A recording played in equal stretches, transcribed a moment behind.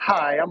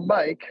Hi, I'm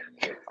Mike.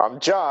 I'm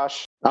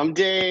Josh. I'm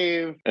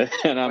Dave.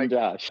 And I'm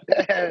Josh.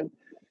 And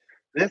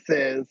this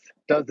is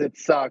Does It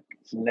Suck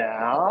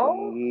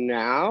Now?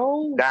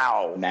 Now?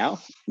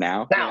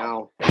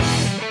 Now.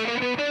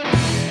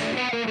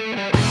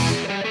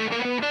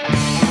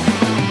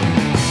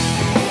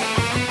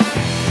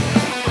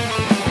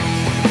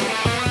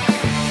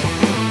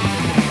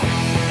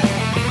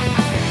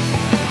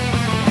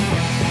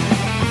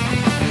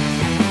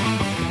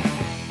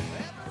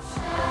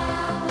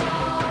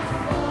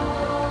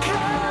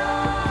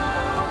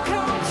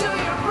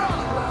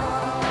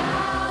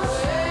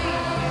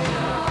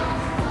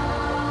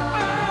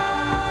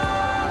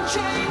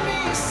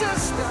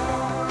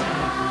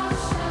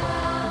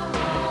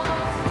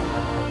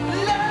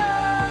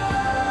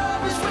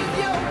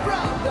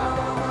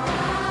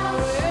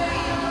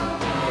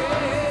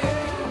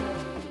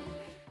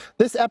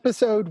 This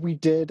episode, we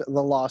did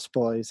The Lost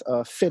Boys,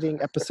 a fitting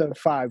episode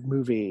 5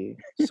 movie.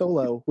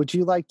 Solo, would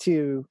you like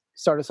to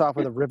start us off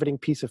with a riveting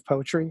piece of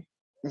poetry?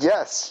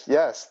 Yes.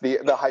 The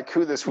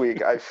haiku this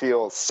week, I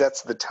feel,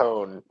 sets the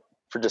tone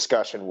for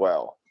discussion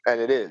well. And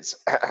it is.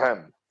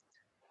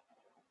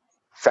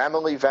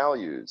 Family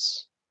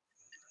values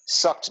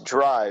sucked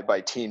dry by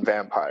teen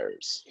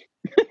vampires.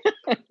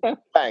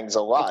 Thanks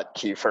a lot,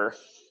 Kiefer.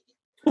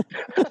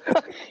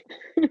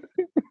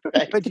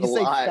 Did you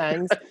say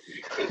fangs?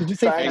 Did you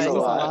say Thanks fangs a a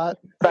lot. lot?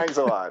 Thanks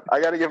a lot. I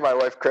got to give my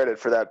wife credit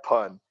for that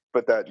pun.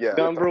 But that, yeah.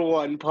 Number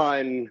one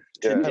pun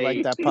to Yeah. date. I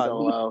like that pun.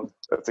 Solo.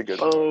 That's a good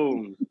one.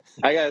 Boom.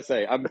 I gotta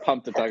say, I'm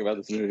pumped to talk about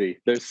this movie.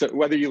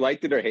 Whether you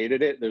liked it or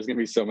hated it, there's gonna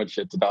be so much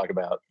shit to talk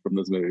about from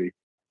this movie.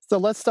 So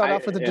let's start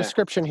off with the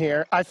description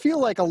here. I feel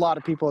like a lot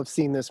of people have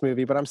seen this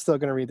movie, but I'm still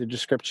going to read the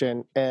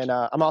description. And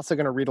I'm also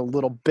going to read a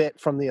little bit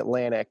from The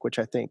Atlantic, which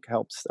I think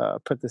helps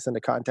put this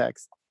into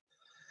context.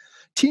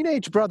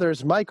 Teenage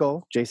brothers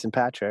Michael, Jason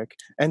Patrick,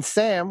 and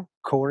Sam,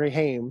 Corey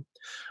Haim,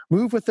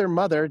 move with their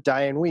mother,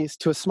 Diane Weiss,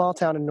 to a small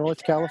town in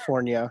North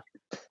California,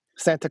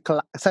 Santa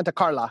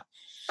Carla.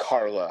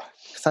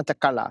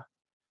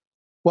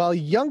 While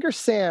younger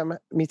Sam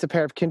meets a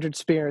pair of kindred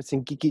spirits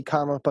and geeky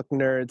comic book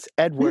nerds,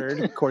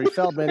 Edward, Corey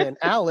Feldman, and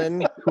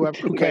Alan,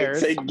 who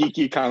cares? Wait, say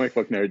geeky comic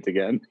book nerds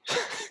again.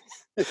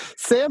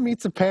 Sam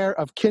meets a pair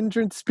of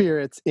kindred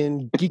spirits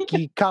in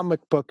geeky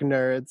comic book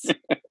nerds,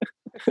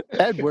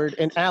 Edward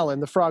and Alan,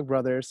 the Frog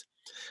Brothers.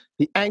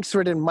 The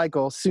angst-ridden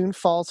Michael soon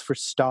falls for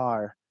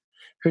Star,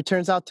 who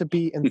turns out to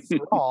be in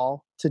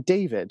thrall to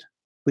David,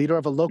 leader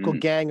of a local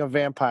gang of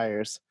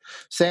vampires.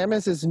 Sam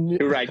is his new...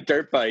 Who ride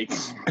dirt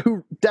bikes.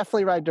 Who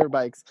definitely ride dirt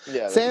bikes.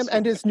 Yeah, Sam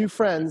and his new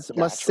friends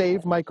must natural.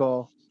 save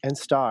Michael and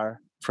Star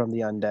from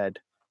the undead.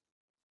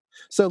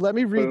 So let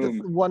me read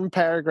this one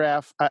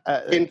paragraph.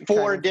 In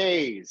 4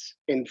 days.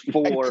 In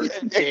 4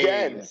 Again,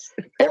 days.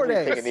 4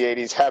 everything days. in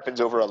the 80s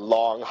happens over a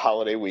long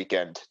holiday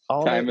weekend.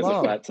 All Time night is a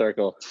long. flat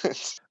circle.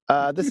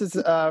 This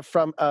is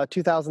from a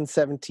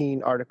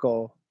 2017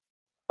 article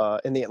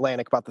in The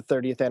Atlantic about the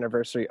 30th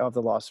anniversary of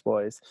The Lost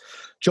Boys.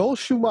 Joel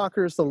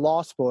Schumacher's The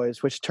Lost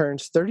Boys, which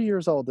turns 30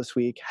 years old this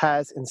week,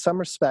 has, in some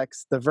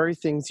respects, the very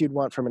things you'd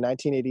want from a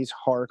 1980s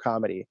horror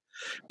comedy.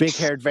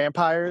 Big-haired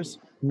vampires,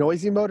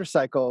 noisy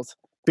motorcycles,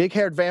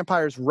 big-haired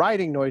vampires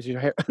riding noisy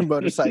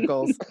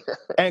motorcycles,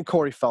 and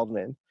Corey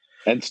Feldman.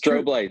 And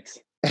strobe lights.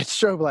 And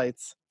strobe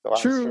lights. A lot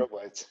of True. strobe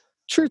lights.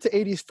 True to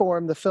 80s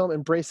form, the film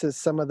embraces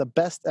some of the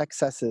best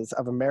excesses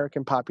of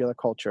American popular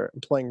culture,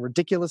 employing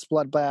ridiculous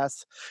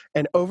bloodbaths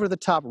and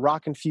over-the-top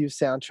rock-infused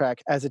soundtrack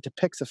as it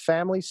depicts a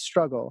family's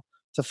struggle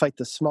to fight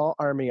the small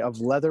army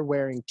of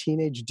leather-wearing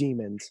teenage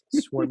demons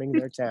swarming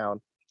their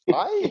town.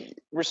 I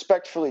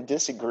respectfully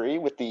disagree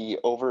with the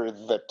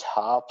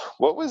over-the-top.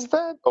 What was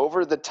that?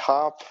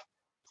 Over-the-top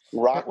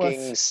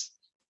rocking.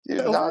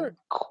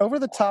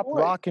 Over-the-top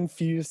quite.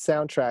 rock-infused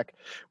soundtrack,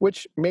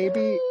 which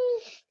maybe...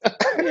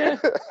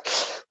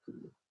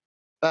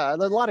 a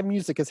lot of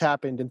music has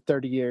happened in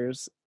 30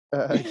 years.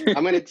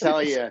 I'm going to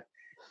tell you,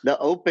 the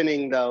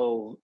opening,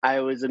 though, I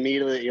was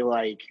immediately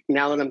like,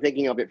 now that I'm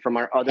thinking of it from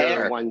our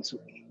other ones.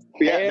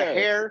 Yeah, the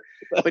hair.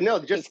 But no,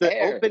 just the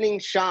opening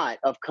shot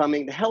of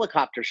the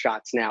helicopter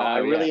shots now. I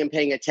really am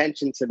paying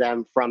attention to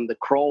them from the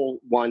Kroll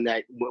one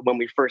that when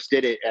we first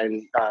did it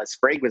and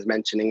Sprague was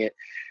mentioning it.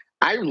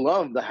 I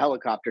love the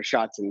helicopter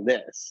shots in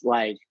this.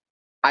 Like,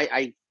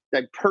 I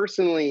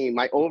personally,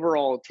 my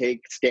overall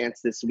stance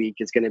this week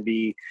is going to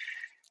be,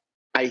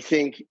 I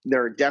think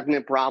there are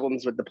definite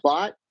problems with the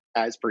plot,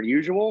 as per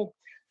usual,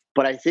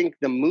 but I think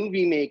the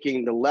movie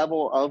making, the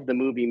level of the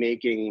movie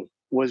making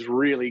was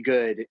really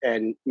good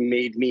and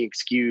made me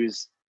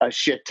excuse a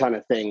shit ton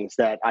of things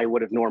that I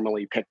would have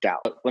normally picked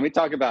out. Let me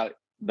talk about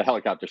the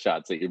helicopter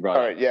shots that you brought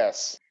All up. right,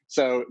 yes.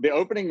 So the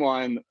opening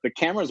one, the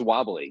camera's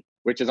wobbly,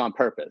 which is on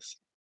purpose,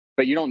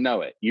 but you don't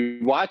know it. You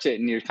watch it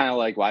and you're kind of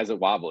like, why is it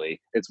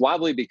wobbly? It's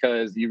wobbly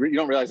because you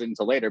don't realize it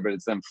until later, but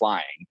it's them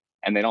flying,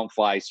 and they don't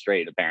fly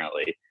straight,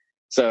 apparently.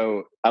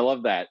 So I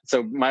love that.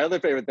 So my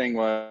other favorite thing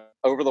was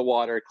over the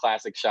water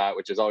classic shot,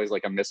 which is always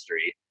like a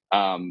mystery.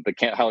 The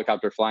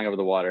helicopter flying over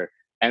the water.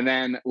 And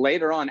then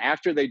later on,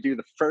 after they do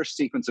the first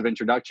sequence of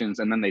introductions,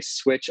 and then they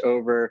switch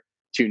over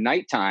to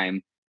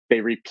nighttime,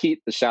 they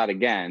repeat the shot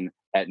again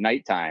at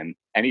nighttime,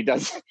 and he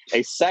does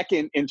a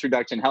second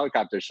introduction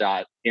helicopter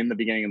shot in the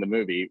beginning of the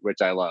movie,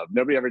 which I love.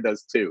 Nobody ever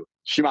does two.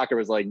 Schumacher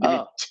was like, give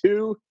me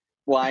two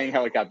flying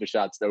helicopter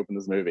shots to open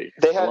this movie.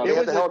 They had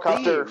the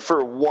helicopter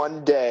for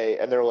one day,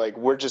 and they're like,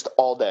 we're just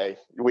all day.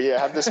 We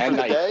have this for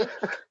the day.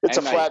 It's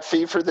a flat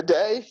fee for the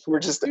day. We're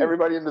just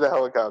everybody into the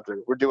helicopter.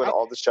 We're doing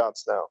all the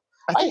shots now.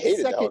 I think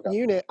the second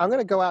unit, I'm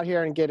going to go out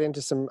here and get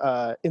into some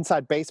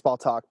inside baseball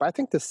talk, but I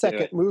think the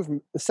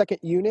second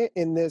unit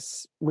in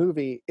this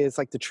movie is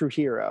like the true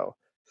hero.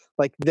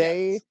 Like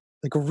they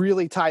like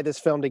really tie this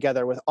film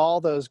together with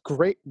all those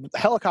great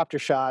helicopter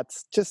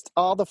shots, just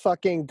all the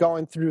fucking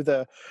going through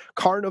the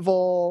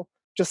carnival,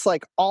 just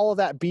like all of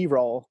that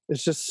B-roll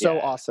is just so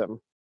awesome.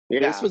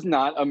 Yeah. This was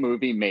not a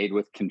movie made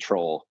with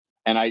control.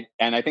 And I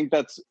think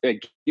that's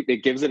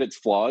it gives it its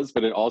flaws,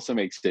 but it also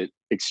makes it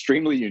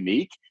extremely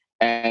unique.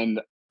 And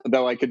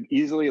though I could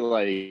easily,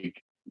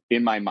 like,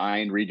 in my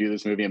mind, redo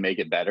this movie and make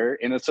it better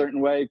in a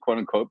certain way, quote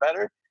unquote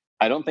better,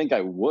 I don't think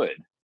I would,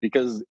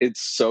 because it's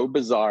so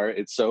bizarre.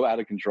 It's so out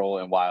of control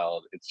and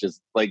wild. It's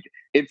just like,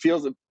 it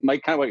feels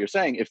like kind of what you're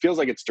saying. It feels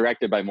like it's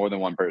directed by more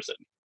than one person.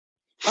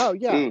 Oh,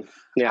 yeah.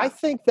 I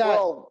think that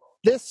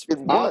it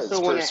was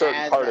for a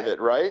certain part of it,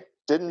 right?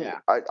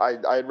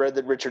 I read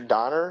that Richard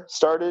Donner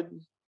started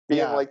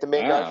being like the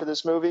main guy for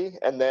this movie,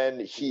 and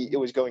then it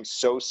was going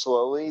so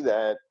slowly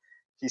that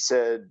he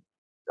said,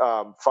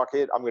 fuck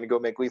it, I'm going to go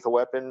make Lethal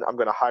Weapon. I'm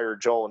going to hire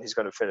Joel, and he's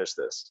going to finish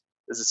this.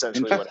 Is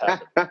essentially what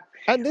happened.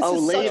 And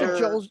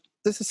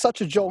this is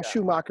such a Joel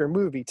Schumacher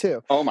movie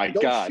too. Oh my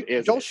God.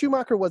 Joel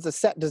Schumacher was a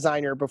set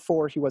designer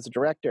before he was a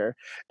director.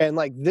 And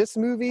like this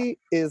movie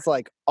is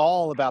like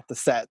all about the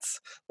sets.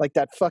 Like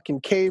that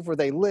fucking cave where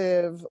they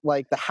live,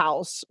 like the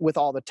house with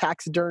all the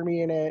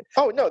taxidermy in it.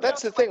 Oh no,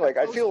 that's the thing. Like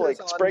I feel like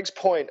Sprague's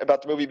point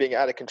about the movie being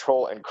out of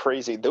control and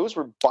crazy, those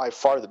were by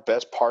far the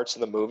best parts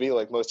of the movie.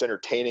 Like most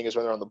entertaining is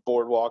when they're on the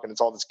boardwalk and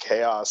it's all this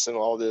chaos and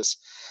all this.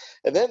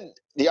 And then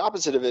the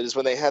opposite of it is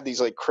when they had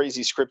these like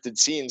crazy scripted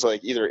scenes,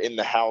 like either in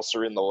the house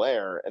or in the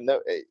lair,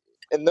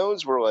 and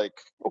those were like,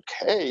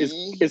 okay.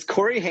 Is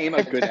Corey Haim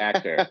a good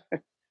actor?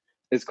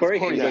 Is Corey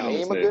Haim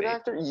a good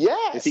actor?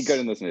 Yes. Is he good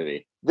in this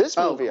movie? This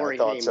movie, I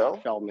thought so.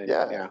 Feldman.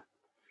 Yeah.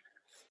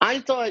 I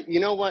thought,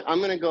 you know what? I'm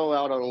going to go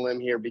out on a limb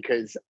here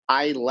because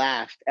I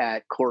laughed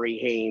at Corey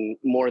Haim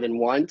more than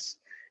once,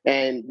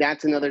 and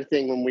that's another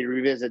thing when we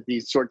revisit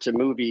these sorts of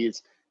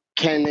movies.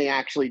 Can they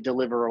actually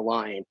deliver a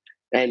line?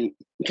 And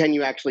can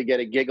you actually get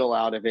a giggle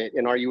out of it?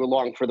 And are you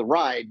along for the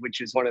ride,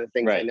 which is one of the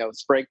things I know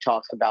Sprague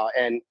talks about.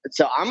 And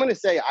so I'm going to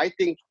say,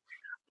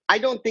 I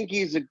don't think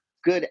he's a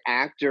good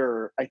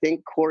actor. I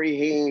think Corey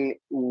Haim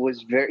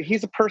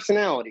he's a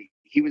personality.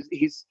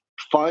 He's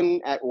fun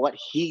at what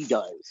he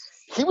does.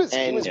 He was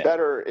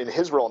better in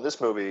his role in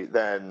this movie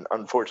than,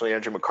 unfortunately,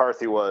 Andrew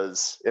McCarthy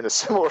was in a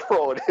similar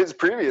role in his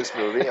previous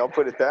movie. I'll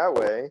put it that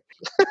way.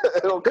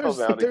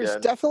 There's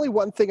definitely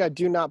one thing I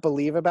do not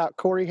believe about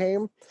Corey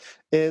Haim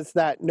is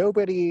that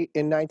nobody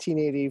in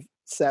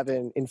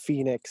 1987 in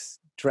Phoenix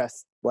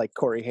dressed like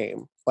Corey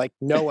Haim. Like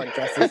no one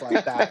dresses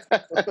like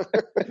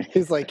that.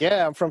 He's like,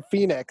 yeah, I'm from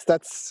Phoenix.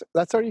 That's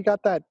where you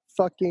got that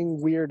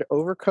fucking weird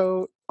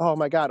overcoat. Oh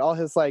my God, all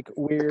his like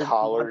weird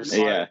collars,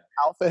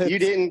 outfits. You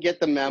didn't get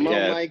the memo,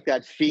 Mike,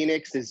 that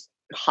Phoenix is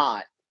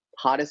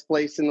hottest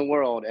place in the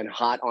world, and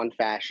hot on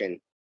fashion.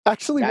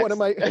 Actually, one of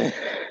my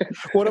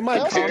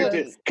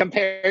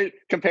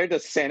compared to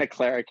Santa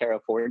Clara,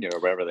 California, or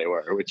wherever they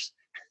were, which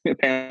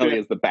apparently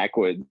is the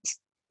backwoods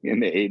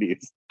in the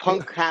 80s.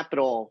 Punk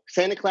capital.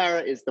 Santa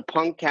Clara is the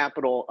punk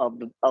capital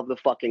of the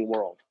fucking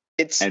world.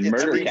 It's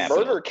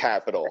murder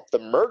capital. The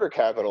murder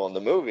capital in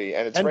the movie,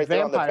 and it's right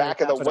there on the back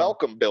of the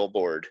welcome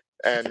billboard.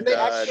 And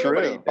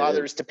nobody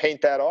bothers to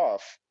paint that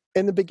off.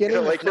 In the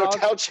beginning, like no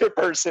township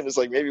person is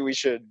like, maybe we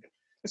should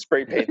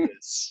spray paint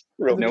this.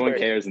 No one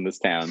cares in this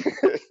town.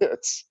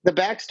 The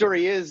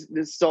backstory is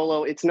this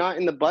Solo. It's not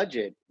in the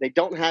budget. They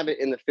don't have it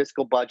in the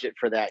fiscal budget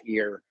for that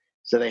year,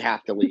 so they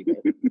have to leave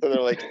it. So they're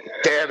like,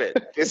 damn it,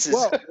 this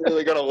is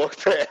really going to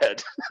look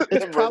bad.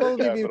 It's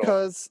probably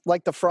because,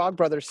 like the Frog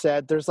Brothers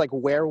said, there's like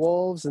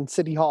werewolves in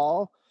City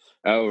Hall.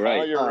 Oh, right.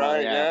 Oh, you're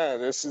right.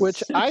 Yeah.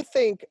 Which I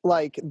think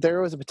like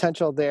there was a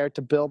potential there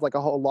to build like a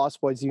whole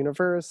Lost Boys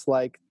universe.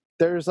 Like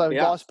there's a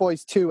Lost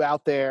Boys 2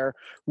 out there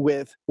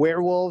with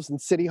werewolves in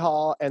City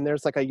Hall, and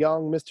there's like a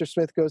young Mr.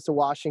 Smith Goes to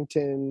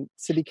Washington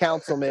city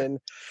councilman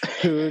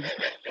who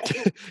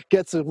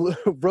gets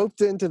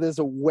roped into this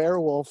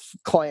werewolf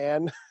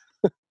clan.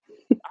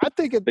 I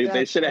think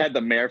they should have had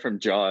the mayor from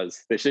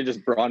Jaws. They should have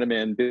just brought him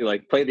in, be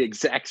like, play the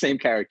exact same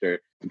character,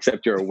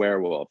 except you're a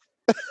werewolf.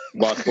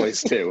 Lost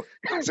Boys 2.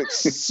 It's like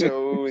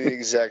so the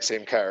exact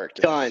same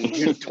character. Done.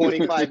 Here's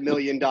 $25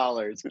 million.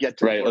 Get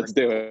to work. Let's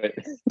do it.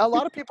 A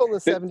lot of people in the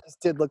 70s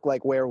did look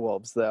like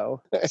werewolves,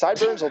 though.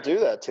 Sideburns will do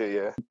that to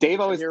you. Dave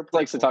always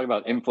likes to talk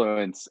about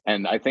influence,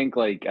 and I think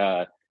like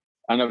I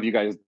don't know if you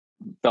guys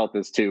felt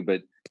this too,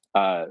 but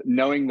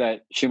knowing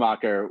that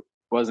Schumacher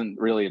wasn't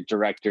really a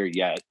director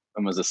yet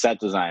and was a set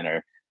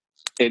designer,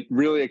 it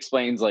really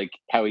explains like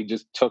how he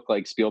just took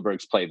like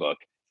Spielberg's playbook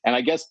And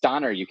I guess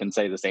Donner, you can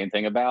say the same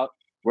thing about,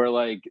 where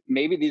like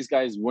maybe these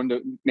guys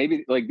wouldn't,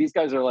 maybe like these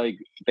guys are like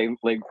they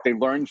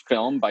learned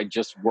film by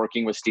just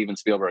working with Steven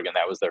Spielberg, and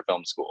that was their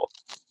film school.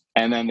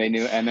 And then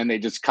they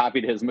just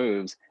copied his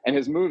moves, and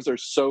his moves are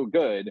so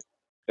good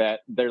that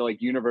they're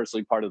like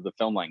universally part of the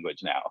film language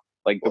now.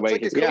 Like the way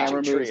his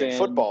camera moves in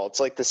football, it's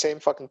like the same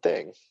fucking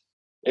thing.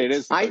 It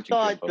is. I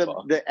thought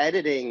the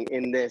editing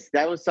in this,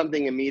 that was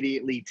something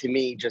immediately to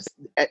me, just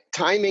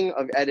timing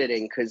of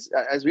editing, because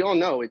as we all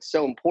know, it's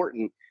so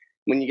important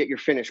when you get your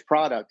finished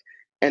product.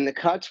 And the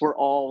cuts were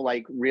all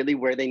like really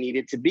where they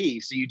needed to be.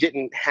 So you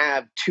didn't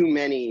have too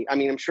many, I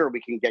mean, I'm sure we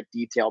can get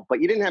detailed,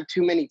 but you didn't have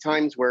too many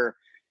times where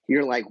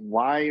you're like,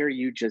 why are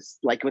you just,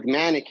 like with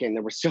Mannequin,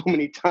 there were so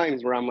many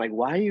times where I'm like,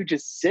 why are you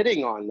just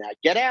sitting on that?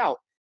 Get out,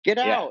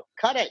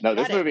 cut it. No,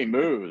 this movie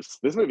moves.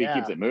 This movie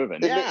keeps it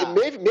moving.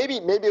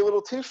 Maybe a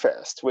little too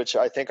fast, which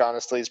I think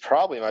honestly is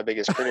probably my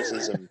biggest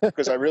criticism,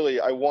 because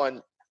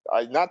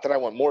not that I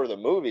want more of the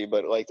movie,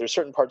 but like there's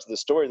certain parts of the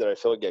story that I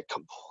feel get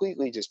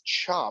completely just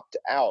chopped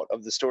out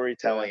of the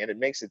storytelling, and it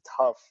makes it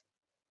tough.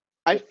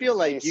 I feel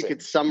like you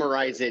could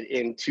summarize it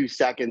in 2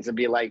 seconds and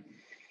be like,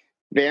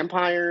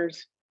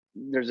 vampires,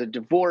 there's a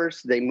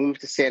divorce, they move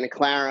to Santa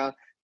Clara,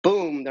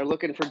 boom, they're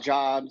looking for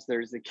jobs,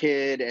 there's the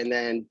kid, and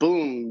then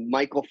boom,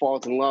 Michael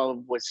falls in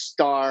love with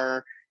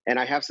Star, and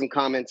I have some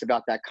comments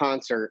about that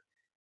concert.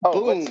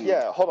 Oh, boom.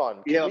 Hold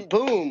on.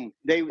 Boom.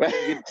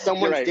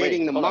 Someone's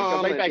dating the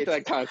mom. Go back to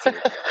that concert.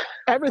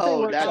 Everything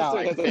works out.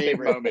 Has a big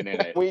moment in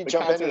it. Can we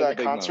jump into that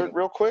concert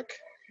real quick?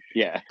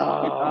 Yeah.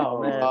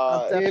 Oh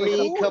man.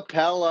 Timmy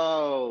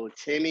Capello.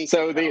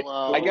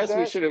 I guess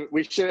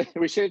we should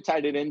have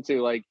tied it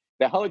into like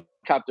the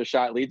helicopter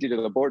shot leads you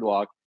to the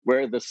boardwalk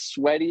where the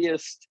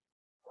sweatiest,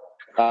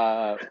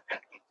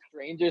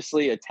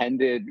 strangely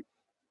attended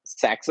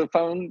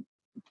saxophone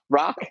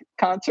rock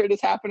concert is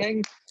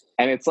happening.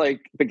 And it's like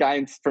the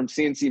guy from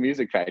CNC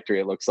Music Factory,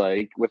 it looks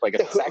like, with like a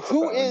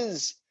saxophone.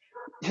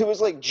 Who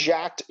is like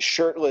jacked,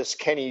 shirtless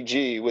Kenny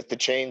G with the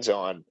chains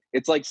on?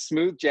 It's like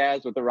smooth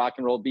jazz with a rock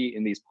and roll beat,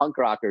 and these punk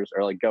rockers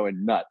are like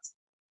going nuts.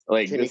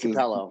 Like Timmy this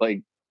Capello. is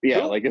like,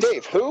 yeah, who? like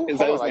Dave. Who? Is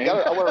that his name?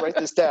 I want to write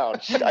this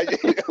down.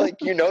 Like,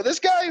 you know this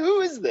guy?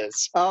 Who is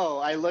this? Oh,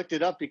 I looked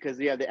it up because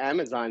we have the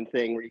Amazon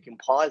thing where you can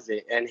pause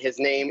it, and his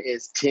name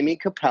is Timmy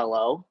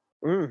Capello.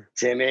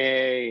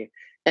 Timmy,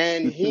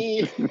 and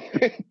he.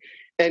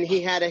 And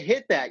he had a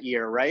hit that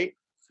year, right?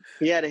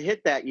 He had a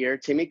hit that year,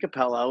 Timmy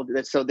Capello.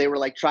 So they were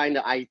like trying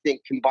to, I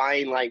think,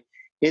 combine like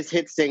his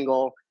hit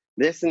single,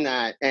 this and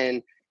that.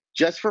 And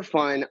just for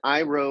fun,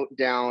 I wrote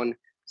down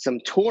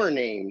some tour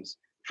names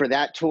for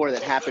that tour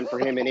that happened for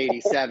him in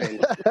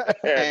 '87.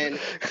 And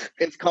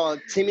it's called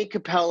Timmy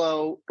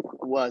Capello,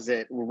 was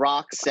it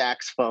Rock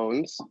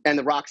Saxophones? And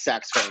the Rock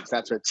Saxophones,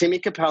 that's what. Timmy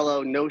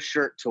Capello No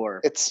Shirt Tour.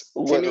 It's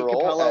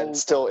literal and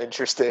still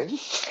interesting.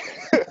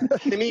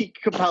 Timmy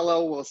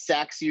Capello will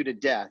sax you to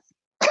death.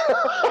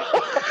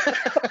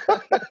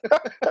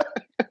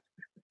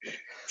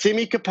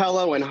 Timmy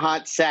Capello and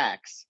Hot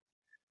Sax.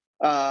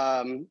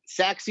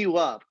 Sax you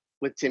up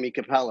with Timmy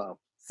Capello.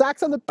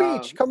 Sax on the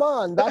beach. Come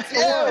on. That's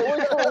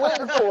we're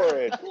waiting for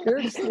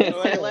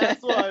it.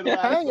 Last one.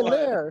 Hanging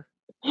there.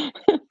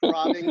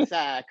 Throbbing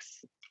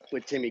Sax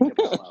with Timmy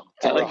Capello.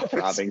 I like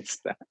throbbing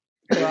sax.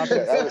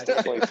 That was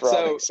definitely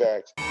throbbing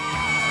sax.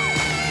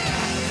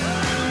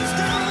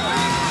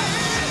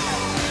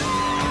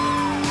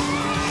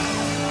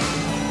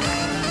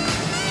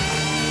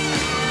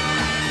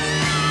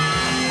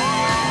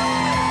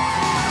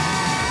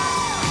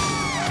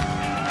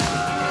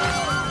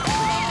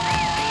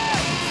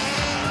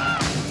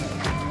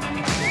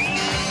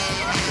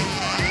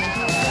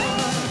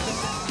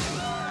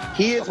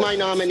 He is my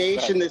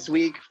nomination this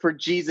week for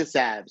Jesus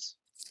Abs.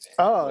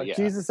 Oh, yeah.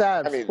 Jesus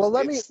Abs. I mean, well,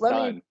 let me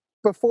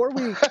before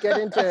we get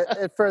into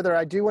it further,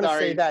 I do want to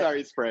say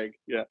that Sprague.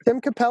 Yeah.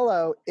 Tim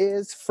Capello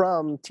is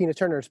from Tina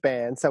Turner's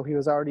band, so he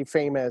was already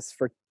famous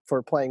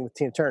for playing with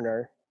Tina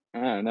Turner.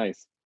 Oh,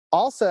 nice.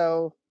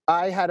 Also,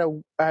 I had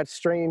a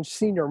strange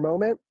senior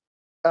moment.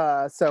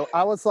 So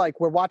I was like,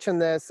 we're watching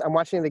this. I'm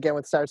watching it again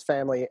with Star's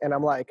family, and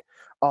I'm like,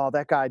 oh,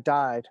 that guy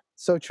died.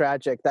 So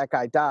tragic. That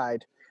guy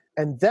died.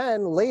 And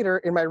then later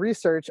in my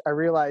research, I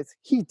realized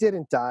he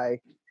didn't die.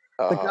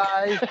 The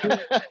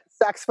guy,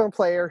 saxophone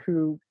player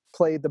who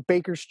played the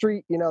Baker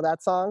Street, you know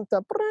that song?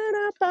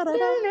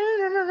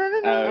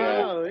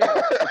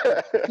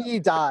 He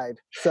died.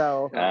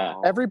 So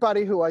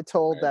everybody who I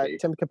told that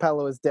Tim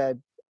Capello is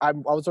dead, I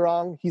was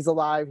wrong. He's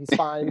alive. He's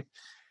fine.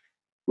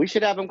 We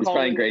should have him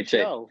call in great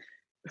shape.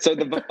 So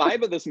the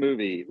vibe of this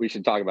movie, we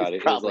should talk about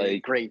it.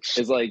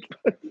 Is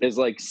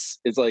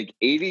like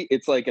 80.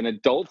 It's like an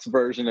adult's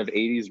version of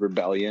 80s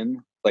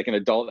rebellion, like an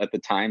adult at the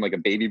time, like a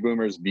baby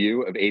boomer's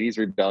view of 80s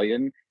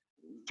rebellion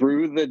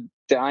through the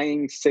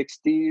dying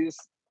 60s,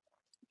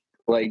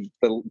 like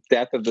the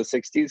death of the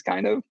 60s,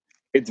 kind of.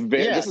 It's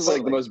very. This is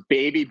like the most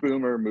baby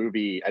boomer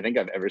movie I think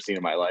I've ever seen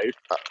in my life.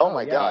 Oh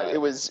my god! It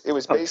was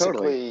basically.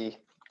 Totally.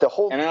 The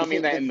whole, and I don't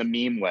mean that in the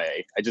meme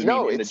way. I just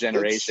mean in the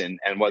generation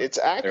and what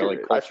their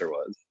like culture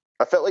was.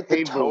 I felt like the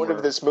Hey, tone boomer.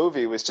 of this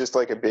movie was just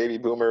like a baby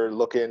boomer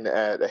looking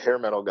at a hair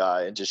metal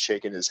guy and just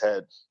shaking his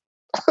head.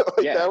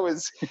 Yeah.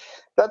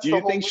 That's Do the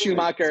you whole think movie.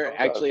 Schumacher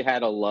actually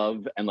had a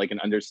love and like an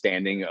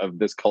understanding of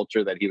this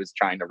culture that he was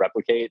trying to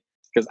replicate?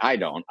 Because I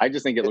don't. I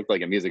just think it looked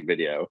like a music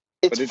video.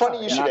 It's but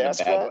funny you should not in a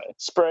ask bad that, way.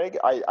 Sprague.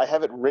 I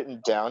have it written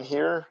down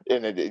here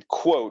in a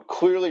quote,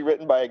 clearly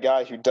written by a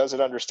guy who doesn't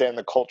understand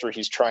the culture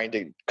he's trying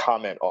to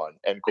comment on,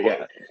 end quote.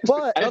 Yeah.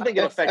 But I don't think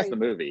it will affects say, the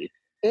movie.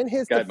 in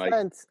his Go ahead, Mike.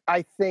 defense,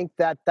 I think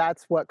that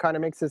that's what kind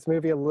of makes this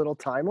movie a little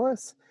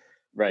timeless.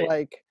 Right.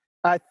 Like,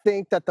 I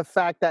think that the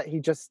fact that he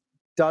just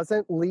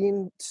doesn't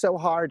lean so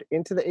hard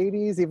into the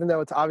 80s, even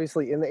though it's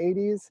obviously in the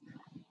 80s,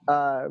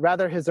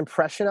 rather his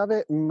impression of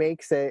it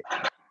makes it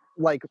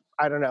like,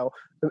 I don't know.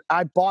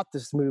 I bought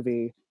this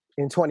movie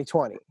in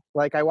 2020.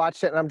 Like, I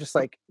watched it and I'm just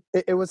like,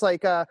 it was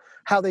like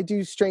how they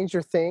do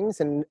Stranger Things,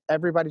 and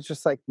everybody's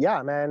just like,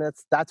 yeah, man,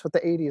 that's what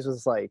the 80s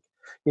was like.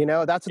 You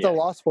know, that's what the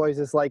Lost Boys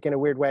is like in a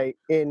weird way.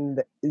 They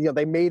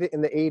made it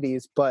in the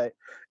 80s, but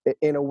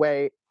in a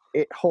way,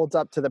 it holds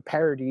up to the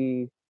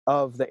parody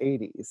of the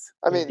 80s.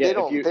 I mean, they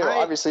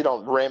obviously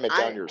don't ram it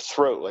down your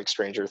throat like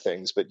Stranger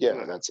Things, but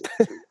yeah, that's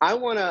it. I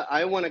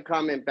wanna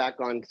comment back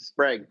on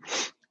Sprague.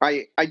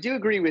 I do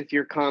agree with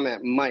your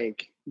comment,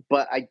 Mike,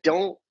 but I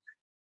don't.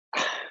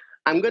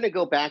 I'm going to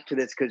go back to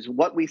this because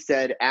what we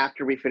said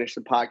after we finished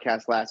the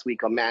podcast last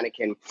week on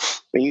Mannequin,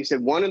 and you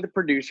said one of the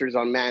producers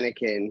on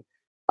Mannequin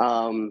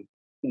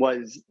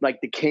was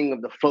like the king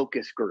of the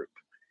focus group,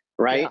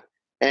 right? Yeah.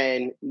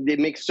 And it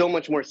makes so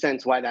much more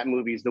sense why that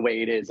movie is the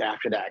way it is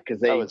after that,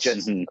 because they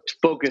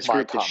focus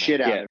group the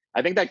shit out of it.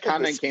 I think that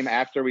comment came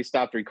after we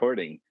stopped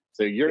recording.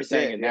 So you're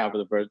saying it now for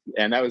the first,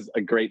 and that was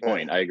a great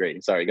point. I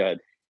agree. Sorry, go ahead.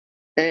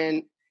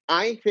 And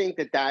I think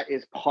that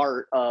is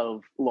part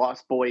of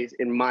Lost Boys,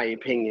 in my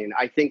opinion.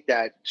 I think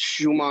that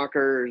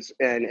Schumacher's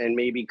and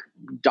maybe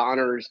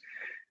Donner's,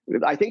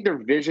 I think their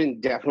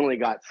vision definitely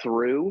got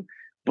through,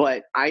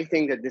 but I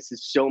think that this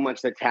is so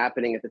much that's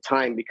happening at the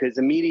time, because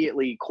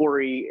immediately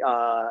Corey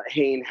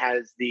Haim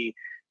has the,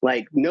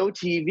 like, no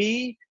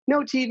TV.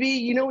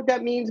 You know what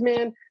that means,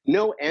 man?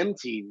 No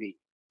MTV.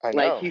 I know.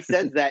 Like, he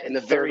says that in the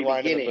very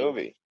beginning. Of the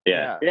movie.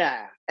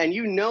 Yeah. And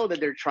you know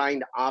that they're trying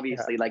to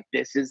obviously, like,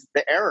 this is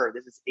the error.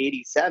 This is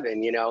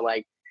 87, you know,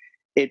 like,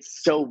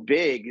 it's so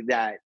big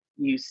that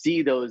you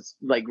see those,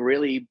 like,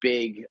 really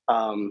big,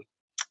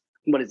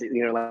 what is it,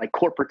 you know, like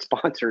corporate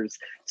sponsors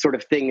sort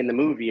of thing in the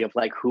movie of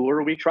like, who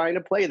are we trying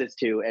to play this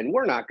to? And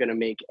we're not going to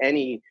make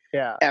any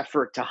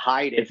effort to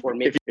hide it.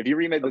 If you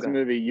remade this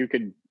movie, you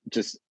could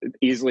just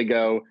easily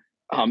go,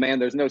 oh man,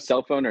 there's no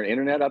cell phone or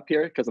internet up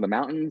here because of the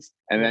mountains.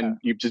 And then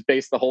you just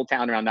base the whole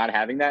town around not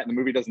having that. And the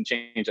movie doesn't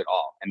change at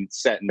all. And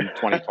it's set in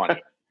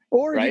 2020.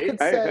 Or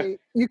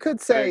you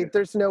could say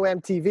there's no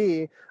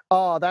MTV.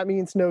 Oh, that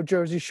means no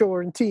Jersey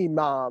Shore and Teen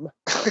Mom.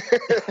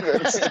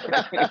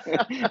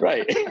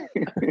 Right.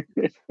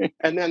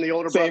 And then the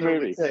older brother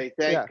would say,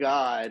 thank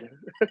God.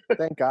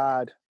 Thank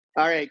God.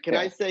 All right. Can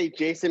I say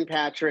Jason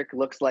Patrick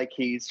looks like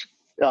he's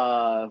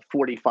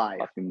 45?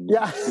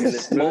 Yeah.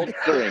 He's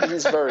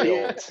very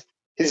old.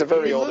 He's a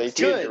very old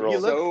 18-year-old. He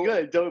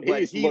looks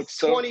good. He looks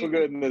so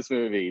good in this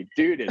movie.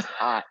 Dude is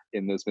hot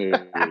in this movie.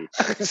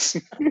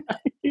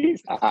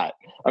 He's hot.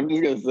 I'm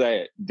just gonna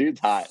say it. Dude's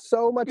hot.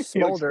 So much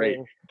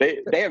smoldering.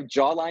 They have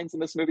jaw lines in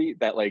this movie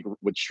that like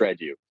would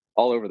shred you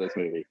all over this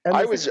movie.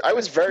 I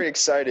was very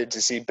excited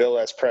to see Bill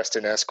S.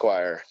 Preston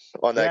Esquire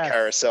on that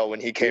carousel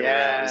when he came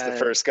around as the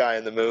first guy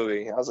in the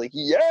movie. I was like,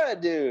 yeah,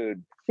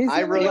 dude.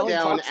 I wrote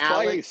down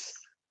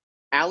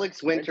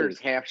Alex Winter's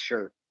half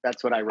shirt.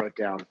 That's what I wrote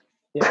down.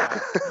 Yeah.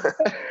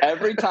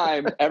 every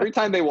time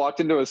they walked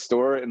into a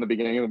store in the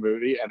beginning of the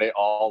movie and they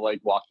all like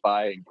walked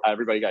by and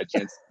everybody got a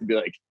chance to be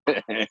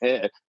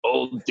like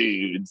old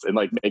dudes and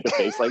like make a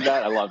face like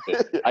that. I loved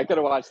it. I could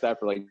have watched that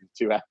for like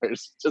 2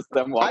 hours. Just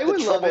them walking. I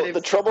would love it. The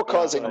trouble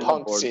causing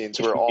punk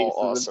scenes were all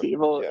awesome.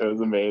 People, it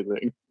was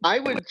amazing. I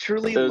would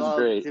truly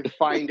love to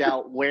find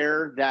out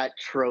where that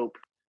trope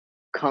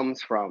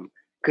comes from,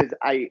 because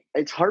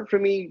it's hard for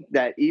me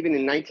that even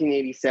in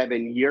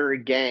 1987 you're a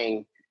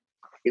gang.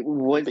 It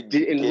was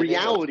in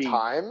reality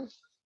time.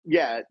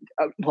 Yeah.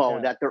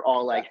 That they're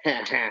all like,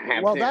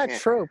 well, that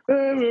trope.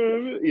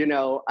 You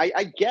know,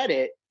 I get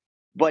it,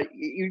 but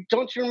you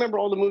remember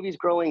all the movies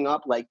growing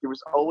up? Like, there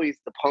was always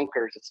the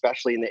punkers,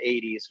 especially in the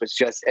 80s,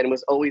 and it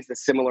was always the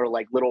similar,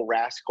 like, Little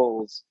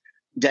Rascals,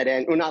 Dead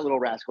End, or not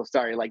Little Rascals,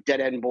 sorry, like Dead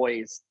End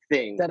Boys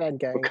thing. Dead End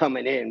gang. We're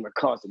coming in, we're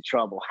causing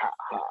trouble. Ha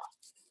ha.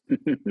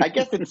 I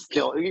guess it's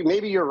still,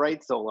 maybe you're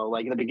right, Solo.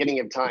 Like, in the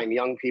beginning of time,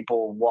 young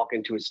people walk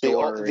into a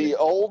store. The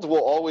old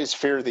will always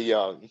fear the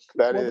young.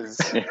 That is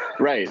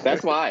right.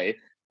 That's why.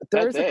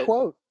 There's a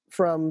quote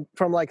from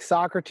like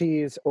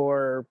Socrates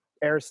or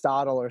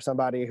Aristotle or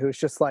somebody who's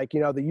just like, you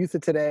know, the youth of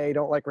today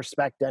don't like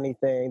respect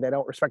anything. They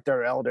don't respect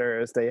their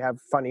elders. They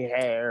have funny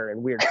hair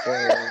and weird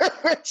clothes.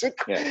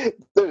 That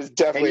is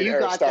definitely an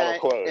Aristotle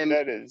quote. And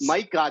that is.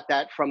 Mike got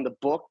that from the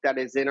book that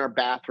is in our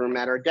bathroom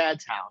at our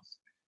dad's house,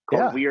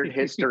 called Weird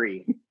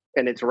History,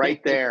 and it's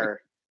right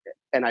there.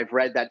 And I've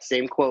read that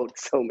same quote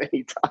so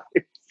many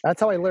times. That's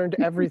how I learned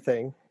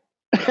everything.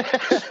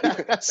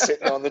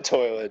 Sitting on the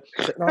toilet.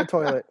 Sitting on the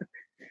toilet.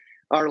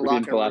 Our Reading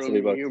locker philosophy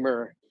room books.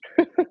 humor.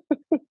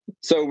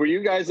 So were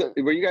you guys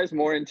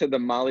more into the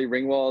Molly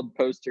Ringwald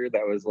poster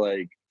that was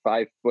like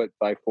 5 foot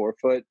by 4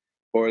 foot,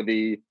 or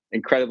the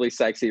incredibly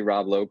sexy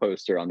Rob Lowe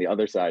poster on the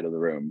other side of the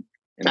room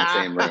in the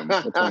same room?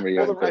 Which one were you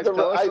Well,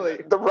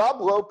 into? the Rob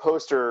Lowe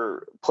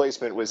poster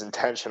placement was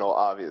intentional,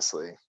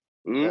 obviously.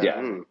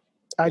 Mm-hmm.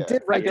 I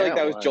did I write feel like Yeah,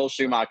 that it was was. Joel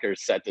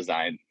Schumacher's set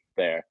design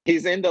there.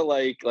 He's into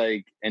like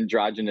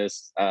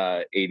androgynous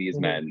 80s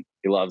men.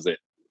 He loves it.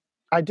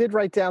 I did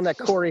write down that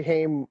Corey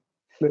Haim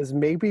was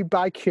maybe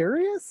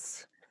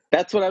bi-curious.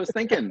 That's what I was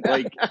thinking.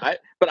 I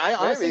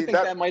honestly Maybe think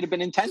that- that might have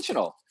been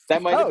intentional.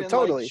 That might have been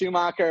totally. like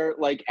Schumacher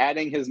like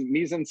adding his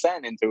mise en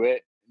scène into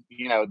it.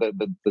 You know,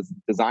 the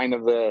design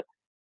of the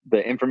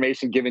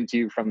information given to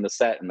you from the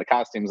set and the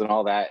costumes and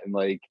all that, and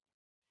like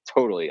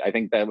totally, I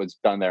think that was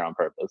done there on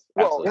purpose.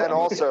 Well, Absolutely. and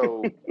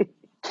also,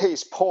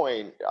 case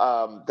point,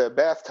 the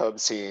bathtub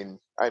scene.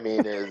 I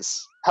mean,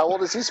 is how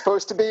old is he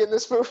supposed to be in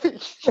this movie?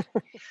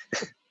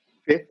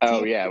 15,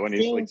 oh yeah, when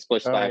he's like 16?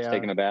 splish splash yeah.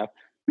 taking a bath.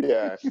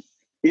 Yeah,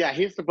 Yeah,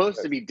 he's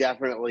supposed to be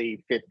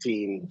definitely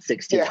 15,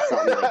 16,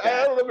 something like I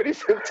that. don't know many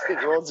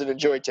 15-year-olds that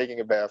enjoy taking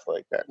a bath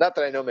like that. Not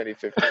that I know many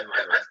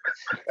 15-year-olds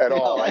at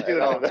all. I do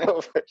don't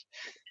know.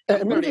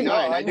 I'm Moving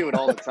 39. I on. do it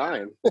all the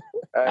time.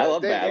 I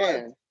love baths.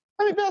 Yeah.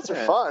 I mean, baths are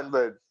Yeah. fun,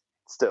 but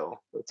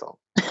still, that's all.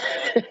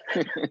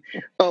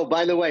 Oh,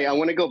 by the way, I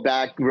want to go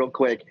back real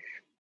quick.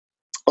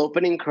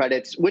 Opening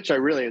credits, which I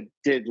really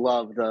did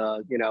love,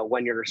 the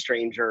When You're a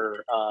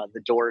Stranger,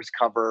 the Doors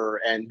cover,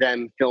 and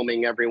them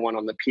filming everyone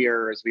on the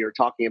pier as we were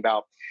talking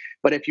about.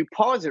 But if you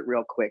pause it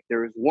real quick,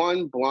 there's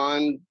one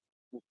blonde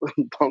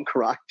punk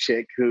rock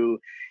chick who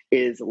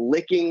is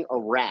licking a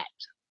rat.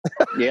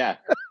 Yeah,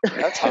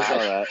 That's I saw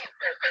hot.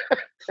 that.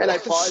 And I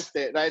paused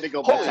it and I had to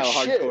go Holy back. That's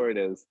how shit. hardcore it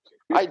is.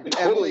 I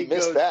totally Emily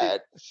missed goes,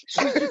 that.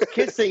 She's just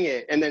kissing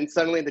it, and then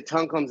suddenly the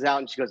tongue comes out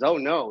and she goes, "Oh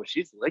no,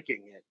 she's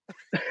licking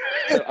it."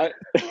 So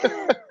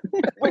I-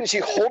 Wait, is she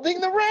holding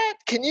the rat?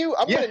 Can you?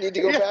 I'm gonna need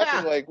to go back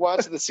and like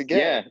watch this yeah,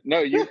 again. no,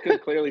 you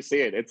could clearly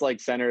see it. It's like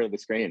center of the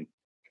screen.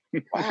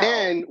 Wow.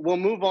 And we'll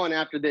move on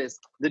after this.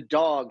 The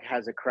dog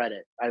has a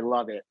credit. I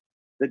love it.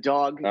 The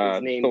dog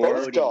is named Thor?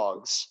 Both Cody.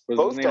 dogs. Was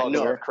Both his name dogs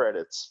Nanook? have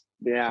credits.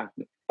 Yeah,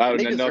 Oh,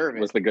 They Nanook deserve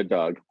was it. the good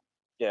dog.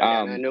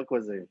 Yeah. Nanook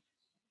was a.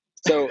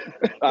 So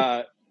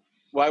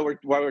while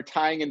we're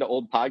tying into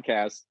old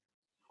podcasts,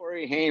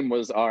 Corey Haim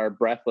was our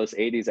breathless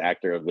 80s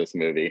actor of this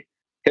movie.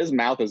 His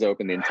mouth is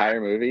open the entire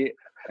movie,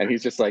 and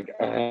he's just like,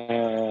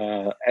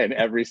 in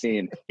every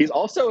scene. He's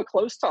also a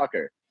close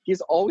talker. He's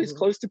always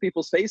close to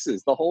people's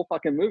faces the whole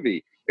fucking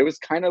movie. It was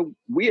kind of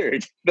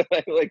weird that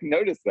I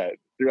noticed that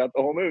throughout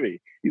the whole movie.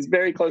 He's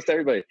very close to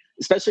everybody,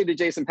 especially to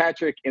Jason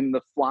Patrick in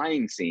the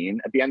flying scene,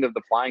 at the end of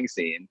the flying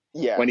scene.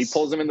 Yes. When he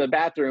pulls him in the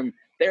bathroom,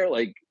 they're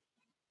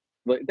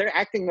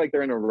acting like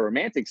they're in a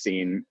romantic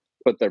scene,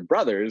 but they're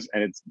brothers,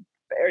 and it's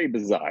very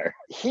bizarre.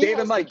 He Dave has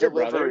and Mike, the you're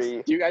brothers.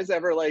 delivery. Do you guys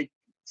ever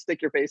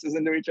stick your faces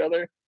into each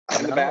other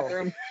in the No.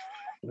 bathroom?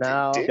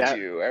 No. Did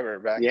you ever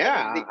back then?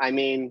 Yeah, I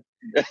mean,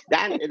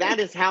 that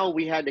is how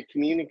we had to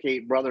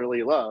communicate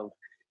brotherly love.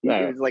 No.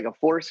 It was like a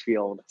force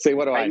field. See,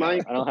 what do Right, I know?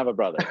 Mike? I don't have a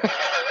brother.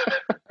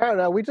 I don't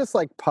know. We just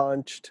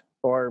punched,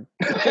 or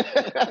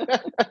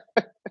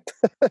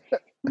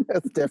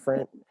it's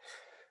different.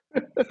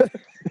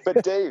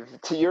 But Dave,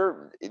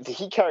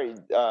 he carried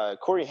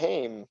Corey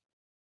Haim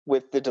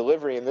with the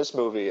delivery in this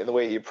movie, and the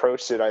way he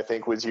approached it, I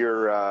think, was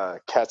your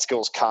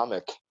Catskills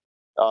comic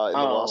in the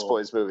Lost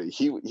Boys movie.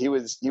 He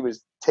was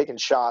taking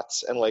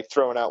shots and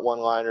throwing out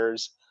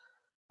one-liners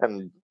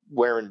and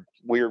wearing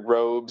weird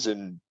robes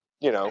and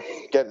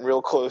getting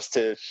real close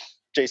to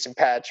Jason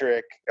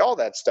Patrick, all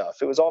that stuff.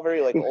 It was all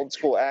very old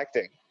school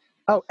acting.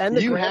 Oh, and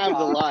the You have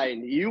grandpa. the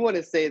line. You want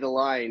to say the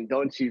line,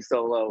 don't you,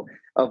 Solo,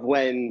 of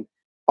when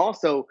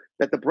also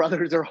that the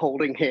brothers are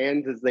holding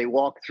hands as they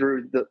walk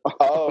through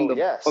on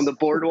the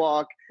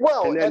boardwalk.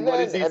 Well, and then what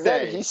does he say?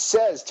 Then he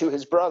says to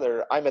his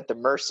brother, "I'm at the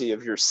mercy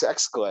of your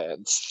sex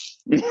glands."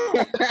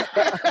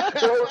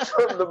 Quote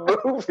from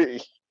the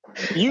movie.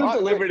 You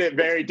delivered it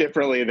very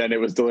differently than it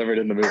was delivered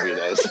in the movie,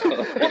 though. So.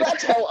 Well,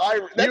 that's how I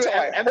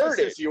heard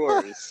it.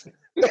 Yours.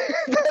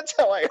 That's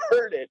how I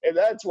heard it, and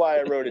that's why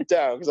I wrote it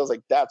down, because I was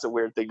like, "That's a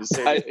weird thing to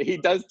say." He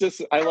does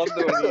just. I love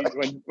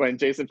when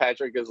Jason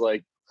Patrick is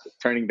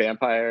turning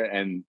vampire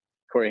and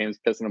Corey Haim's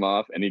pissing him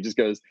off, and he just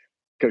goes,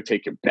 "Go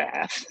take your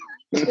bath."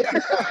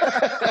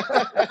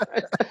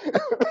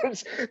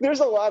 There's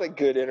a lot of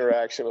good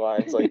interaction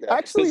lines like that.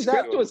 Actually, the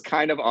script was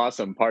kind of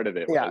awesome. Part of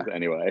it was,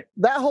 anyway.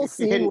 That whole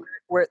scene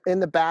where in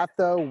the bath,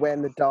 though,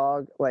 when the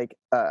dog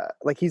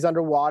he's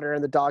underwater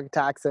and the dog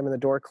attacks him and the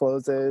door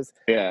closes,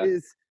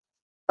 is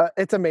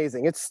it's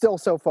amazing. It's still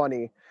so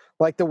funny.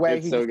 Like the way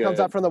he comes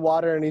up from the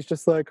water and he's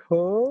just like,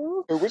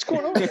 "Huh? What's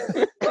going on?"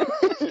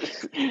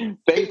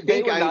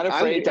 They were not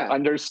afraid to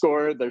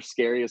underscore their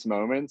scariest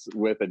moments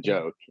with a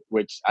joke,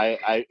 which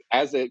I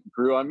as it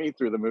grew on me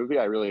through the movie,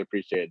 I really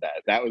appreciated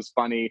that. That was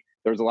funny.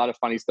 There was a lot of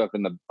funny stuff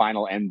in the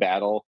final end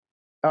battle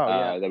Oh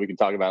yeah. That we can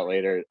talk about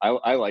later.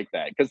 I like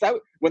that because that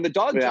when the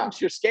dog jumps,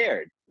 you're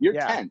scared, you're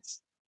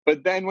tense.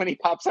 But then when he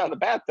pops out of the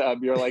bathtub,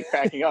 you're like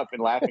cracking up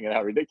and laughing at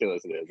how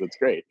ridiculous it is. It's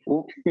great.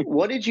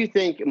 What did you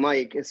think,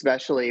 Mike,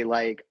 especially?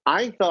 Like,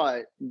 I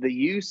thought the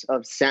use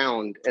of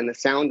sound and the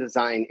sound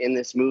design in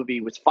this movie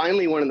was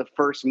finally one of the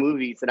first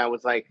movies that I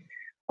was like,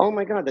 oh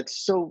my God,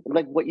 that's so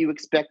like what you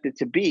expect it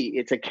to be.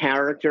 It's a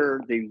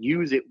character, they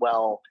use it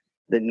well,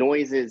 the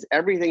noises,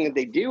 everything that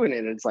they do in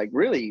it, it's like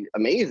really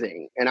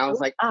amazing. And I was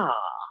like,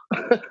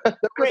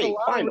 great,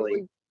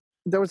 finally.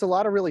 There was a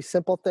lot of really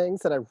simple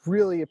things that I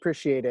really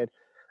appreciated.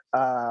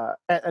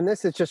 And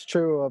this is just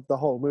true of the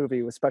whole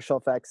movie with special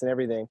effects and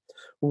everything,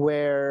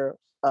 where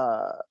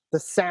the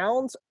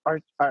sounds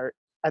are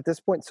at this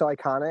point so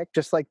iconic,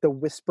 just like the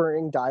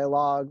whispering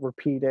dialogue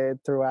repeated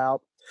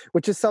throughout,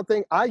 which is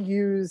something I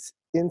use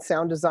in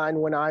sound design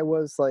when I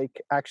was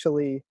like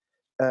actually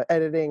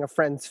editing a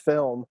friend's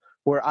film,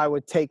 where I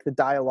would take the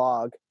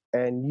dialogue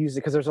and use it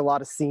because there's a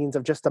lot of scenes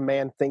of just a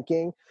man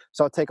thinking.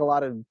 So I'll take a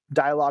lot of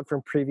dialogue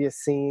from previous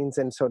scenes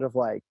and sort of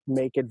like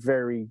make it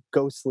very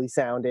ghostly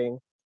sounding.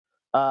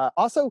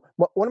 Also,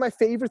 one of my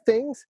favorite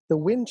things, the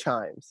wind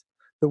chimes.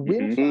 The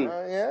wind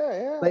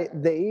chimes,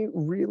 they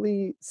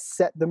really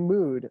set the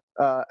mood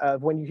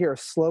of when you hear a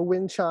slow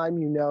wind chime,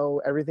 you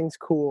know everything's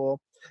cool.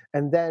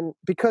 And then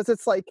because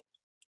it's like,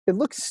 it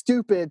looks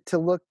stupid to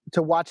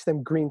watch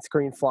them green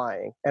screen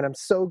flying. And I'm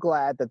so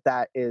glad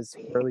that is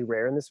really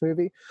rare in this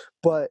movie.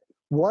 But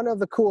one of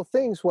the cool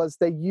things was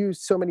they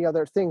used so many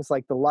other things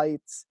like the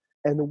lights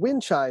and the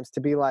wind chimes to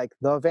be like,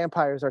 the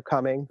vampires are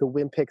coming, the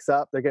wind picks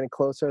up, they're getting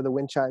closer, the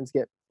wind chimes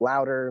get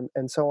louder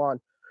and so on.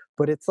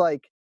 But it's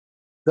like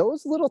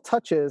those little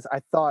touches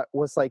I thought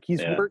was like,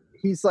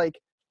 he's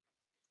like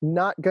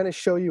not going to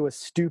show you a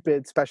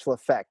stupid special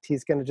effect.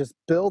 He's going to just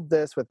build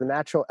this with the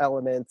natural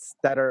elements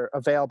that are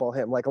available to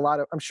him. Like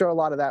I'm sure a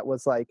lot of that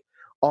was like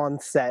on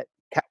set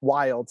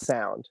wild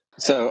sound.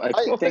 So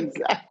I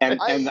think, and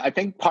I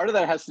think part of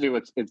that has to do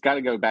with, it's got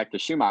to go back to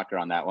Schumacher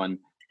on that one.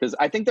 Because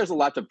I think there's a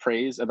lot to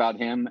praise about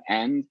him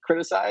and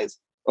criticize.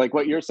 Like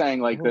what you're saying,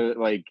 like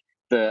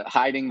the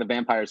hiding the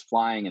vampires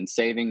flying and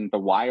saving the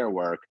wire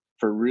work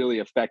for really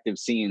effective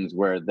scenes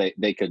where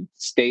they could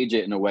stage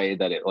it in a way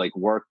that it like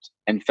worked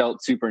and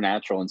felt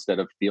supernatural instead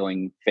of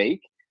feeling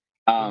fake.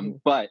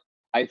 But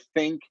I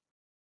think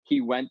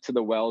he went to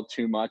the well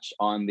too much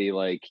on the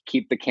like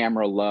keep the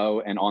camera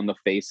low and on the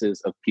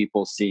faces of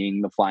people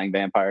seeing the flying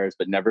vampires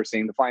but never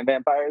seeing the flying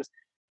vampires.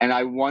 And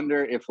I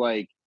wonder if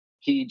like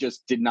he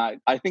just did not,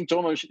 I think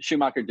Joel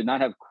Schumacher did not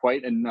have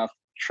quite enough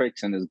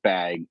tricks in his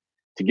bag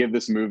to give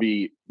this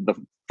movie the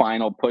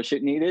final push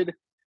it needed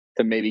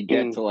to maybe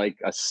get to like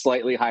a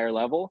slightly higher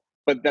level.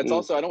 But that's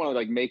also, I don't want to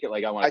like make it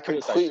like I want to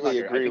criticize completely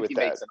Schumacher. agree with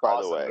that,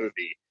 by the way.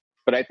 Movie.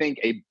 But I think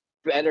a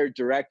better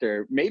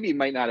director maybe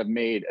might not have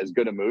made as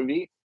good a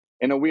movie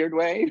in a weird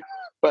way,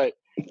 but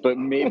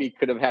maybe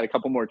could have had a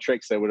couple more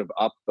tricks that would have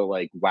upped the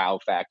like wow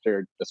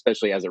factor,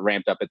 especially as it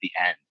ramped up at the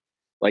end.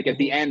 Like at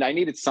the end, I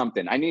needed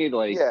something. I needed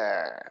like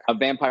a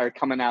vampire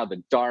coming out of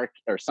the dark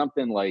or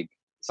something, like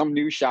some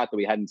new shot that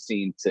we hadn't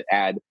seen to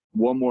add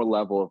one more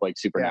level of like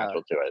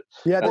supernatural to it.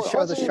 Yeah, to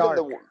show the shark.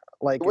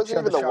 It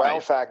wasn't even the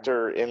wow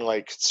factor in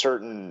like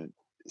certain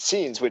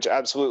scenes, which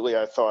absolutely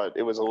I thought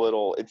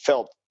it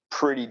felt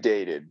pretty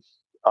dated.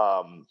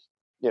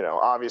 You know,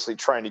 obviously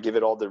trying to give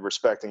it all the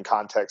respect and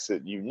context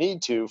that you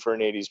need to for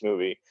an 80s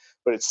movie,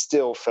 but it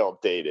still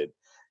felt dated.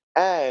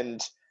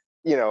 And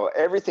you know,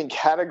 everything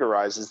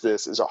categorizes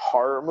this as a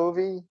horror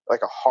movie,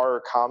 like a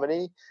horror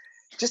comedy.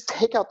 Just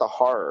take out the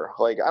horror.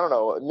 Like, I don't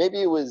know, maybe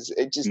there was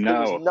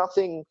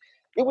nothing.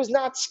 It was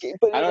not scary.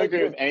 But I don't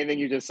agree with anything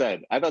you just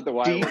said. I thought the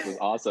Wirework was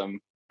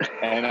awesome.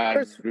 And I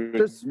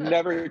would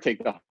never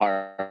take the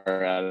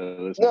horror out of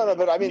this movie. No,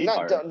 but I mean,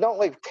 don't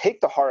like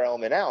take the horror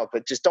element out,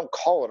 but just don't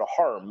call it a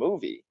horror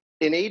movie.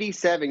 In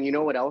 87, you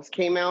know what else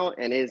came out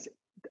and is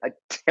a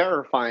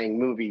terrifying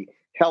movie?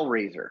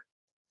 Hellraiser.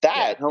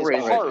 That is a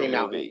horror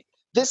movie.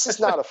 This is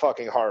not a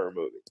fucking horror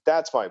movie.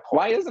 That's my point.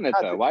 Why isn't it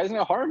though? Why isn't it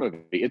a horror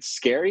movie? It's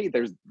scary.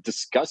 There's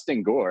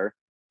disgusting gore.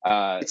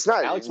 It's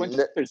not. Alex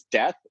Winter's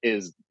death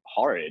is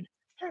horrid.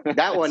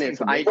 That one is.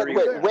 I agree.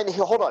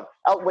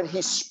 When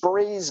he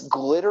sprays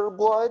glitter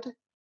blood.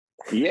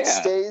 Yeah,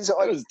 stays.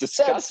 It was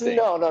disgusting.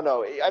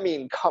 No. I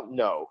mean,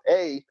 no.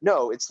 A,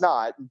 no, it's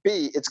not.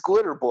 B, it's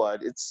glitter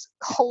blood. It's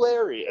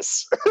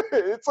hilarious.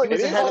 It's like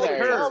it's ahead of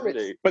the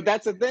comedy. But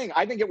that's the thing.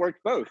 I think it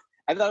worked both.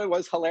 I thought it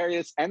was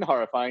hilarious and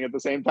horrifying at the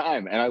same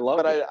time, and I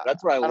loved it.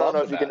 That's what I love. I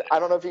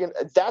don't know if you can.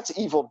 That's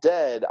Evil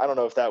Dead. I don't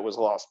know if that was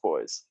Lost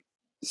Boys.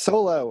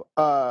 Solo.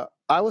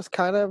 I was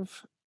kind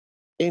of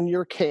in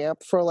your camp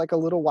for like a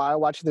little while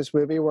watching this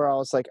movie, where I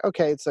was like,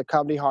 okay, it's a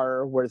comedy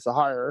horror. Where's the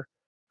horror?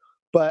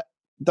 But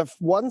the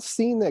one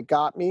scene that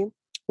got me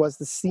was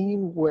the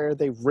scene where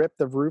they rip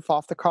the roof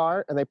off the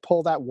car and they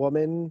pull that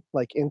woman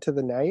like into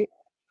the night.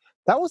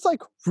 That was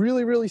like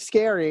really, really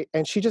scary.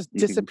 And she just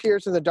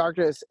disappears in the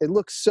darkness. It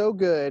looks so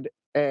good.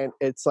 And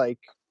it's like,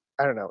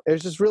 I don't know. It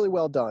was just really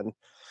well done.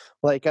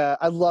 Like,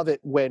 I love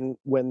it when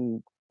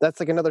That's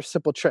like another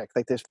simple trick.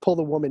 Like they just pull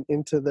the woman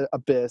into the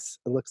abyss.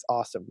 It looks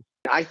awesome.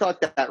 I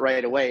thought that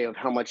right away of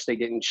how much they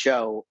didn't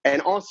show.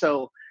 And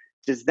also,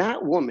 does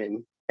that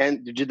woman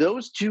and do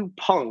those two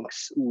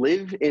punks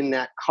live in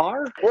that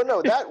car? Well,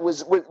 no,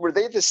 were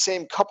they the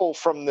same couple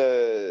from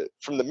the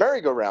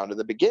merry-go-round in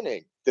the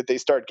beginning that they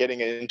start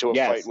getting into a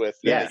fight with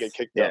and they get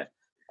kicked up?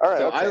 All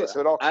right, so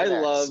it all connects. I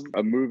love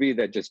a movie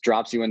that just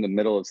drops you in the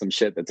middle of some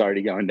shit that's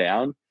already going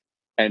down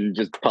and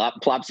just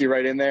plops you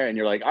right in there, and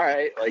you're like, all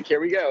right, like, here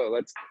we go.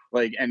 Let's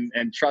like, and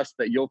trust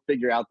that you'll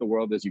figure out the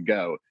world as you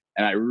go.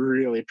 And I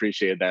really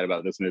appreciated that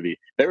about this movie.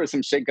 There was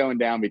some shit going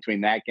down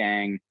between that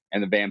gang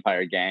and the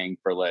vampire gang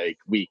for like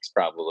weeks,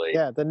 probably.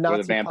 Yeah, the Nazi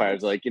where the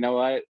vampires like, you know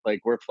what?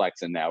 Like, we're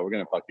flexing now. We're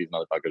gonna fuck these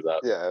motherfuckers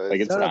up. Yeah, like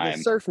it's time.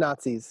 The surf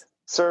Nazis.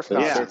 Surf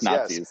Nazis.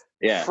 Nazis.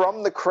 Yeah.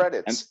 From the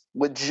credits,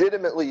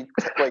 legitimately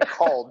like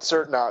called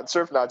surf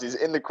Nazis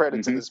in the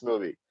credits of this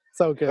movie.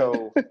 So good.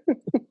 So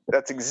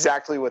that's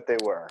exactly what they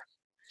were.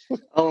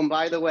 Oh, and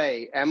by the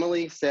way,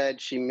 Emily said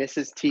she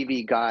misses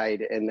TV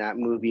Guide, and that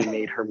movie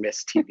made her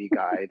miss TV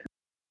Guide.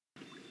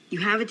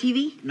 You have a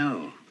TV?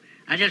 No.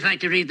 I just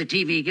like to read the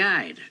TV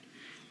Guide.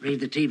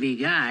 Read the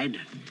TV Guide.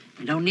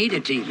 You don't need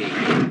a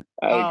TV.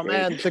 Oh,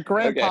 man, the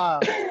grandpa.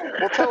 Okay.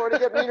 We'll tell her to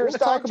get Reader's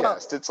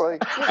Digest. It's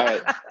like... All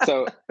right,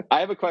 so I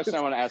have a question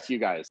I want to ask you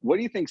guys. What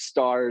do you think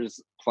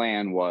Star's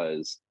plan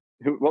was?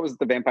 What was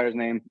the vampire's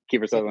name?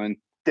 Kiefer Sutherland?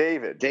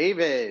 David.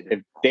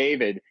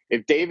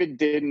 If David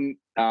didn't,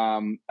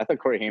 I thought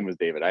Corey Haim was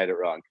David. I had it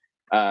wrong.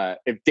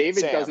 If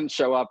David doesn't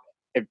show up,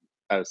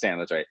 Sam,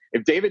 that's right.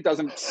 If David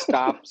doesn't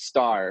stop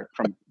Star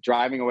from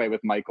driving away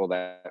with Michael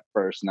that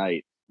first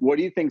night, what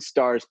do you think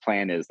Star's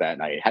plan is that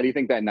night? How do you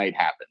think that night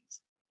happens?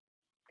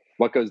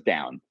 What goes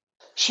down?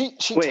 She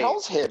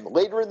tells him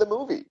later in the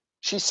movie.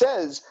 She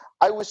says,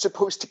 "I was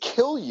supposed to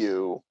kill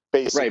you."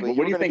 Basically, right. But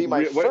what do you think?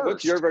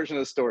 What's your version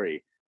of the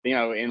story? You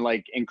know,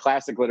 in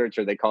classic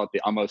literature, they call it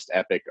the almost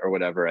epic or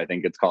whatever. I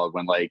think it's called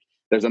when like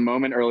there's a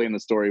moment early in the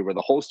story where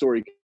the whole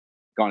story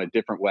gone a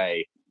different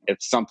way if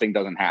something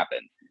doesn't happen,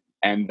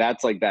 and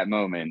that's like that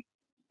moment.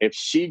 If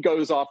she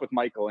goes off with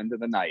Michael into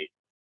the night,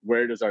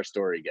 where does our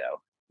story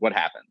go? What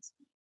happens?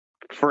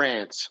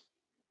 France.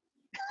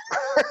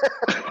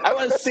 I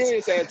want a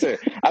serious answer.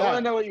 I want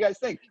to know what you guys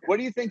think. What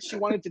do you think she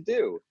wanted to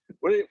do?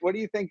 What do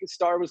you think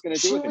Star was going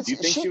to do with him? Do you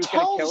think she was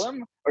going to kill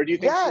him, or do you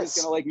think she was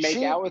going to like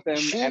make out with him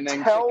and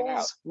then kick him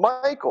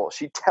out?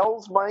 She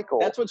tells Michael.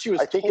 That's what she was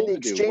told to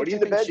do. What do you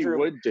think she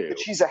would do? That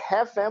she's a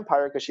half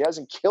vampire because she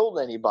hasn't killed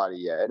anybody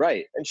yet.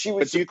 Right. And she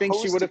was. But do you think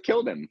she would have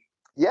killed him?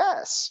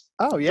 Yes.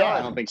 Oh yeah.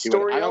 I don't think she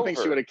would. I don't think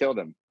she would have killed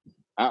him.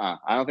 I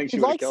don't think she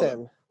would have killed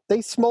him.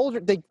 They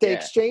smoldered. They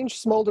exchanged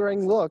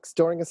smoldering looks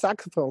during a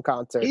saxophone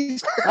concert.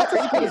 He's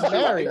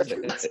married.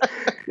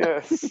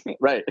 Yes.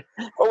 Right.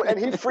 Oh, and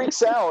he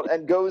freaks out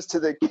and goes to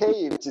the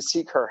cave to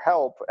seek her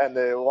help. And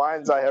the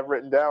lines I have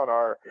written down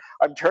are,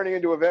 "I'm turning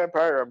into a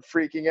vampire. I'm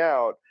freaking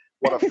out.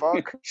 Want to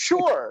fuck?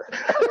 Sure."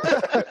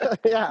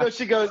 Yeah. So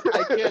she goes,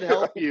 "I can't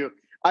help you."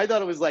 I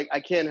thought it was like, "I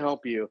can't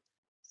help you.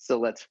 So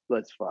let's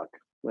fuck.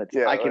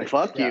 I can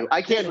fuck you.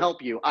 I can't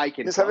help you. I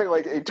can." Just having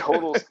like a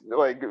total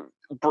like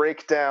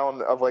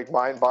breakdown of like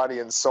mind, body,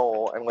 and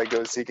soul, and like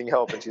goes seeking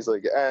help. And she's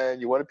like,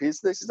 "And you want a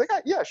piece of this?" She's like,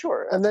 "Yeah,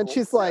 sure." And then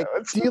she's like,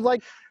 "Do you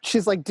like?"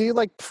 She's like, "Do you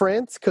like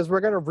Prince? Because we're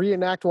gonna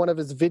reenact one of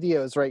his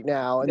videos right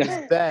now in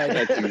his bed."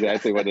 That's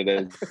exactly what it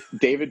is.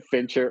 David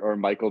Fincher or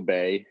Michael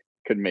Bay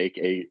could make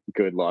a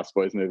good Lost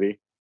Boys movie.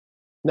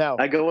 No,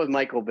 I go with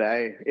Michael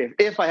Bay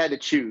if I had to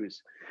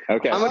choose.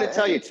 Okay. I'm going to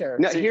tell you.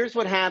 Now, here's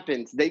what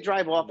happens. They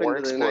drive off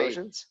into the night.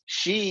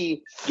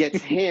 She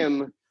gets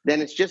him.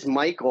 Then it's just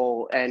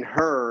Michael and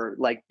her.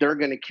 Like, they're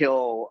going to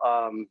kill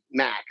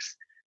Max.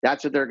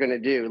 That's what they're going to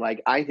do. Like,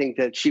 I think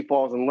that she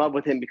falls in love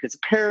with him because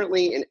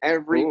apparently in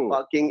every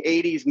fucking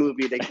 80s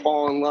movie, they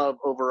fall in love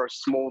over a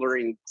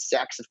smoldering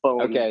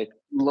saxophone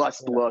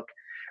lust look.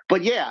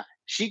 But yeah,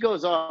 she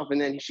goes off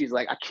and then she's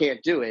like, "I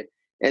can't do it."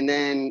 And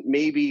then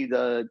maybe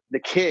the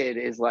kid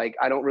is like,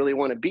 "I don't really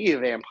want to be a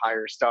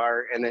vampire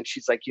Star." And then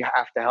she's like, "You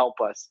have to help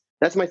us."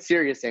 That's my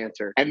serious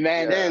answer. And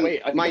then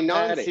my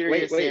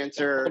non-serious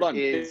answer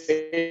is...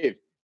 Dave,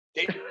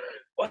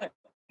 what?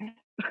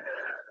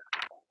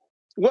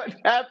 What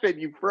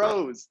happened? You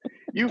froze.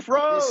 You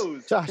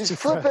froze. He's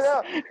flipping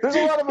out. There's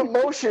a lot of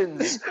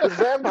emotions with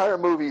vampire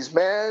movies,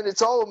 man.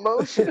 It's all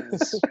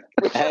emotions.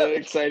 I had an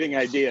exciting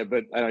idea,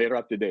 but I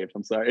interrupted Dave.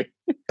 I'm sorry.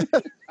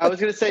 I was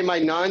going to say my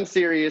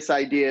non-serious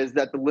idea is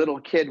that the little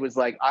kid was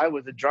like, "I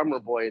was a drummer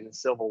boy in the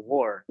Civil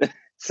War.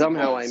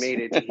 Somehow I made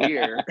it to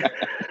here."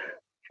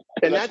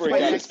 And that's where he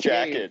got his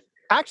jacket.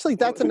 Actually,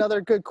 that's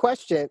another good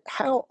question.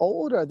 How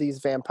old are these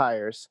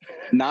vampires?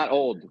 Not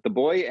old. The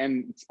boy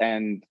and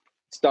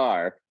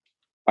Star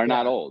are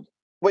not old.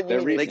 What,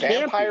 you mean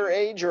vampire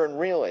age or in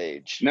real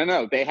age?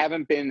 No, they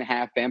haven't been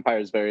half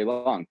vampires very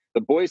long.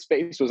 The boy's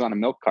face was on a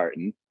milk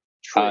carton.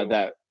 True.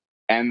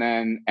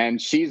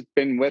 And she's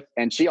been with,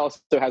 and she also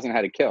hasn't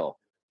had a kill.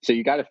 So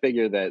you got to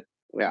figure that.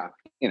 Yeah,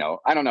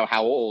 I don't know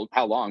how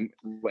long,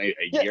 a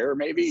year,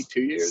 maybe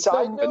 2 years,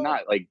 but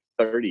not like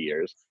 30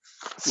 years.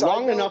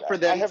 Long enough for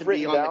them to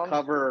be on the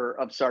cover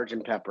of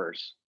Sgt.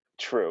 Pepper's.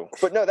 True.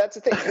 But no, that's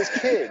the thing. This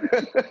kid,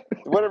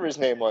 whatever his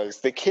name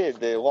was, the kid,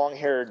 the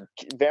long-haired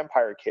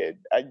vampire kid,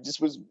 I just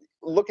was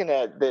looking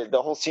at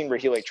the whole scene where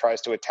he like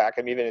tries to attack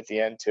him even at the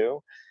end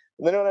too.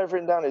 And then what I've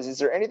written down is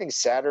there anything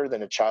sadder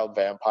than a child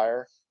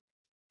vampire?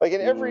 Like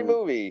in every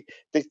movie,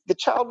 the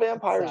child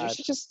vampires,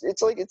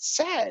 it's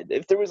sad.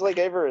 If there was like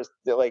ever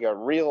a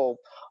real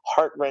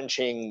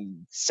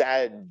heart-wrenching,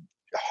 sad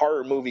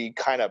horror movie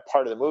kind of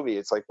part of the movie,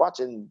 it's like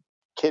watching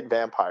kid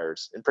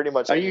vampires in pretty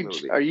much any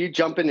movie. Are you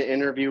jumping to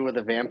Interview with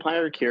a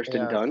Vampire,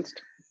 Kirsten Dunst?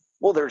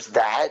 Well, there's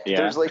that.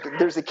 Yeah.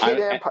 There's a kid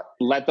vampire.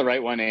 Let the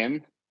right one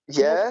in.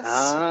 Yes.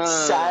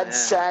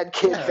 Sad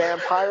kid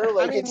vampire.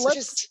 Like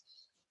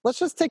let's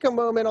just take a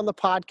moment on the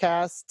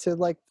podcast to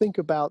like think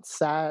about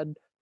sad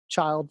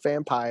child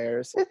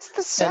vampires. It's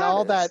the saddest. And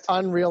all that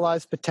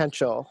unrealized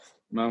potential.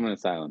 Moment of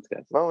silence,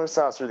 guys. Moment of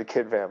silence for the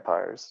kid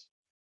vampires.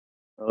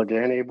 Oh,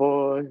 Danny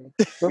boy.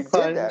 We did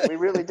that. We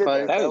really did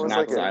that. That was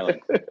not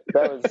silent.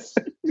 That was...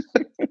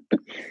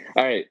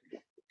 All right.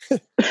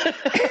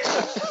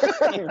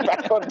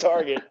 Back on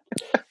target.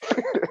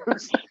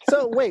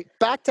 So wait,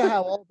 back to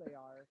how old they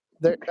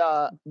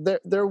are.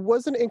 There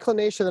was an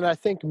inclination that I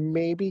think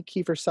maybe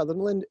Kiefer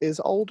Sutherland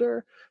is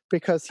older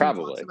because he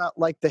talks about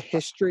like the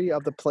history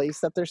of the place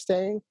that they're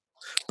staying.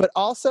 But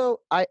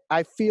also,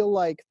 I feel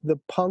like the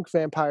punk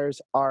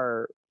vampires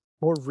are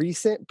more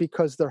recent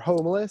because they're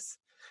homeless.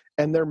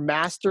 And their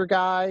master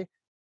guy,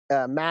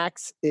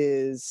 Max,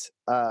 is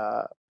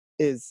an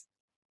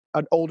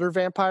older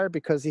vampire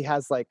because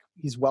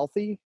he's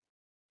wealthy.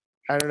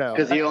 I don't know.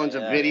 Because he owns a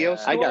video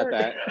store. I got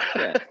that.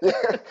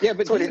 Yeah, but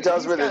that's what he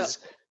does with his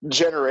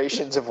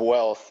generations of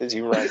wealth as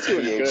he runs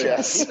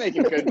VHS. He's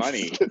making good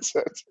money.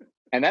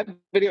 And that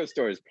video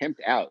store is pimped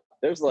out.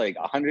 There's like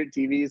 100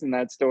 TVs in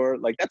that store.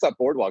 Like that's a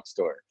Boardwalk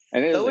store.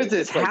 And that was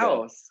his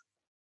house.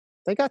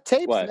 They got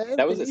tapes, what? Man.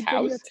 That was his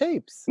house?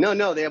 Tapes.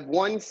 No. They have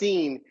one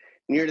scene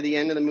near to the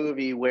end of the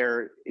movie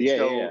where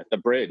the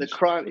bridge. The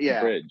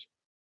bridge.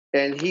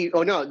 And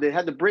they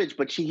had the bridge,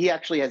 but he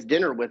actually has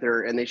dinner with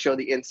her, and they show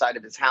the inside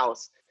of his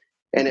house,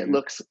 and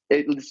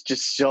it's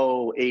just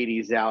so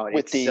 80s out.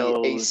 With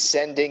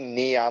ascending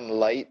neon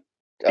light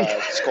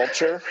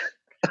sculpture.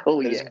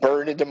 It's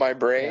burned into my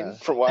brain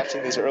from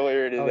watching this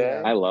earlier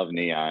today. I love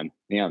neon.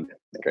 Neon's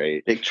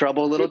great. Big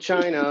Trouble Little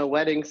China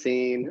wedding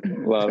scene.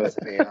 Love it.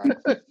 Neon.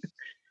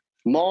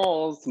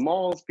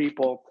 Malls,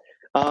 people.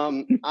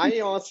 I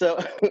also,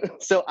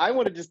 so I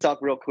want to just talk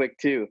real quick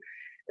too,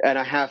 and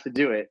I have to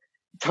do it.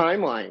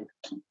 Timeline.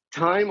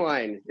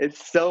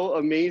 It's so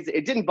amazing.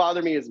 It didn't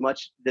bother me as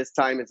much this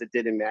time as it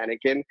did in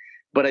Mannequin,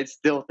 but I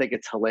still think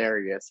it's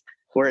hilarious.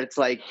 Where it's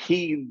like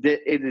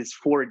it is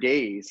 4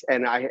 days,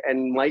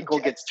 and Michael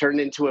gets turned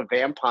into a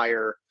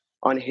vampire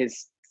on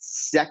his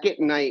second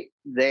night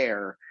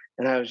there.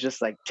 And I was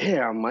just like,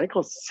 damn,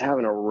 Michael's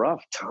having a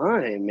rough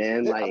time,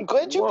 man. Like, I'm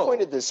glad you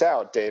pointed this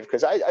out, Dave,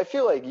 because I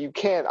feel like you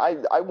can't.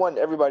 I want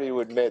everybody to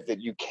admit that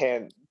you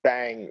can't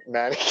bang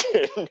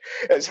Mannequin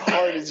as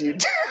hard as you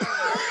did.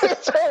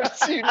 As hard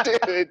as you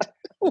did.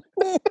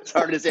 As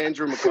hard as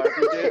Andrew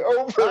McCarthy did.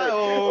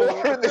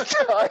 Over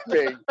the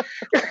timing.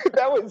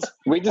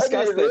 We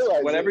discussed this.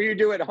 Whatever you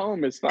do at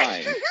home is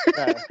fine.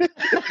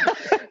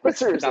 But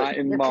seriously, not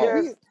in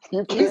malls.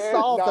 You can't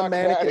knock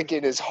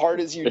Mannequin as hard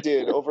as you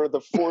did over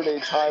the 4-day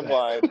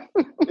timeline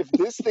if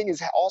this thing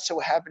is also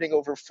happening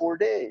over 4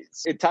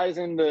 days. It ties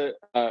into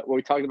what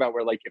we talked about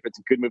where, like, if it's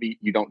a good movie,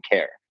 you don't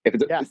care.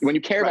 When you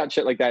care about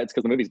shit like that, it's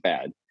because the movie's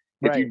bad.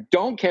 If you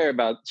don't care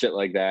about shit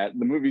like that,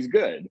 the movie's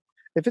good.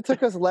 If it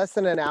took us less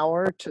than an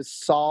hour to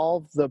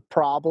solve the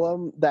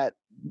problem that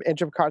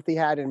Andrew McCarthy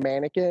had in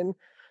Mannequin,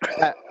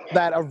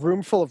 that a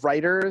room full of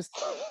writers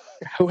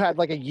who had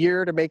like a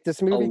year to make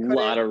this movie. A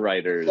lot of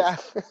writers. Yeah.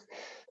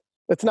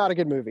 It's not a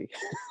good movie.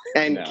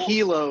 And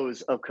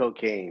kilos of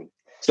cocaine.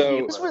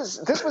 So this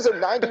was a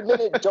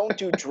 90-minute "Don't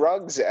do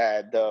drugs"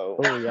 ad, though.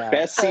 Oh, yeah.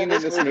 Best scene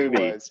in this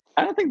movie.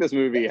 I don't think this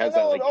movie has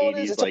that like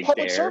 80s it's a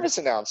public service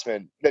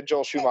announcement that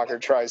Joel Schumacher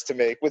tries to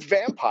make with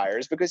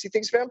vampires because he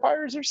thinks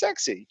vampires are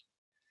sexy.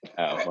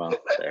 Oh well,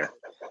 there.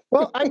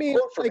 Well, I mean,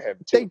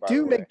 they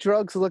do make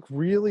drugs look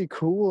really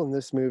cool in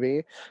this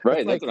movie.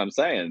 Right, that's what I'm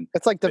saying.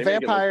 It's like the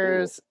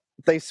vampires.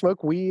 They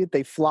smoke weed,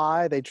 they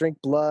fly, they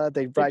drink blood,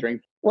 they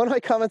ride. One of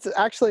my comments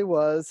actually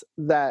was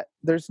that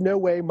there's no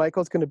way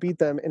Michael's going to beat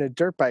them in a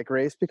dirt bike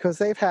race because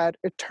they've had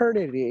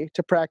eternity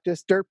to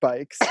practice dirt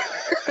bikes.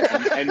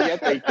 and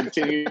yet they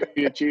continue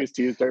to choose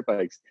to use dirt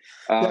bikes.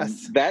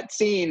 That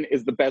scene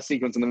is the best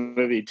sequence in the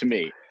movie to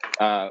me.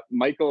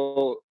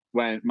 Michael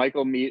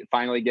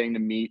finally getting to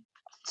meet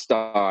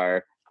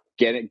Star,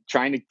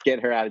 trying to get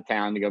her out of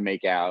town to go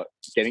make out,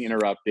 getting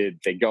interrupted.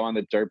 They go on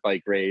the dirt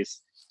bike race.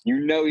 You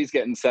know he's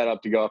getting set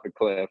up to go off a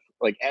cliff.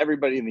 Like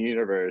everybody in the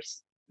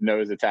universe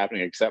knows it's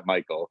happening except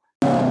Michael.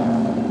 For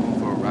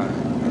a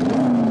ride.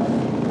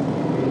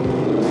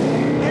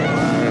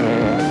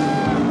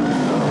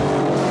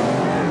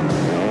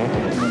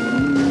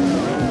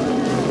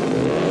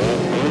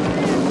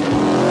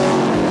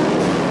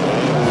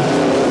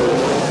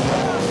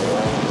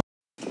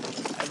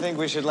 think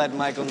we should let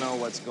Michael know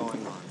what's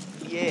going on.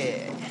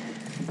 Yeah.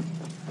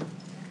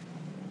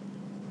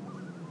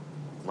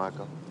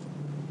 Michael.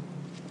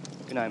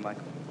 Good night,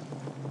 Michael.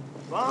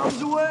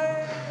 Bombs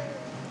away!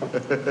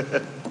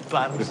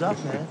 Bottoms up,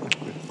 man.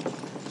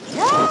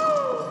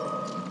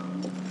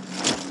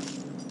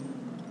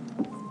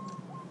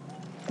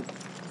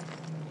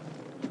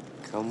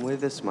 Come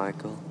with us,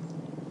 Michael.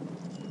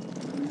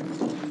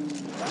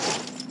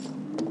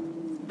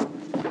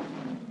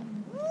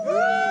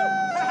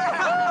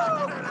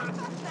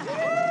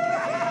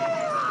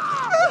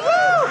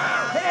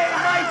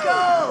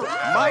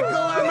 Michael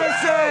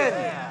Emerson!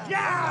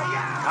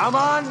 Yeah! Come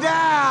on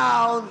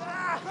down!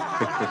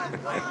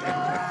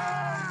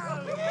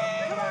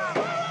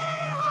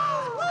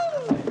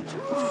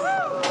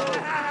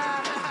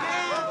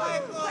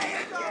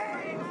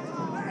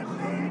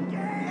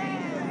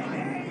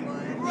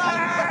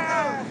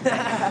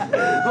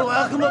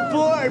 Welcome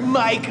aboard,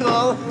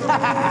 Michael.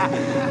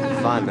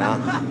 Fun, huh?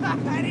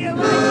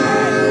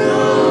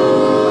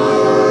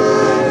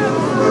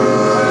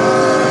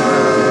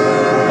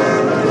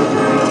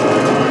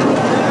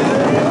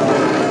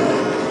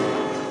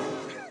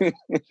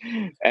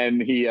 And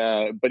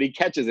but he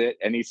catches it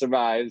and he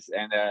survives,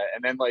 and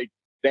then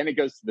then it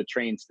goes to the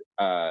train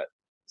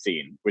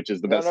scene, which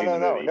is the best scene in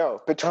the movie.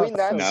 No. Between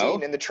that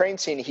scene and the train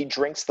scene, he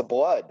drinks the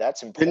blood.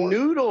 That's important. The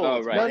noodles.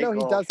 Oh, right. No, he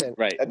doesn't.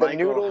 Right. The Michael,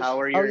 noodles. how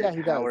are your? Oh, yeah, he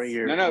does. How are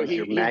your? No,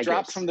 your he maggots?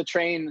 drops from the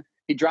train.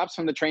 He drops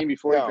from the train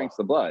before he drinks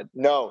the blood.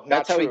 No,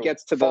 that's how true. he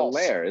gets to False.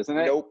 the lair, isn't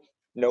it?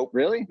 Nope.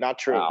 Really? Not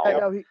true.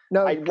 Oh.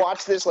 No, I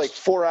watched this like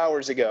 4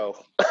 hours ago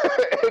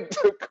and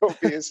took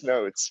copious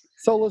notes.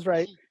 Solo's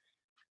right.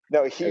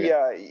 No,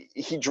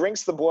 he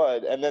drinks the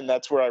blood, and then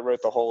that's where I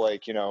wrote the whole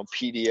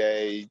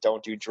PDA,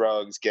 don't do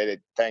drugs, get it,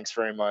 thanks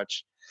very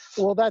much.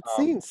 Well, that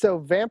scene. So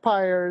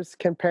vampires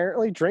can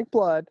apparently drink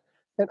blood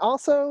and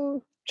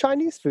also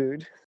Chinese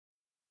food.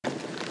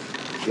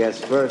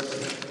 Yes,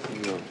 first.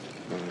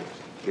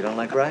 You don't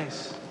like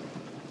rice?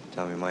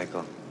 Tell me,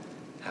 Michael,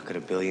 how could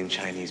 1 billion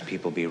Chinese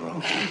people be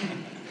wrong?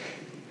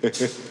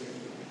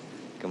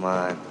 Come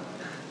on.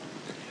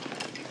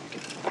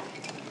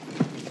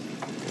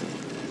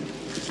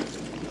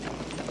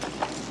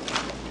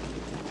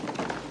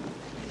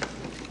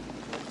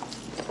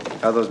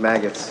 How are those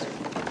maggots?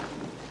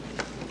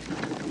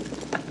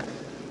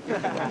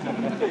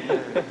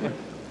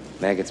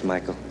 Maggots,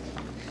 Michael.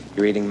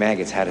 You're eating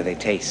maggots. How do they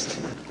taste?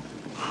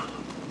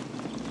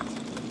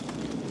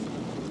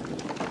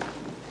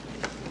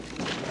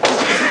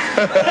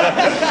 But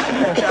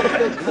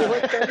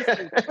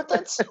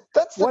that's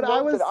the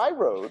note that I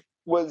wrote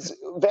was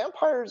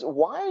vampires.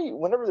 Why,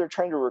 whenever they're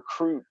trying to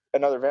recruit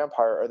another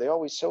vampire, are they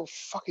always so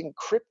fucking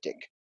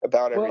cryptic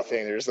about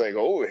everything? They're just like,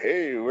 oh,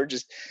 hey, we're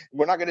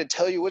not going to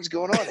tell you what's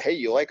going on. Hey,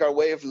 you like our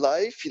way of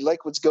life? You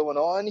like what's going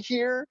on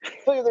here?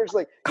 There's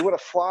like, you want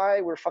to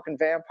fly? We're fucking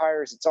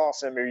vampires. It's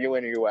awesome. Are you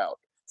in or you out?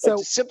 So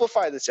to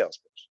simplify the sales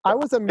pitch. I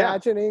was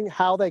imagining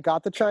how they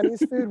got the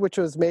Chinese food, which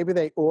was maybe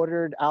they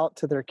ordered out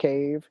to their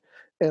cave.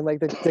 And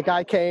like the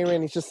guy came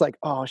and he's just like,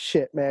 oh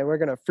shit, man, we're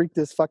gonna freak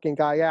this fucking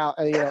guy out.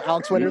 And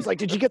Alex Winter's like,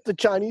 did you get the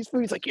Chinese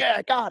food? He's like, yeah,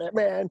 I got it,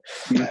 man.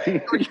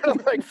 We're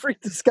gonna like freak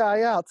this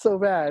guy out so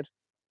bad.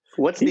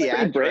 What's He's the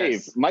address?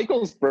 brave.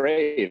 Michael's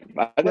brave.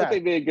 I thought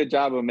they did a good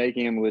job of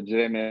making him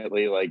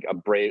legitimately like a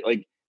brave.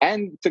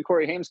 And to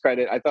Corey Haim's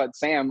credit, I thought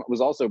Sam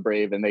was also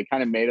brave, and they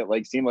kind of made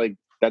it seem like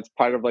that's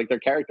part of their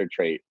character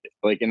trait,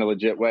 in a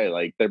legit way.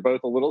 Like they're both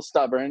a little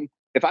stubborn.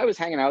 If I was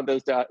hanging out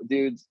with those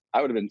dudes,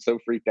 I would have been so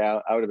freaked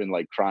out. I would have been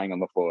crying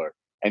on the floor.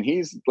 And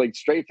he's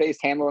straight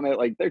faced handling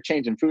it. They're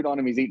changing food on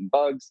him. He's eating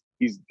bugs.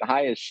 He's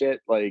high as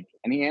shit.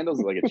 And he handles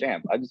it like a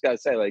champ. I just gotta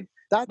say,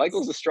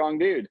 Michael's a strong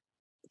dude.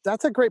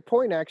 That's a great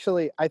point,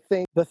 actually. I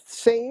think the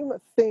same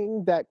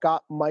thing that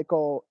got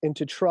Michael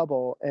into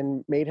trouble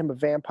and made him a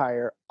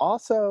vampire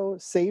also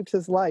saved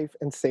his life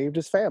and saved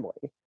his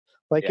family.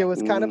 It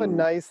was kind of a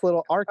nice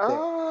little arc there.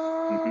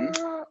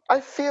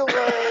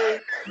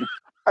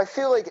 I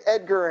feel like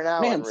Edgar and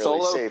Alan really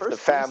Solo, saved the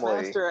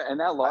family. And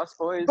that Lost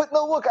Boys. But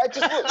no, look,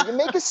 you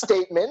make a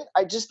statement.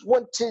 I just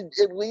want to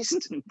at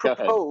least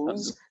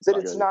propose that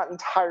it's not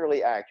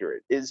entirely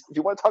accurate. If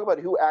you want to talk about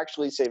who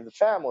actually saved the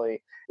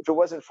family, if it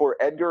wasn't for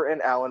Edgar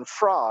and Alan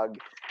Frog,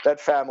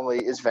 that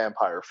family is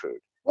vampire food.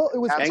 Well, it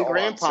was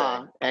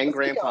Grandpa as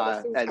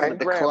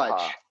the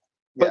clutch.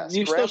 But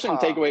you still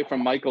shouldn't take away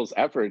from Michael's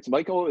efforts.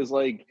 Michael is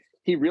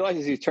he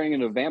realizes he's turning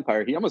into a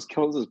vampire. He almost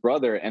kills his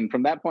brother, and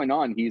from that point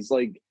on, he's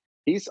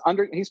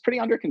pretty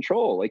under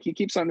control. He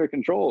keeps under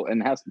control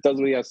and does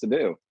what he has to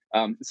do.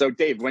 So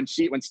Dave, when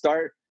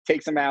Star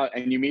takes him out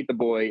and you meet the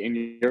boy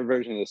in your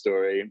version of the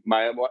story,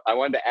 I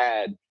wanted to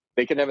add,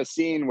 they could have a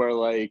scene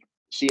where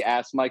she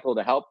asks Michael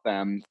to help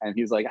them, and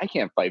he's like, I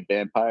can't fight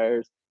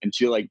vampires, and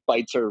she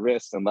bites her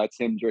wrist and lets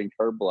him drink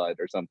her blood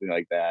or something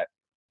like that.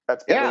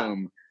 That's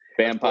boom,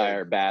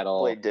 vampire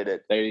battle. Blade did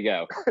it. There you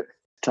go.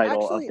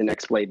 Title of the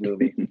next Blade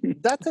movie.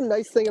 that's a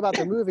nice thing about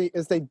the movie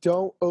is they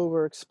don't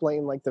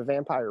over-explain like the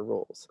vampire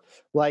rules.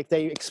 Like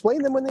they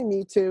explain them when they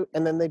need to,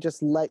 and then they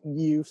just let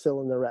you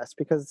fill in the rest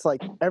because it's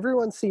like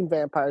everyone's seen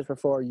vampires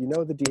before. You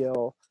know the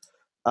deal.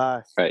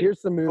 Right.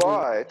 Here's the movie.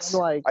 But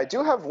Like, I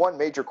do have one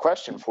major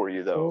question for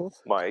you, though,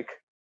 Mike.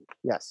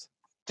 Yes.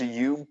 Do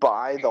you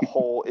buy the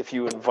whole if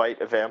you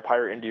invite a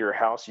vampire into your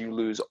house, you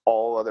lose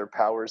all other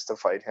powers to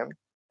fight him?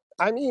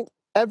 I mean,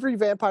 every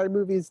vampire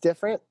movie is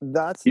different.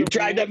 That's You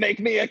tried to make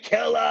me a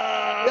killer.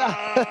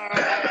 Yeah.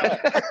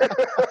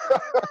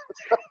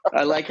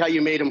 I like how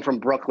you made him from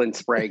Brooklyn,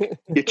 Sprague.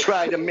 You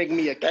tried to make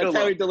me a killer. That's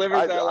how he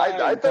delivers that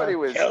line. I thought he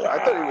was.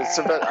 I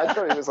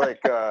thought he was like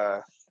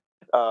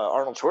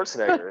Arnold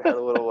Schwarzenegger. It had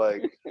a little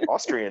like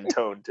Austrian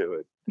tone to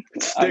it.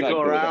 Stick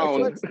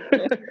around.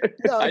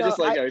 I just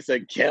like how he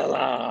said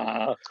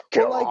killer.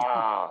 Killer.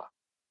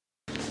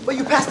 But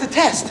you passed the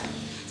test.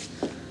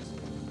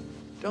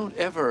 Don't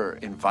ever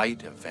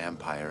invite a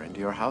vampire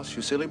into your house,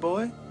 you silly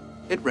boy.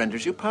 It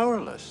renders you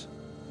powerless.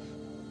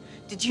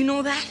 Did you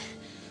know that?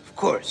 Of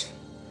course.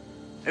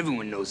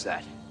 Everyone knows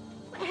that.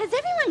 Has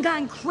everyone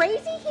gone crazy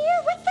here?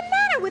 What's the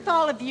matter with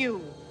all of you?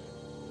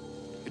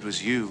 It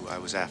was you I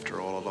was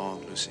after all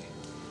along, Lucy.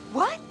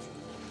 What?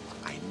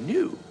 I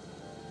knew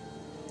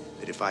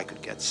that if I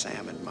could get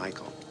Sam and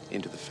Michael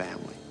into the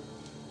family,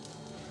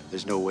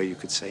 there's no way you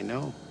could say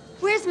no.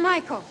 Where's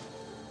Michael?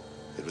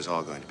 It was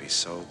all going to be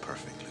so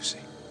perfect, Lucy.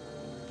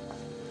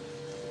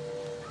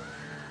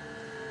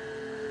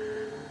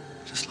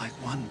 Just like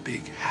one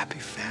big happy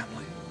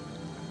family.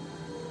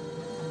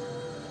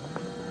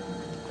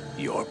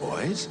 Your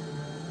boys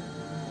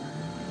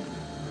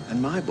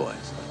and my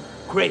boys.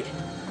 Great.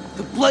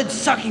 The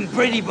blood-sucking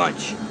Brady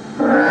Bunch.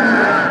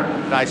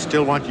 But I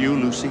still want you,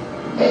 Lucy.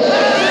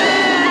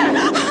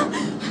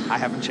 I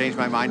haven't changed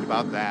my mind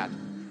about that.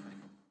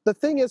 The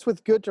thing is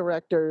with good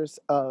directors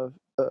of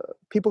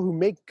people who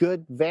make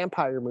good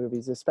vampire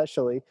movies,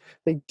 especially,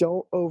 they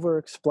don't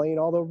over-explain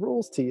all the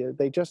rules to you.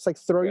 They just like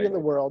throw you in the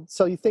world.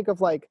 So you think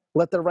of like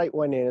Let the Right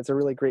One In. It's a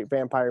really great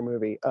vampire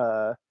movie.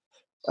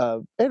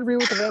 Interview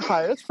with the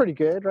Vampire. That's pretty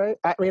good, right?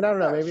 I mean, I don't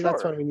know. Maybe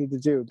that's what we need to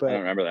do. But I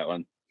don't remember that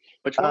one.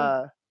 Which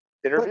one?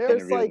 Interview?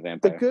 There's like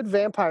the good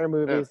vampire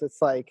movies. Yeah.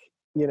 It's like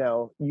you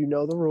know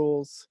the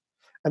rules,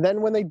 and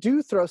then when they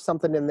do throw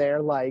something in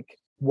there, like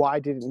why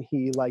didn't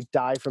he like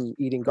die from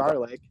eating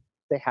garlic?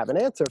 They have an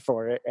answer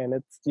for it, and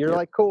you're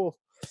like, cool.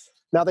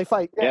 Now they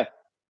fight. Yeah,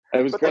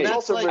 it was great.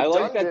 Also I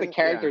like that the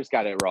characters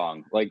got it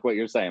wrong. Like what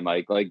you're saying,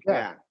 Mike. Like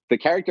the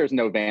characters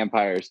know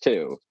vampires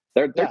too.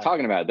 They're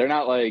talking about it. They're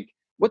not like,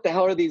 what the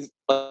hell are these?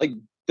 Like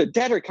the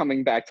dead are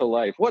coming back to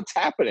life. What's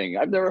happening?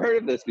 I've never heard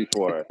of this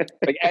before.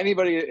 Like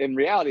anybody in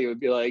reality would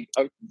be like,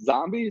 oh,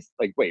 zombies?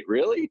 Like, wait,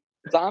 really?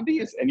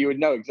 Zombies? And you would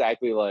know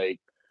exactly like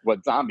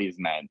what zombies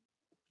meant.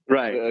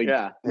 Right.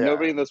 Like,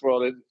 nobody in this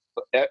world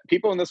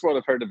people in this world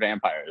have heard of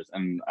vampires,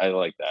 and I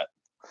like that.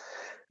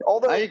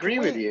 Although I agree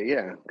with you.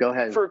 Yeah, go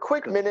ahead. For a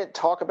quick minute,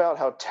 talk about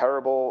how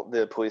terrible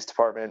the police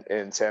department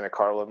in Santa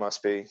Carla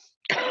must be.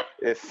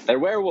 If they're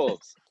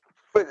werewolves.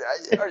 But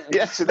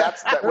so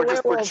that's that.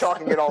 We're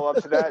chalking it all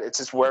up to that. It's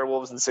just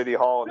werewolves in City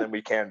Hall, and then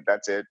we can't.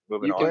 That's it.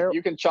 Moving on.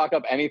 You can chalk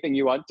up anything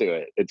you want to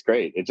it. It's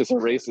great. It just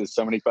raises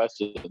so many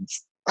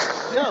questions.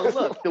 No,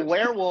 look, the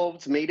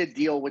werewolves made a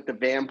deal with the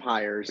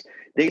vampires.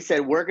 They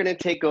said, we're going to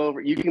take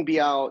over. You can be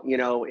out,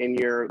 in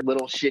your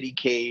little shitty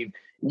cave.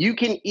 You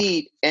can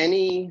eat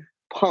any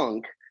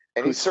punk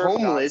who's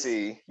homeless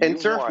and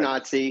surf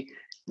Nazi.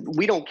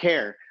 We don't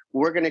care.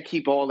 We're going to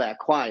keep all that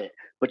quiet.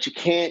 But you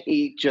can't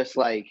eat just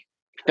like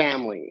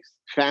families.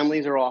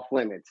 Families are off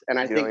limits. And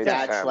I think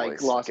that's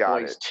like Lost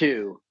Boys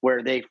 2,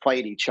 where they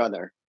fight each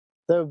other.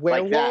 The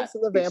werewolves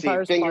and the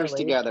vampires fingers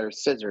together,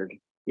 scissored.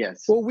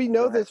 Yes. Well, we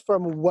know this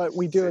from what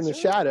we do in the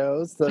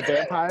shadows. The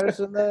vampires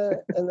and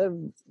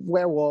the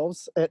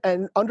werewolves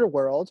and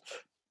Underworld,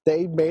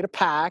 they made a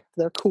pact.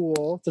 They're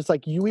cool. Just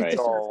like you eat the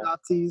surf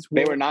Nazis.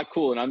 They were not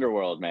cool in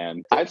Underworld,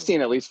 man. I've seen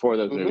at least 4 of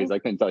those movies. I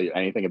couldn't tell you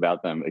anything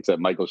about them except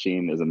Michael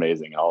Sheen is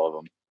amazing in all of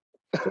them.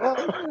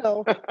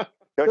 Well,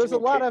 there's a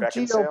lot of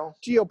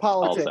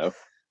geopolitics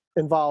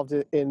involved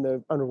in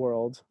the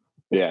Underworld.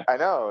 Yeah, I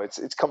know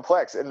it's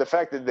complex, and the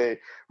fact that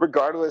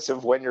regardless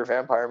of when your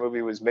vampire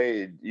movie was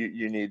made,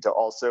 you need to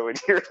also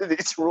adhere to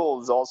these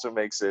rules also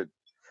makes it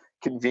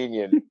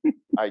convenient,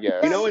 I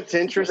guess. You know what's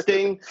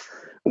interesting?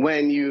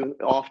 When you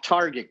off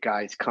target,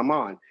 guys, come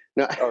on.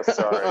 No, oh,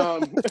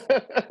 sorry.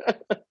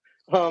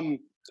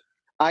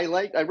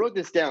 I wrote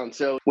this down.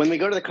 So when we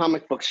go to the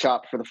comic book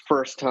shop for the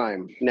first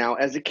time, now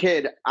as a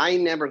kid, I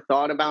never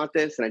thought about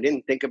this, and I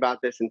didn't think about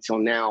this until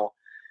now,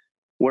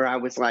 where I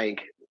was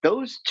like,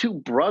 those 2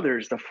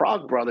 brothers, the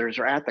Frog Brothers,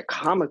 are at the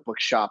comic book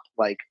shop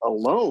like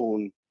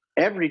alone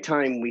every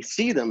time we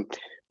see them.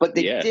 But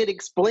they did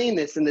explain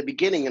this in the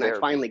beginning, and I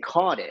finally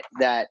caught it,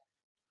 that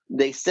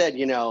they said,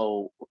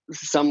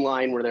 some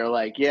line where they're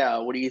like, yeah,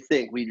 what do you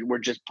think? We're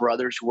just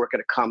brothers who work at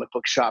a comic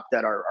book shop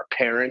that our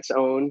parents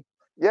own.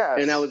 Yeah.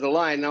 And that was the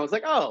line. And I was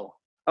like, oh,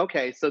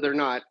 okay. So they're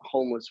not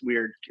homeless,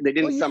 weird. They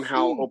didn't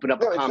somehow open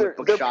up a comic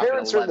book shop. Their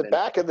parents are in the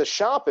back of the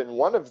shop in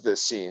one of the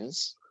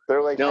scenes.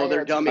 They're like no,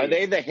 they're dummies. Are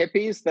they the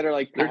hippies that are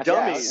like they're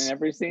dummies in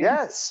every scene?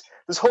 Yes.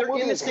 This whole They're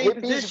movie in the is same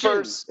hippies position.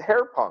 versus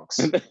hair punks.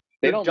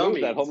 They don't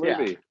move that whole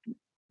movie. Yeah.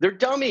 They're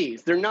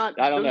dummies. They're not.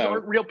 I don't those know.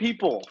 aren't real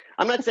people.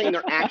 I'm not saying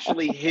they're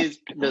actually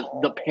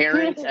the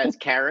parents as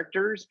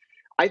characters.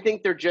 I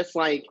think they're just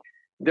like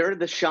they're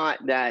the shot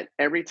that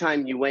every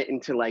time you went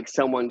into like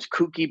someone's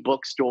kooky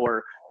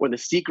bookstore or the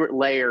secret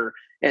lair,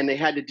 and they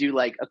had to do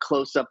like a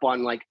close up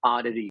on like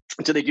oddity.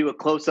 So they do a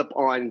close up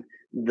on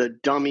the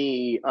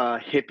dummy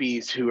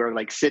hippies who are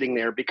like sitting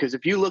there, because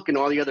if you look in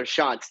all the other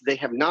shots, they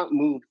have not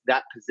moved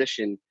that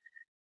position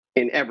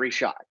in every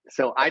shot.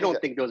 So I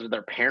don't think those are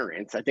their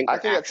parents. I think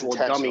they're actual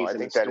dummies I in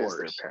think the that is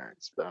stores. their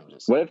parents, but I'm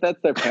just. What if that's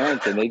their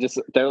parents and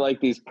they're like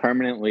these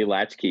permanently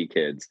latchkey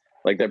kids?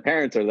 Like their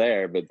parents are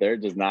there, but they're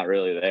just not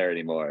really there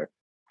anymore.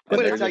 I'm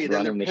going to tell you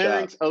that their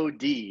parents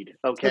OD'd.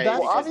 Okay,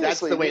 that's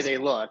the way they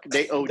look.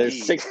 They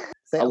OD'd.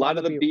 A lot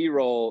of the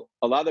B-roll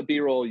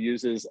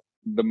uses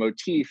the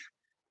motif,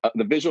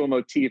 the visual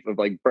motif of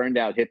like burned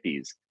out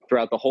hippies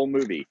throughout the whole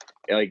movie.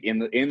 Like in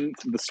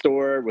the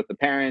store with the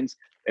parents.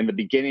 In the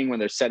beginning, when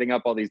they're setting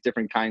up all these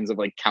different kinds of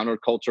like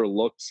counterculture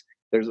looks,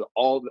 there's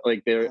all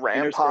like they're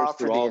Grandpa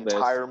for the all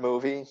entire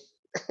movie.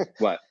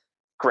 What?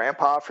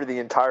 Grandpa for the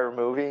entire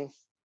movie.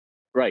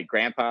 Right,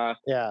 Grandpa.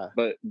 Yeah.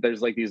 But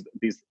there's like these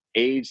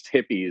aged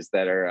hippies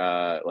that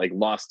are like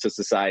lost to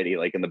society,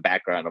 like in the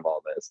background of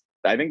all this.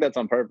 I think that's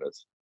on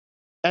purpose.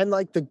 And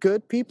like the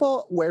good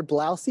people wear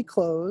blousy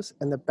clothes,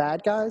 and the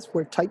bad guys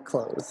wear tight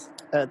clothes.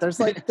 There's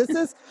like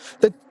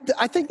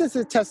I think this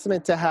is a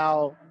testament to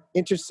how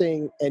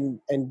interesting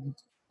and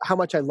how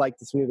much I like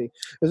this movie.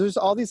 There's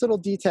all these little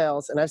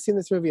details, and I've seen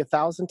this movie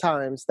 1,000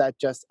 times that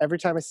just every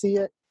time I see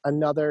it,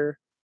 another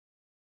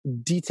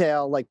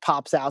detail like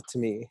pops out to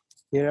me,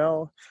 you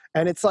know?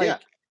 And it's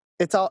like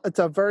it's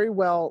a very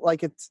well,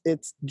 like it's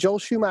Joel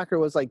Schumacher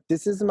was like,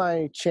 this is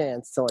my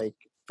chance to like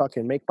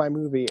fucking make my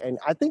movie, and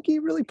I think he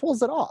really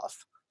pulls it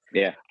off.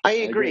 Yeah. I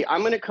agree.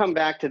 I'm going to come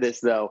back to this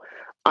though.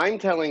 I'm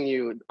telling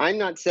you, I'm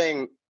not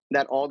saying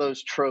that all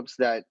those tropes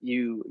that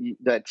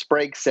that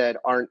Sprague said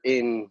aren't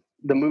in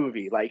the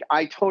movie. Like,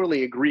 I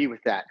totally agree with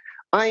that.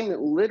 I'm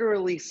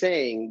literally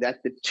saying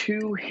that the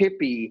two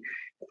hippie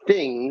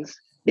things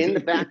in the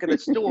back of the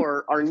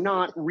store are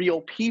not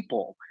real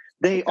people.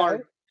 They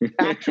are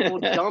actual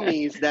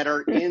dummies that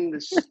are in the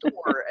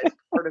store as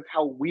part of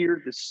how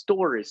weird the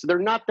store is. So they're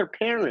not their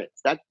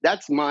parents. That's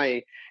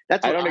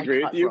I don't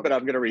agree with you, but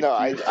I'm going to refuse. No,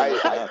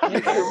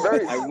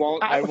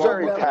 I'm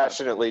very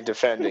passionately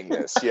defending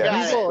this.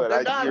 Yes, but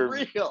they're not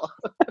real.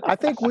 I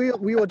think we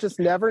will just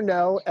never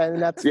know,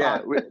 and that's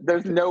fine.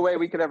 There's no way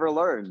we could ever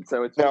learn.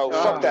 So it's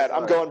fuck that.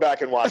 I'm going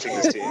back and watching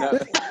this team.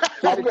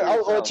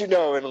 I'll let you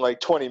know in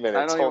like 20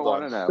 minutes. I don't even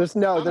want to know.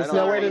 There's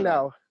no way to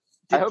know.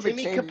 Did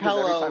Timmy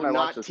Capello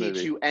not teach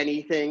you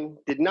anything?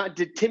 Did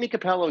Timmy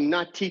Capello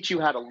not teach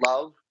you how to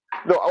love?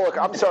 No, look,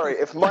 I'm sorry.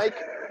 If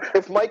Mike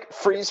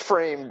freeze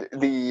framed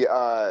the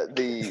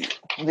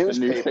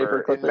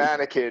newspaper in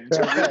Mannequin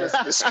to read us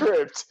the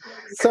script.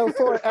 So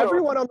for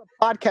everyone on the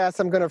podcast,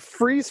 I'm going to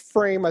freeze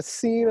frame a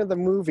scene of the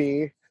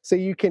movie so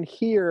you can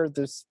hear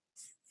this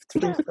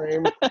freeze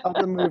frame of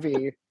the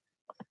movie.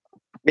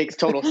 Makes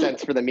total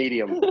sense for the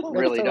medium. It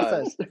really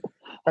does. Sense.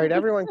 All right,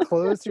 everyone,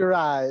 close your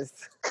eyes.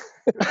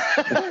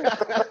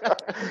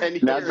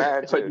 And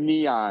not put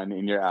neon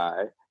in your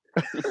eye.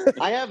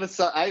 I have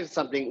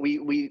something.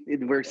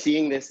 We're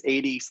seeing this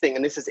 80s thing,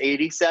 and this is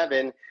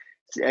 87.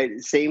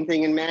 Same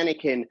thing in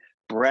Mannequin.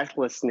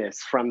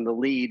 Breathlessness from the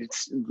lead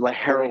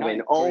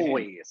heroine,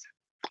 always.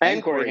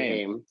 And Corey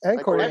Haim.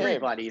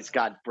 Everybody's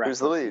got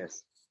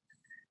breathlessness.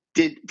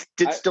 Did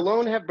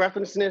Stallone have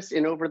breathlessness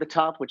in Over the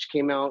Top, which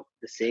came out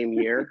the same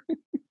year?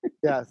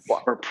 Yes.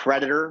 Or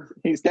Predator?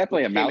 He's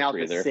definitely a mouth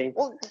breather.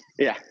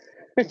 Yeah.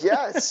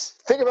 Yes.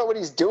 Think about what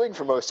he's doing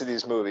for most of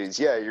these movies.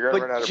 Yeah, you're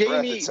going to run out of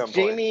breath at some point.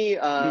 Jamie,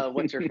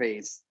 what's her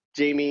face?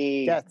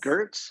 Jamie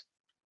Gertz?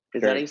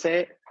 Is that how you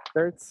say it?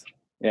 Gertz?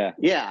 Yeah.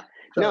 Yeah.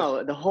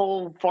 No, the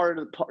whole part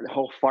of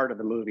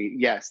the movie.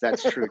 Yes,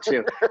 that's true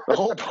too. The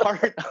whole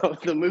part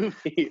of the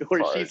movie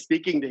where she's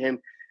speaking to him,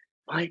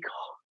 Michael,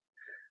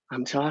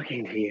 I'm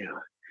talking to you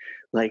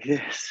like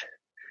this.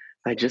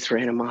 I just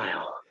ran a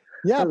mile.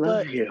 Yeah, I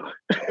love you.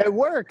 It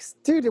works,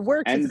 dude. It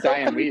works. And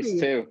Diane Weiss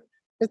too.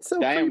 It's so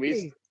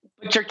creepy.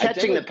 But you're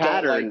catching the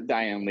pattern.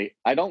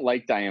 I don't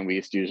like Diane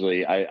Weiss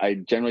usually. I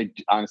generally,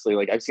 honestly,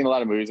 like I've seen a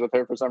lot of movies with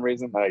her for some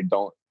reason, but I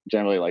don't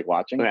generally like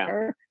watching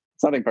her.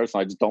 It's nothing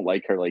personal. I just don't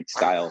like her like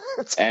style.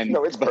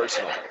 No, it's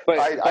personal. But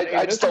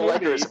I just don't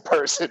like her as a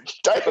person.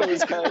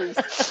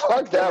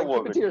 Fuck that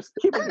woman.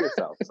 Keep it to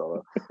yourself,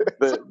 Solo.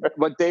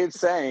 What Dave's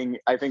saying,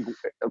 I think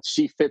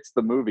she fits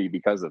the movie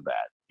because of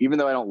that. Even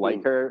though I don't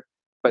like her,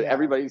 but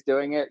everybody's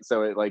doing it,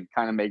 so it like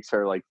kind of makes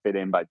her like fit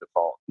in by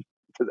default.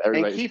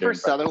 And Kiefer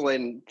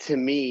Sutherland, to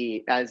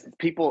me, as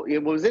people,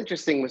 what was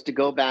interesting was to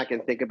go back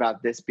and think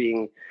about this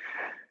being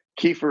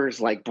Kiefer's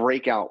like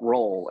breakout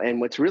role.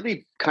 And what's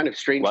really kind of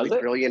strangely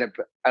brilliant,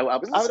 that's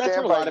what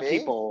a lot of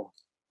people.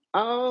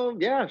 Oh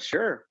yeah,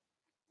 sure.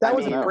 That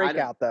wasn't a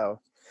breakout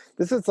though.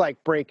 This is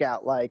like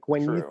breakout. Like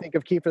when you think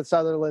of Kiefer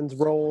Sutherland's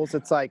roles,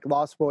 it's like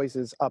Lost Boys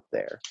is up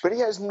there. But he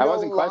has no I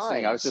wasn't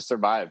questioning. I was just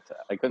survived.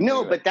 I couldn't.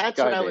 No, but that's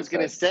what I was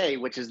going to say,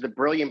 which is the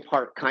brilliant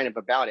part kind of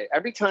about it.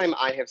 Every time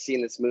I have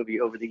seen this movie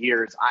over the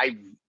years,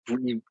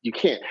 you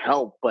can't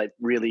help but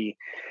really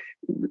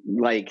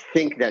like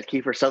think that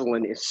Kiefer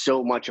Sutherland is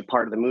so much a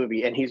part of the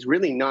movie, and he's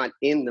really not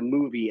in the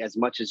movie as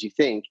much as you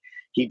think.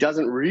 He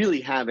doesn't really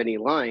have any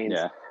lines.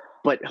 Yeah.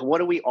 But what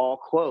do we all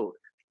quote?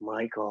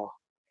 Michael.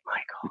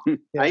 Yeah.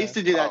 I used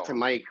to do that to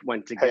Mike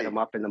to get him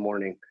up in the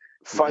morning.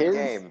 Fun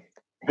game.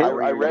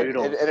 I read,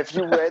 and if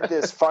you read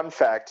this fun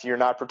fact, you're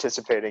not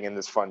participating in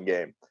this fun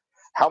game.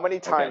 How many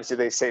times do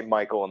they say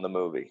Michael in the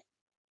movie?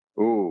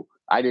 Ooh,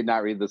 I did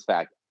not read this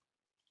fact.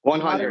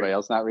 100. Anybody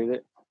else not read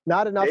it?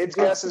 Not enough. Dave's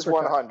guess is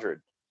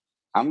 100.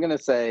 I'm gonna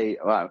say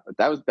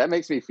that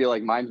makes me feel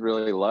like mine's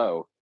really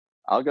low.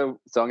 I'm gonna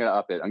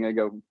up it. I'm gonna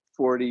go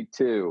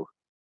 42.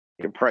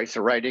 Your price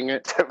of writing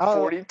it?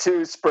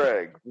 42,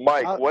 Sprague.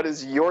 Mike, what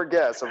is your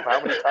guess of how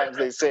many times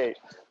they say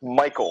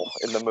Michael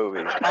in the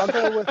movie? I'll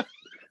go with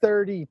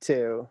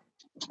 32.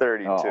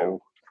 32. Oh,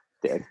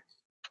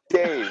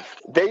 Dave,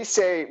 they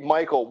say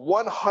Michael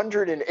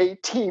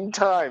 118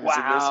 times in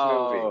this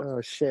movie.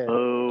 Oh, shit.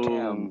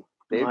 Damn.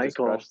 Dave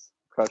Michael.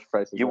 Crush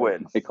prices. You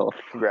win. Michael.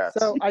 Congrats.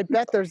 So I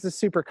bet there's the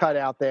supercut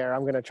out there.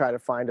 I'm going to try to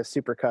find a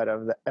supercut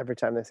of every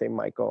time they say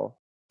Michael.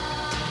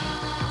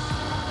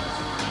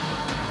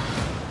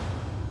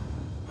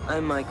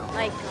 I'm Michael.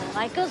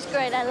 Michael's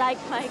great. I like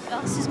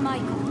Michael. This is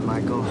Michael.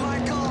 Michael.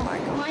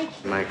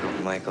 Mike.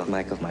 Michael.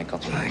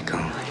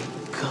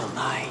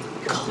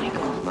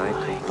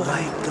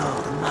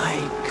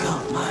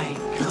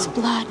 It's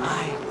blood.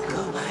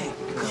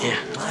 Yeah.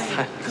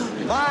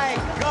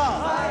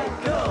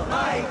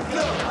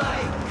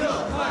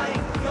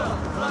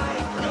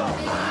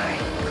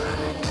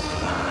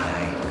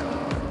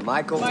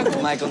 Michael.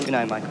 Good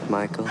night, Michael.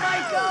 Mike.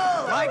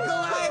 Oh,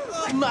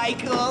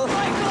 Michael.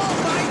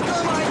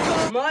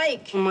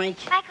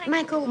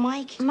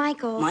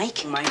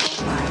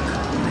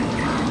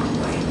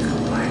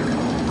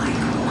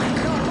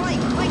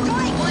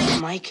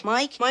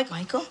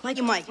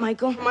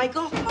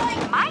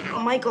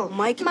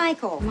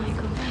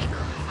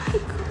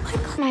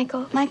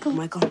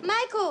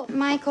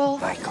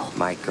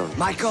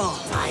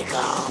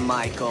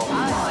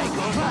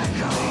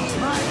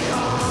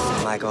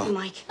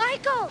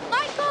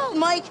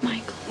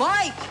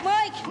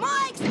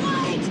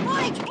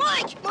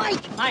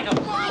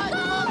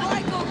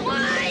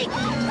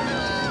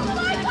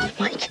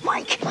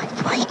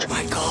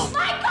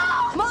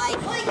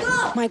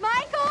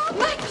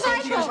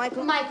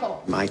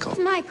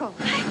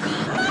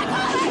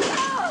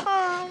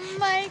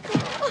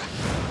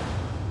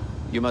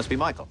 You must be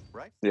Michael,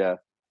 right? Yeah.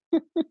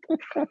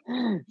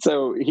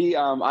 So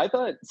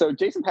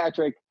Jason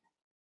Patric,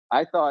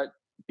 I thought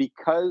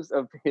because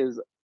of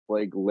his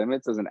like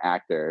limits as an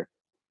actor,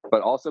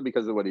 but also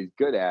because of what he's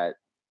good at,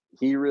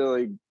 he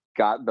really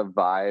got the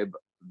vibe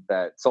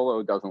that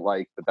Solo doesn't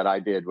like, but that I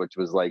did, which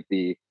was like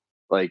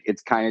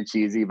it's kind of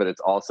cheesy, but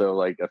it's also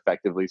like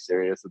effectively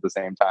serious at the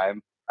same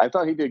time. I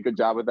thought he did a good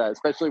job with that,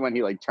 especially when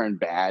he like turned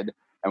bad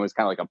and was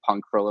kind of like a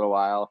punk for a little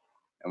while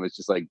and was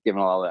just like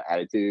giving all the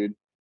attitude.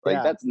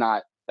 Like that's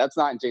not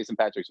in Jason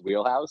Patric's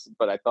wheelhouse,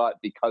 but I thought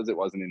because it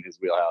wasn't in his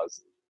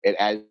wheelhouse, it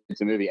added to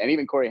the movie. And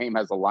even Corey Haim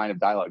has a line of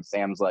dialogue.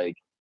 Sam's like,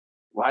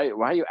 why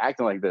are you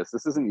acting like this?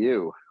 This isn't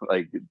you.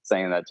 Like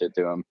saying that shit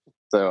to him.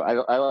 So I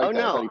like. Oh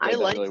no, I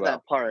liked really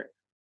that part.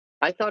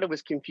 I thought it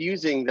was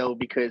confusing though,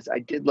 because I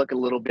did look a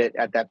little bit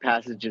at that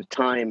passage of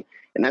time,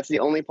 and that's the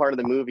only part of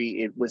the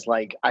movie. It was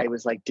like, I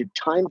was like, did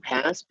time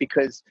pass?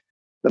 Because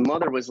the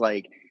mother was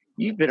like,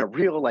 you've been a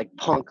real like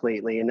punk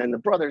lately. And then the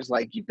brother's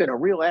like, you've been a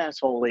real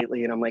asshole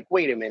lately. And I'm like,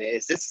 wait a minute,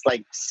 is this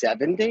like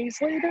 7 days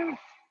later?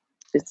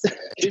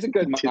 She's a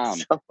good mom.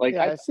 Like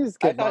she's a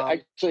good I thought mom.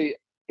 actually,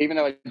 even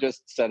though I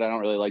just said I don't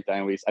really like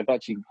Diane Weiss, I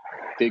thought she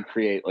did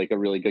create like a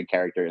really good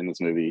character in this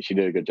movie. She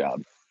did a good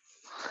job.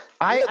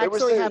 I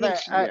actually have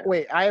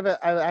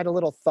I had a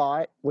little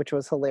thought, which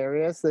was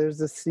hilarious. There's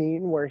a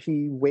scene where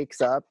he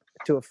wakes up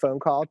to a phone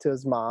call to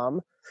his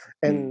mom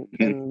and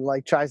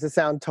like tries to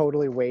sound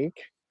totally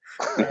awake.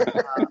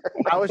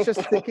 I was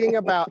just thinking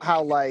about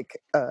how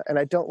and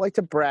I don't like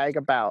to brag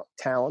about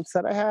talents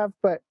that I have,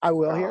 but I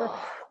will here.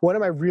 One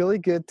of my really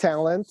good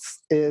talents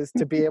is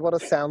to be able to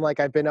sound like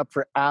I've been up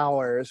for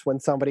hours when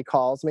somebody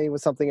calls me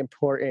with something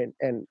important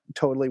and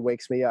totally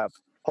wakes me up.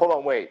 Hold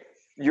on, wait.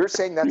 You're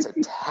saying that's a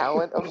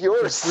talent of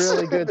yours? It's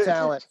really good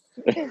talent.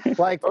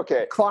 Like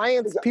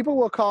clients, people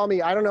will call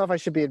me. I don't know if I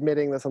should be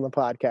admitting this on the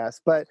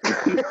podcast, but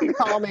people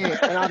call me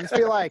and I'll just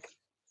be like,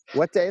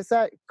 what day is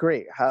that?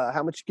 Great.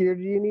 How much gear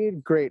do you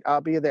need? Great.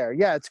 I'll be there.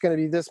 Yeah, it's going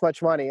to be this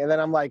much money. And then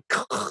I'm like,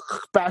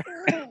 back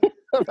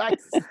to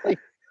sleep.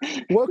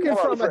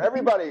 For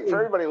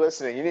everybody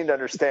listening, you need to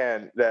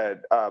understand that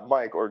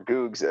Mike, or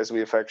Googs as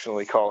we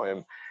affectionately call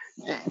him,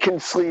 can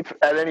sleep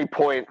at any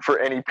point for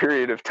any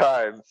period of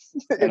time.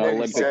 An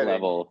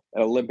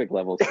Olympic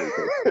level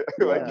sleeper.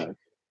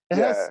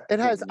 It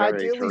has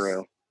ideally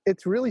true.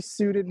 it's really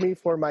suited me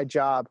for my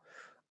job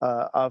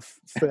of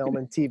film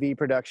and TV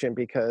production,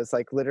 because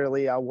like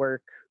literally I'll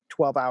work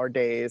 12-hour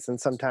days,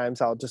 and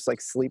sometimes I'll just like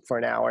sleep for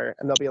an hour,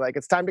 and they'll be like,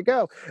 it's time to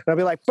go, and I'll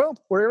be like, boom,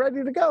 we're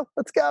ready to go,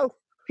 let's go,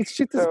 let's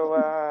shoot this.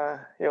 So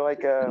you're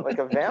like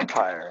a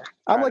vampire.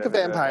 I'm like a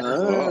vampire.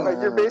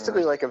 You're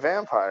basically like a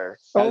vampire.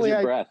 How's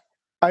your breath?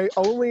 I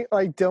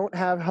don't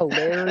have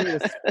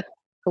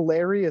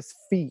hilarious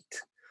feet.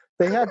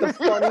 They had the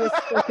funniest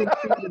fucking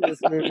feet in this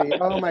movie.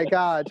 Oh my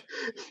god,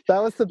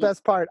 that was the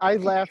best part. I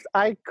laughed.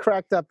 I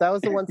cracked up. That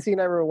was the one scene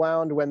I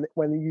rewound when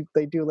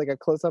they do like a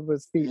close up of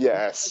his feet.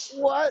 Yes.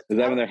 Like, what? Is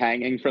that when they're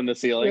hanging from the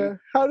ceiling? Yeah.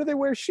 How do they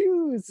wear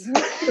shoes?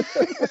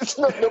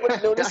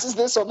 Nobody notices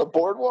this on the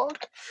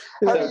boardwalk.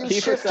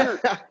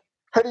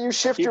 How do you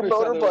shift your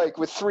motorbike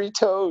with 3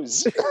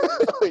 toes?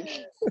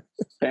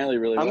 Apparently,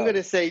 really. I'm going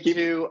to say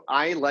too.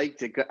 I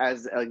liked it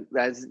as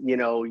you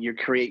know, you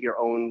create your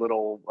own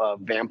little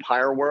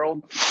vampire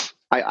world.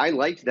 I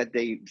liked that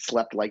they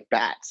slept like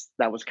bats.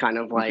 That was kind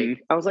of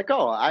like I was like,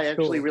 oh, I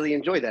actually really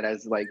enjoy that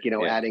as like, you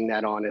know, adding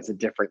that on as a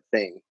different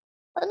thing.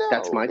 I know.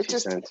 That's my 2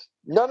 cents.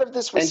 None of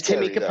this was. And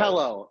Timmy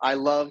Capello. I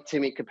love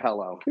Timmy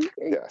Capello.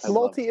 Yes.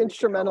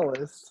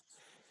 Multi-instrumentalist.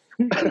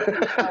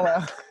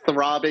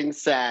 Throbbing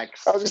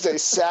sax. I was gonna say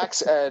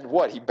sax, and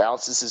what? He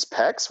bounces his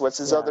pecs. What's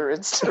his other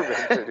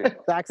instrument?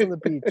 Sax on the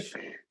beach.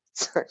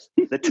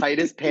 The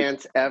tightest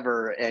pants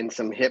ever, and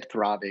some hip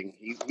throbbing.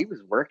 He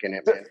was working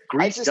it, man.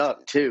 Greased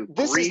up too.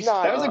 That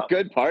was a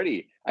good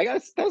party.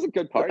 That was a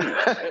good party.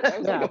 That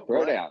was like a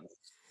throwdown.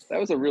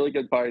 That was a really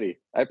good party.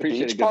 I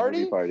appreciate a good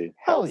movie party.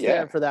 Hell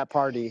yeah, for that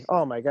party.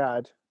 Oh my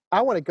god,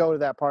 I want to go to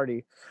that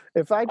party.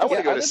 If I want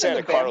to go to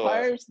Santa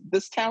Carla.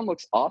 This town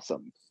looks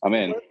awesome. I'm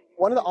in.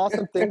 One of the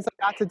awesome things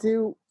I got to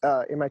do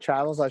in my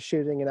travels, I was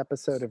shooting an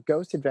episode of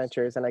Ghost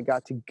Adventures, and I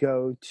got to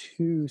go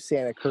to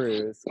Santa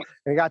Cruz.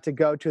 And I got to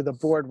go to the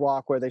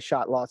boardwalk where they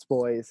shot Lost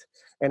Boys.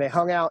 And I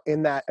hung out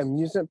in that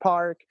amusement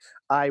park.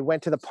 I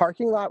went to the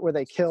parking lot where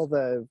they kill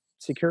the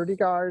security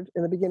guard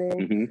in the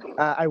beginning.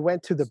 I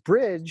went to the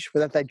bridge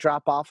that they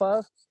drop off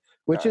of,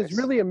 which is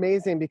really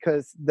amazing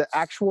because the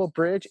actual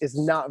bridge is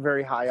not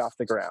very high off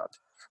the ground.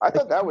 I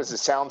thought that was a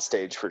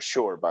soundstage for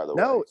sure, by the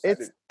way. No,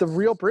 it's the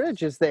real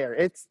bridge is there.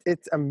 It's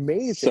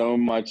amazing. So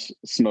much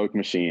smoke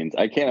machines.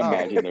 I can't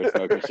imagine their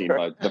smoke machine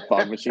budget, the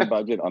fog machine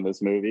budget on this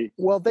movie.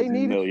 Well, they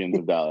needed millions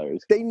of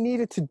dollars. They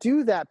needed to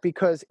do that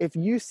because if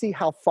you see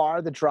how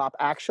far the drop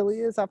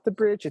actually is off the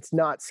bridge, it's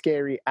not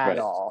scary at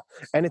all.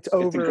 And it's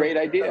over a great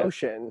idea. The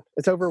ocean.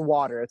 It's over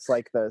water. It's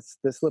like this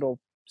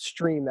little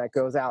stream that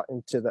goes out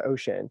into the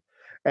ocean.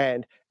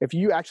 And if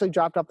you actually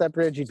dropped off that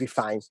bridge, you'd be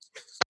fine.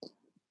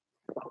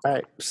 All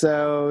right.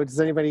 So does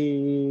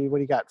anybody, what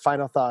do you got?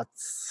 Final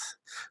thoughts?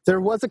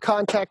 There was a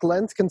contact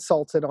lens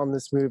consultant on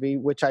this movie,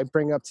 which I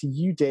bring up to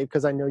you, Dave,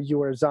 because I know you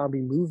were a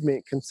zombie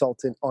movement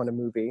consultant on a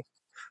movie.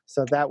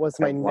 So that was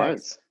my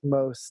next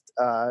most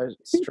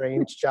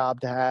strange job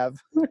to have.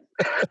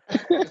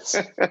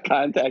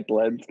 Contact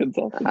lens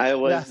consultant. I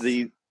was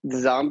the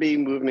zombie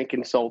movement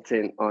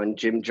consultant on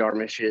Jim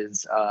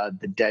Jarmusch's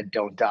The Dead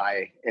Don't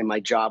Die. And my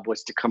job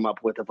was to come up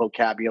with a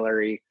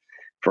vocabulary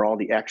for all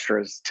the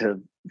extras to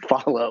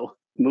follow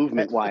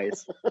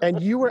movement-wise.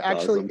 And you were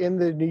actually in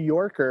the New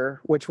Yorker,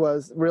 which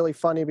was really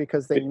funny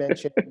because they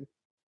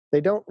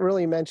don't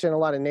really mention a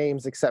lot of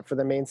names except for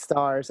the main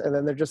stars. And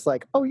then they're just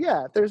like, oh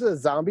yeah, there's a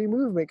zombie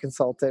movement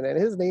consultant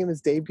and his name is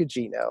Dave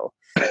Gugino.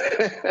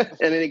 And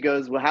then he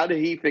goes, well, how did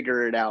he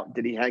figure it out?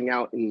 Did he hang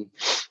out in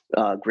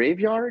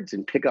graveyards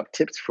and pick up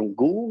tips from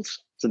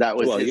ghouls? So that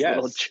was his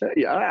little,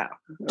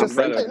 just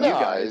like you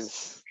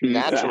guys.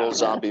 Natural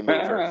zombie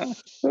mover.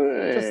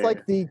 Just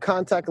like the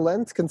contact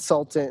lens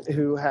consultant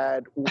who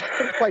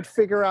couldn't quite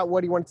figure out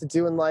what he wanted to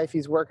do in life.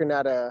 He's working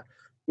at a,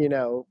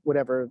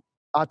 whatever,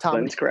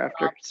 lens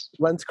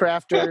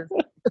crafter.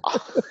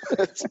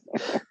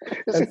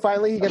 And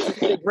finally he gets a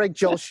big break.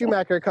 Joel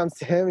Schumacher comes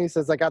to him. He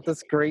says, I got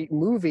this great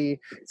movie.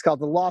 It's called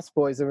The Lost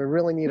Boys, and we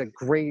really need a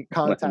great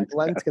contact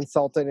lens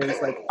consultant. And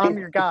he's like, I'm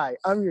your guy.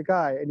 And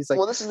he's like,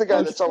 well, this is the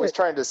guy that's always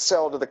trying to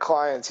sell to the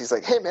clients. He's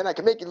like, hey man, I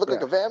can make you look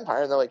like a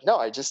vampire. And they're like, no,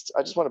 I just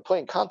want to play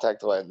in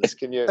contact lens.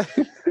 Can you I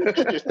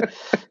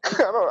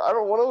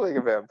don't want to look like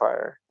a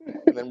vampire.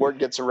 And then word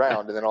gets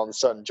around, and then all of a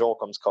sudden Joel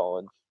comes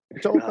calling.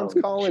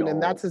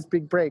 And that's his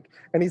big break.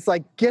 And he's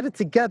like, get it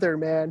together,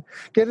 man.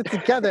 Get it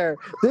together.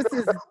 This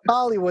is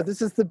Hollywood. This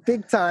is the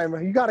big time.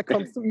 You got to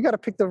come through. You got to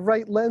pick the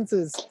right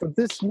lenses for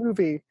this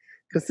movie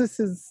because this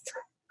is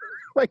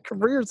my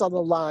career's on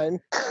the line.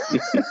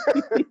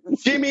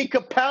 Jimmy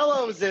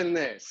Capello's in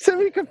this.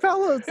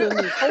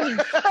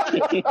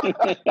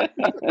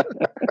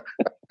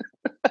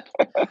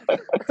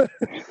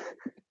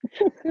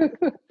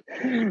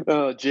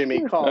 Oh,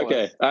 Jimmy, call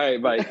us. All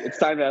right, Mike. It's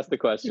time to ask the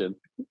question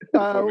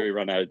before we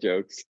run out of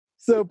jokes.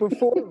 So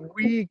before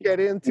we get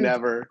into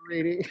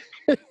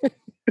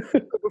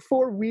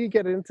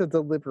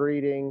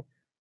deliberating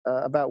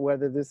about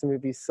whether this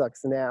movie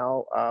sucks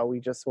now,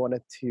 we just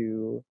wanted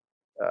to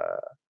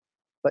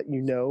let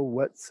you know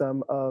what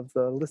some of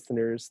the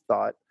listeners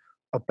thought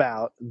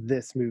about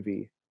this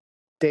movie.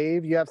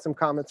 Dave, you have some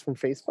comments from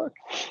Facebook?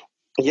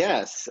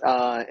 Yes,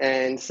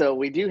 and so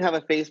we do have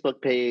a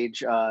Facebook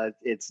page.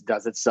 It's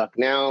Does It Suck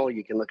Now?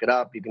 You can look it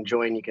up. You can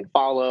join. You can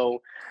follow.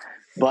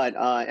 But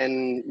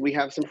and we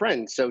have some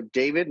friends. So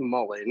David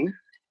Mullen,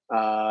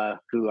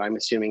 who I'm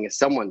assuming is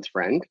someone's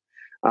friend,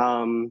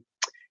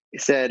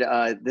 said,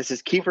 "This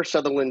is Kiefer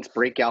Sutherland's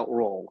breakout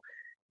role.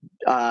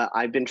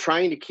 I've been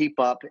trying to keep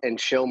up and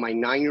show my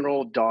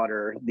 9-year-old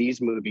daughter these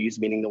movies,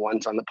 meaning the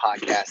ones on the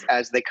podcast,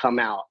 as they come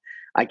out.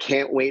 I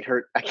can't wait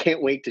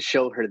to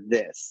show her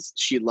this.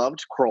 She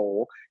loved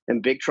Kroll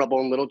and Big Trouble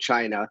in Little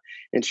China,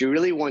 and she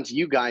really wants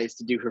you guys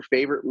to do her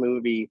favorite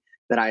movie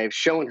that I have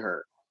shown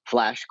her,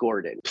 Flash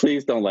Gordon."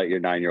 Please don't let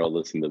your 9-year-old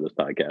listen to this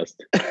podcast.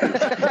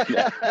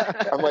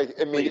 I'm like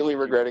immediately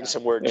regretting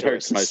some word It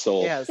hurts choices. my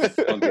soul. Yes.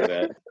 Don't do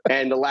that.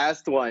 And the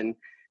last one,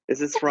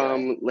 this is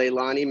from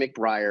Leilani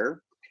McBriar,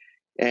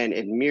 and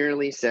it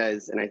merely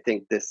says, and I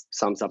think this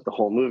sums up the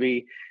whole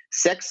movie,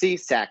 "Sexy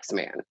Sax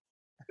Man."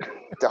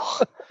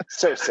 Oh,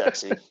 so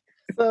sexy.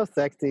 So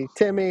sexy.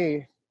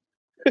 Timmy.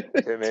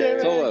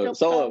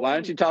 Solo, why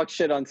don't you talk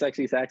shit on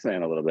Sexy Sax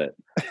Man a little bit?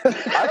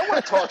 I don't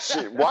want to talk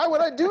shit. Why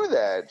would I do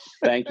that?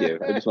 Thank you.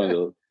 I just wanted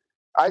to.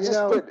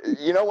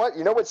 You know what?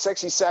 You know what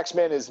Sexy Sax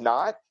Man is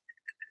not?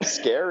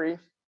 Scary.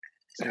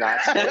 It's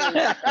not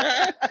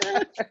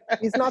scary.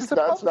 He's not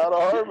supposed That's not a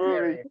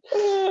horror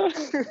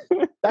scary.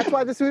 movie. That's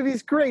why this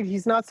movie's great.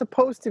 He's not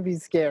supposed to be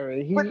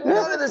scary. But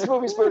none of this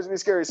movie's supposed to be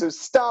scary. So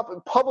stop.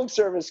 Public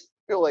service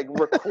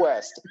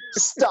request.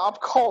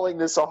 Stop calling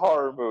this a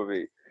horror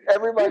movie.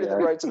 Everybody that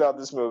writes about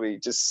this movie,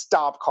 just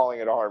stop calling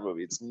it a horror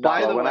movie. It's not.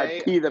 By the When way,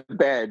 I pee the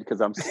bed because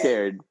I'm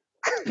scared,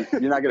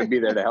 you're not going to be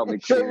there to help me.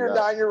 Show your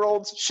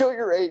 9-year-olds. Show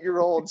your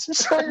 8-year-olds.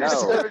 Show your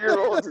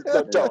 7-year-olds.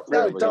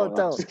 Don't.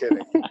 Just kidding.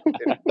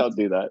 Don't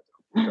do that.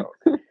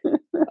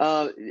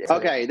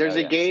 Okay, there's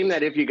a game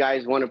that if you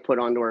guys want to put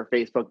onto our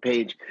Facebook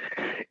page,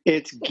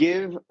 it's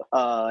give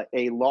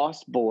a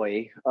lost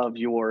boy of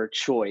your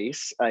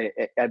choice a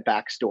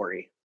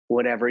backstory,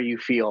 whatever you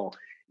feel.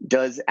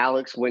 Does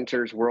Alex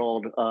Winter's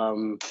world,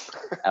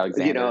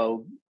 Alexander.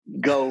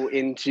 go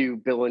into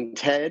Bill and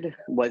Ted?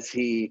 Was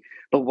the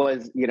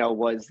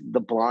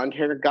blonde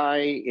haired guy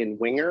in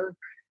Winger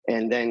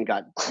and then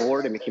got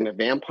bored and became a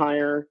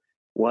vampire?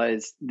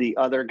 Was the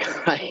other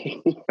guy?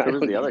 Who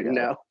was the other guy?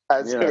 No.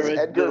 As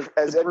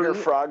Edgar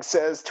Frog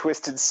says,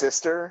 Twisted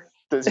Sister.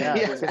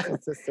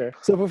 Twisted Sister.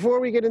 So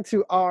before we get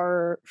into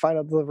our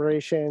final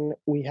deliberation,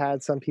 we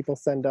had some people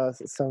send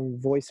us some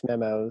voice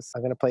memos.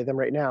 I'm going to play them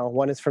right now.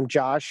 One is from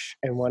Josh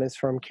and one is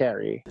from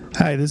Carrie.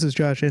 Hi, this is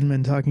Josh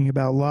Inman talking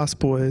about Lost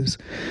Boys.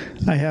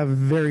 I have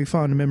very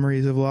fond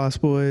memories of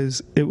Lost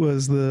Boys. It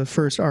was the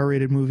first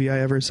R-rated movie I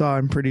ever saw,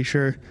 I'm pretty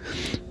sure.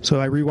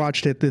 So I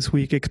rewatched it this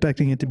week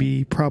expecting it to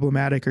be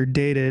problematic or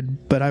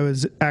dated, but I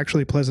was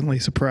actually pleasantly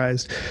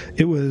surprised.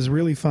 It was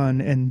really fun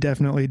and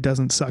definitely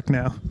doesn't suck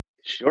now.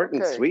 Short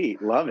and sweet.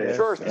 Love it.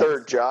 Sure,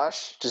 third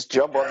Josh. Just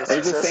jump on the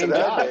success of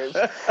that name.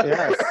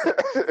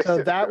 Yes.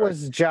 So that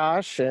was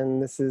Josh,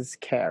 and this is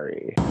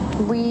Carrie.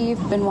 We've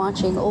been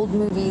watching old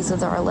movies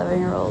with our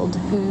 11-year-old,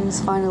 who's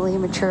finally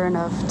mature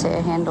enough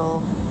to handle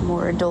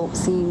more adult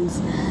scenes.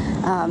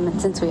 And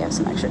since we have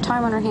some extra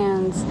time on our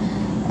hands,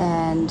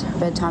 and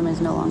bedtime is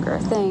no longer a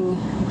thing,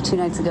 2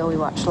 nights ago we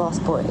watched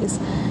Lost Boys.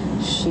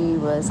 She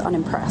was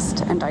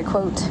unimpressed, and I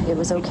quote, "It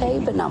was okay,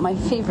 but not my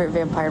favorite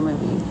vampire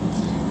movie."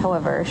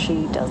 However,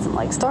 she doesn't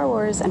like Star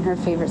Wars, and her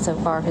favorite so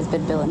far has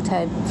been Bill and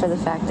Ted for the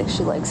fact that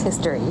she likes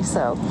history,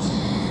 so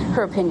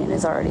her opinion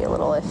is already a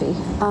little iffy.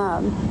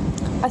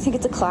 I think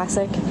it's a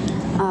classic,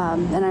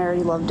 and I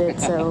already loved it,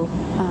 so,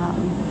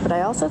 but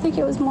I also think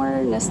it was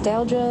more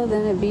nostalgia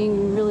than it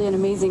being really an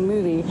amazing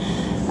movie.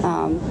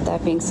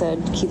 That being said,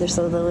 Kiefer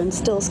Sutherland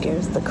still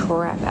scares the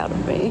crap out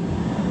of me.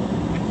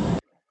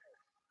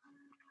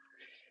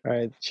 All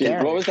right.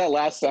 What was that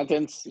last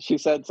sentence she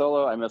said,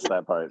 Solo? I missed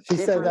that part. She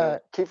said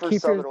that Kiefer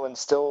Sutherland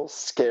still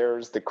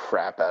scares the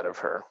crap out of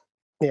her.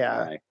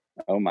 Yeah.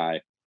 Oh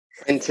my.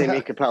 And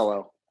Timmy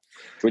Capello.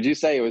 Would you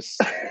say it was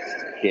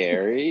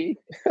scary,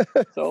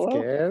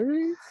 Solo?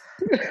 Scary?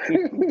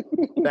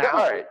 All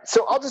right,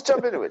 so I'll just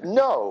jump into it.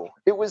 No,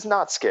 it was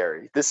not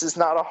scary. This is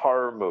not a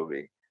horror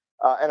movie.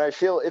 And I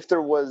feel if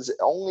there was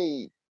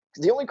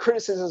the only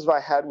criticisms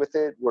I had with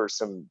it were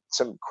some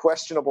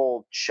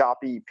questionable,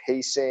 choppy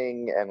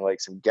pacing and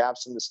like some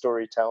gaps in the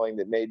storytelling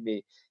that made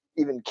me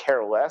even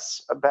care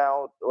less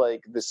about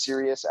like the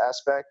serious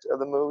aspect of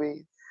the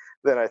movie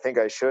than I think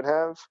I should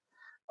have.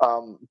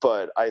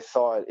 But I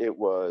thought it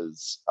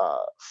was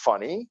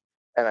funny,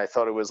 and I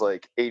thought it was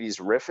like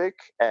 80s-rific,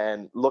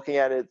 and looking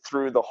at it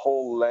through the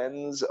whole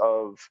lens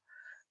of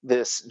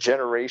this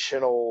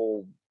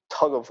generational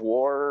tug of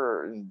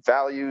war and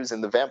values,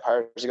 and the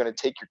vampires are going to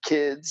take your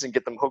kids and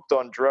get them hooked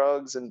on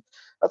drugs, and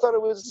I thought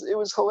it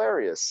was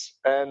hilarious.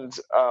 And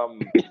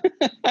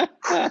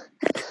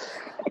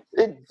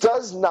it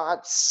does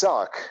not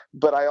suck,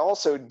 but I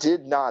also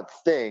did not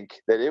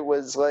think that it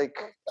was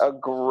like a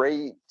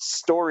great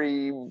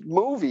story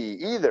movie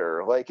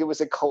either. Like, it was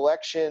a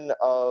collection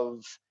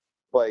of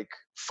like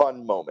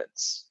fun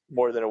moments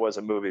more than it was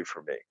a movie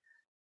for me.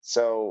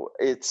 So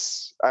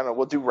it's, I don't know,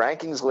 we'll do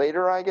rankings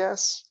later, I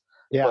guess.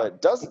 Yeah.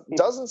 But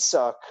doesn't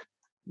suck.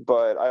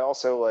 But I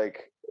also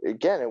like,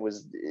 again,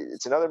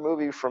 it's another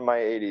movie from my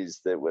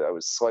 80s that I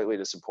was slightly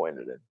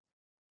disappointed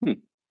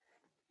in.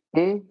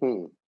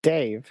 Mm-hmm.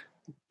 Dave.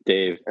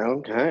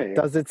 Okay.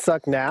 Does it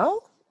suck now?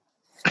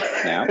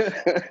 Now?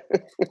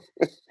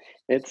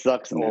 It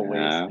sucks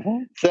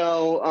always.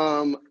 So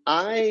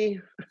I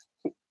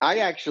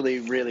actually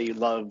really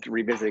loved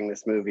revisiting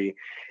this movie,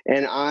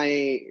 and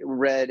I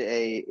read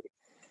a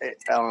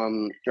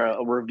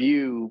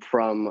review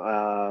from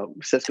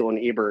Siskel and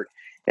Ebert,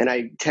 and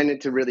I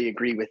tended to really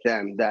agree with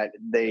them that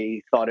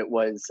they thought it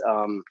was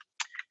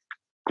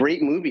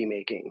great movie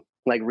making,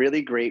 like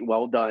really great,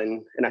 well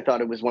done. And I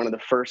thought it was one of the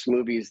first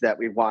movies that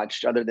we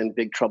watched, other than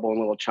Big Trouble in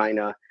Little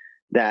China,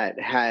 that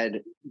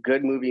had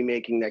good movie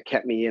making that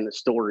kept me in the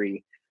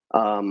story.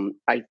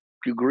 I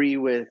agree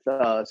with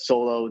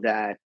Solo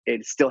that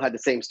it still had the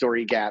same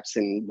story gaps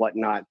and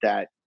whatnot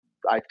that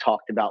I've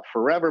talked about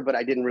forever, but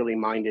I didn't really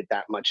mind it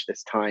that much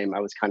this time.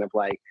 I was kind of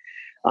like,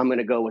 I'm going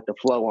to go with the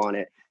flow on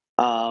it.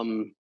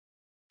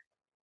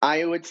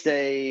 I would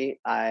say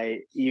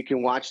you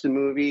can watch the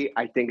movie.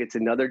 I think it's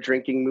another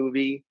drinking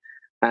movie,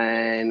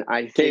 and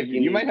I think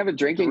you might have a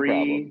drinking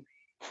problem.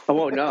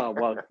 Oh no,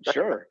 well,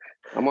 sure.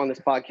 I'm on this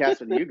podcast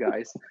with you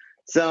guys,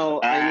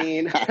 so I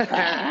mean,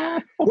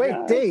 wait,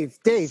 Dave.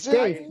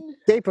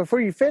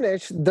 Before you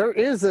finish, there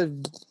is a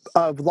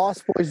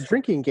Lost Boys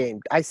drinking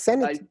game. I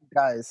sent it to you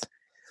guys.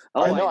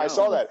 Oh, I know. I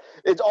saw that.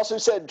 It also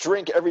said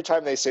drink every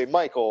time they say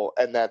Michael,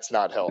 and that's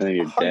not healthy.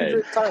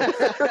 100 times.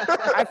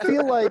 I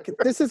feel like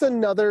this is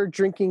another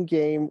drinking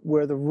game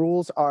where the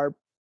rules are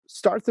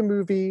start the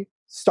movie,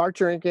 start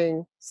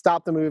drinking,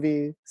 stop the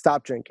movie,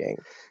 stop drinking.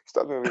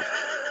 Stop the movie.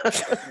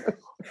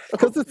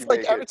 Because it's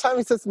like every time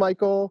he says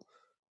Michael,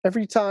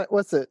 every time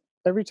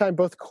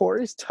both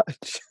Corys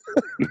touch.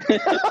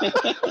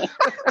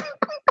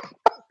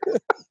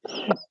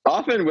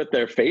 Often with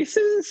their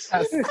faces?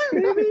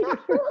 Maybe.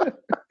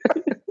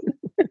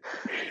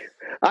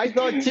 I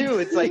thought too,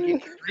 it's like you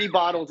need 3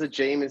 bottles of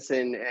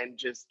Jameson and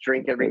just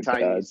drink every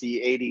time you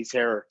see 80s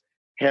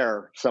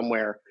hair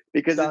somewhere.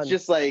 Because it's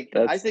just like,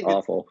 that's I think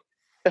awful.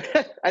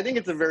 I think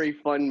it's a very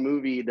fun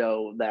movie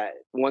though, that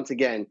once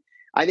again,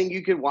 I think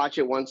you could watch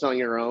it once on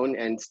your own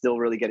and still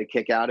really get a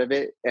kick out of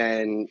it.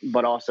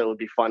 But also it would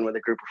be fun with a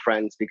group of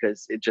friends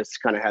because it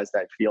just kind of has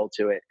that feel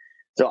to it.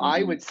 So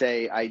I would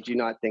say I do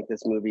not think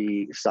this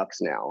movie sucks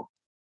now.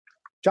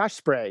 Josh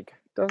Sprague,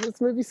 does this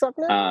movie suck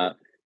now?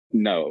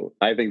 No,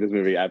 I think this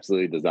movie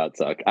absolutely does not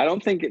suck. I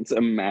don't think it's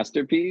a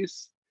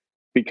masterpiece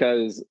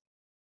because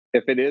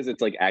if it is,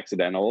 it's like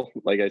accidental.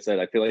 Like I said,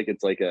 I feel like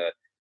it's like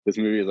this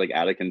movie is like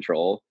out of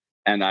control,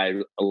 and I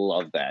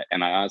love that.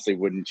 And I honestly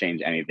wouldn't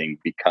change anything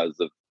because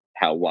of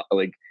how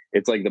like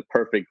it's like the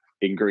perfect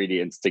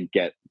ingredients to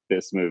get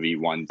this movie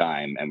one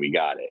time, and we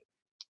got it.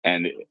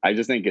 And I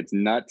just think it's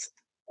nuts.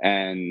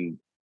 And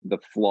the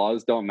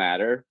flaws don't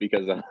matter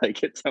because I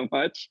like it so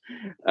much.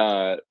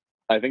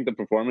 I think the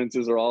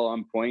performances are all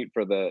on point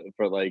for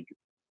like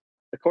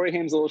Corey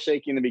Haim's a little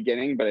shaky in the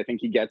beginning, but I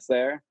think he gets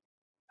there.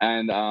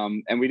 And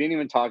we didn't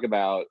even talk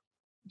about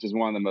just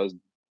one of the most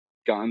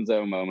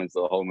gonzo moments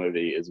of the whole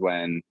movie is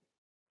when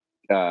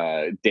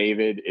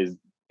David is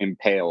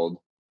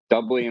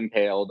doubly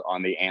impaled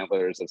on the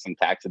antlers of some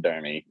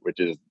taxidermy,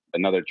 which is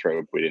another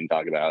trope we didn't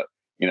talk about.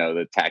 You know,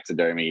 the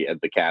taxidermy at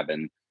the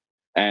cabin.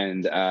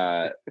 And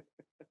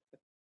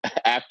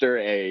after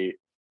a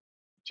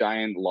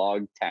giant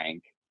log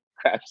tank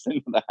crashes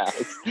into the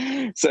house,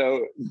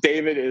 so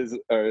David is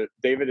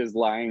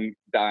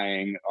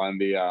dying on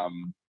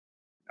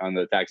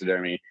the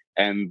taxidermy,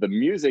 and the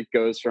music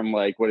goes from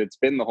like what it's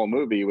been the whole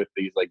movie with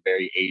these like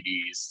very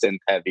 80s synth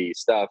heavy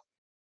stuff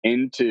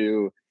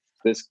into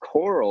this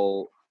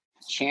choral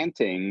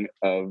chanting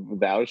of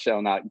 "Thou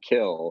shalt not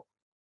kill"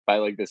 by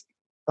like this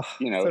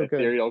so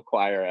ethereal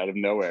choir out of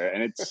nowhere,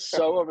 and it's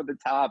so over the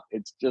top.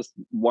 It's just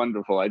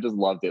wonderful. I just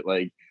loved it.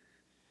 Like,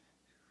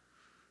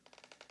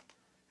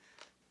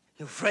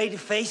 you afraid to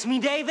face me,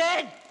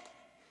 David?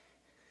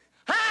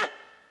 Huh?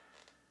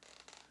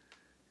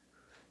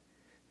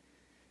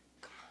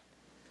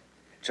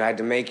 Tried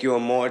to make you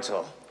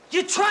immortal.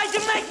 You tried to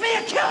make me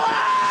a killer!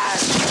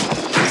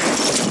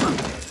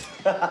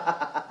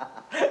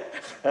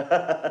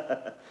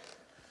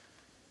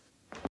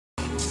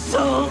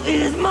 Soul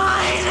is mine!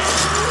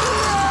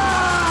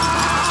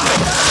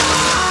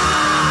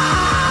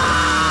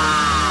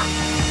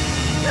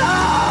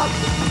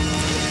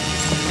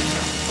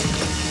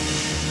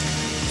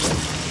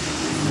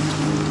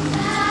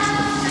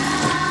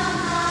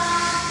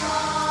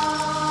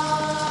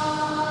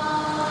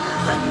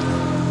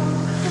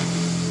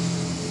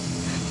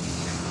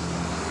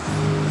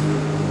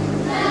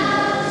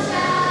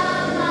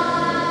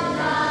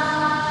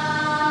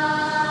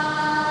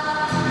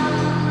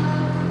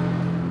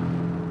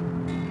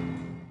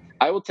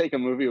 I will take a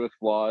movie with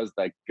flaws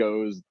that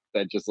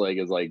just like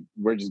is like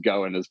we're just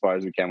going as far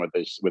as we can with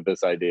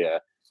this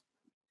idea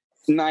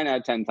 9 out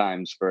of 10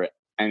 times for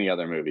any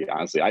other movie.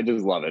 Honestly, I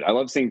just love it. I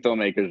love seeing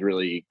filmmakers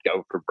really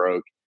go for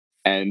broke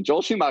And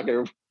Joel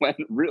Schumacher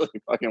really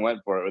fucking went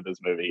for it with this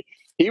movie.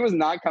 He was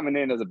not coming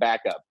in as a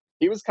backup.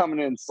 He was coming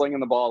in slinging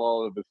the ball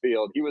all over the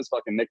field. He was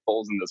fucking Nick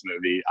Foles in this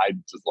movie. I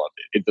just loved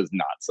it. It does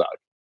not suck.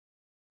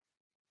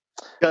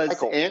 Do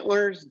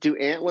antlers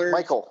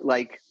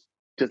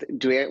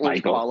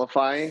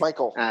qualify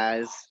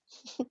as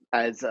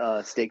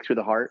stakes through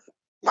the heart?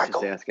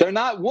 They're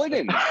not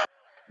wooden.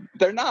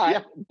 They're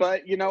not.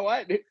 But you know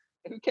what?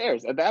 Who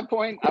cares? At that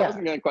point, I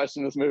wasn't going to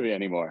question this movie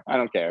anymore. I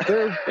don't care.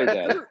 They're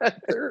dead.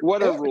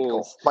 What are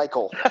rules?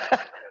 Michael.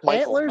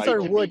 Antlers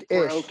are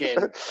wood-ish.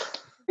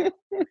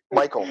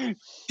 Michael.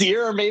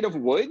 Deer are made of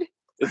wood?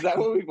 Is that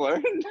what we've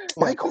learned?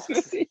 Michael.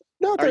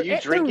 No, are you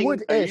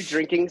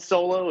drinking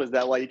Solo? Is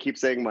that why you keep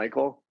saying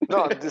Michael?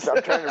 No, I'm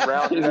trying to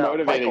round He's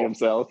motivating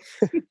himself.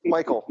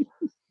 Michael.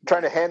 I'm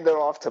trying to hand it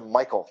off to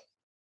Michael.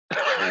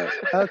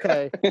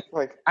 Okay.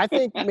 I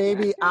think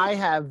maybe I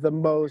have the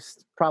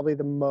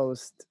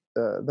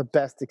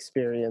best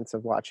experience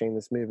of watching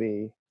this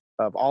movie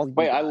of all.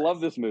 Wait, I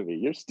love this movie.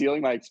 You're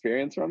stealing my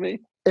experience from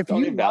me? If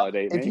Don't you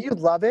invalidate me. If you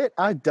love it,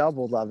 I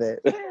double love it.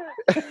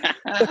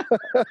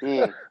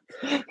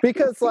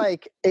 Because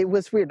it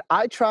was weird.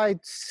 I tried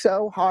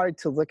so hard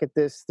to look at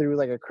this through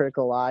a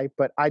critical eye,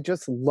 but I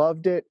just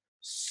loved it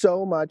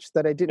so much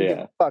that I didn't give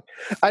a fuck.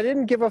 I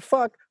didn't give a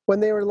fuck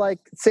when they were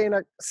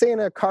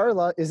Santa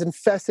Carla is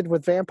infested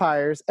with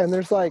vampires and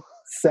there's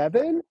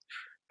 7.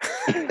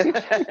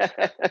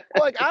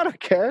 I don't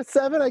care.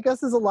 7, I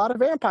guess, is a lot of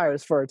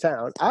vampires for a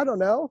town. I don't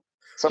know.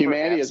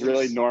 Humanity has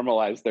really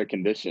normalized their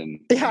condition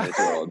in this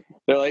world.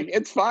 They're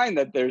it's fine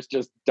that there's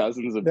just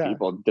dozens of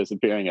people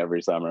disappearing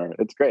every summer.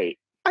 It's great.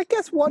 I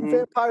guess one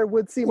vampire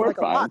would seem like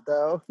a lot,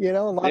 though. A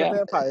lot of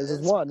vampires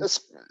is one.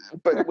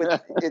 But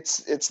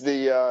it's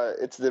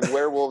the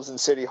werewolves in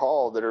City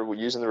Hall that are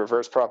using the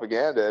reverse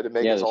propaganda to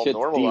make us all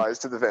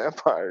normalized to the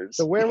vampires.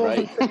 The werewolves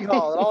in City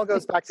Hall. It all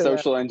goes back to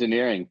social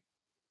engineering.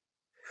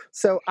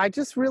 So I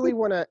just really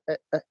want to.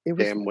 It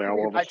was damn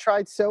werewolves. I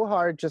tried so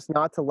hard just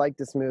not to like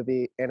this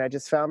movie, and I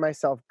just found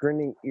myself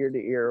grinning ear to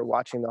ear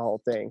watching the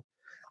whole thing.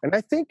 And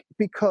I think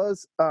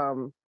because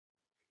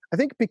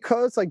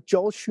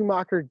Joel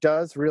Schumacher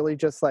does really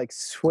just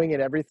swing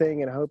at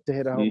everything and hope to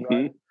hit a home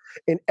run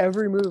in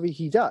every movie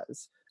he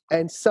does.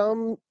 And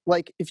some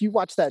if you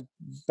watch that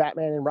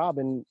Batman and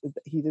Robin,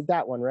 he did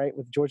that one right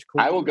with George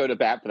Clooney. I will go to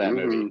bat for that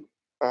movie.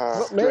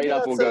 Straight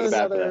up, will go to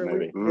bat for that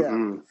movie.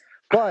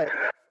 Yeah,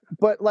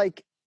 but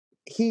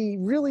he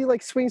really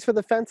swings for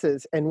the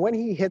fences, and when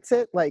he hits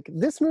it,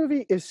 this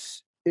movie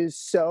is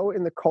so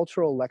in the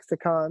cultural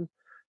lexicon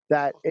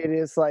that it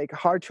is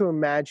hard to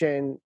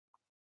imagine.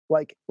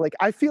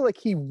 I feel like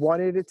he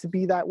wanted it to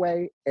be that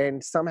way,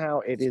 and somehow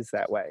it is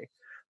that way.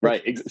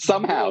 Right.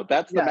 Somehow.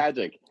 That's the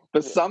magic.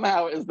 The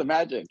somehow is the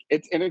magic.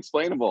 It's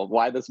inexplainable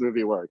why this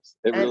movie works.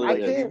 It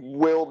really is. He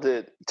willed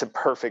it to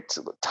perfect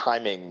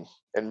timing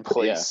and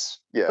place.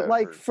 Yeah.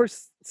 But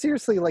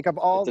seriously, of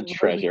all it's a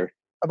treasure.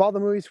 Of all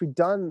the movies we've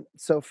done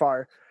so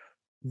far,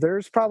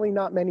 there's probably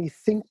not many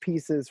think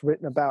pieces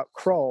written about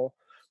Krull,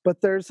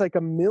 but there's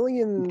a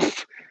million.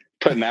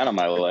 Putting that on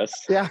my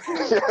list. Yeah.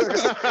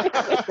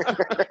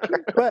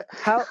 But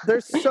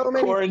there's so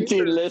many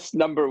quarantine list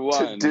number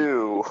 1 to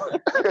do.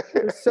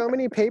 There's so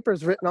many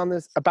papers written on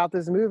this about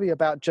this movie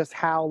about just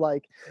how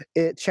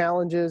it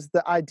challenges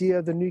the idea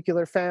of the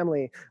nuclear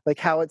family,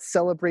 how it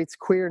celebrates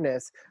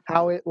queerness,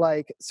 how it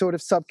sort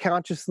of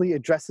subconsciously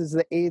addresses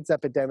the AIDS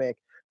epidemic.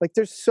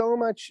 There's so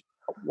much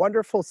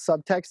wonderful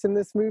subtext in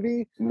this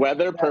movie,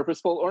 whether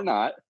purposeful or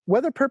not.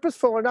 But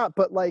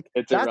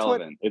it's that's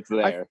irrelevant. It's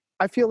there.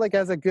 I feel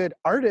as a good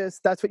artist,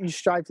 that's what you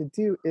strive to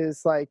do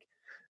is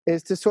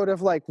to sort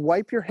of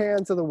wipe your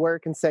hands of the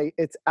work and say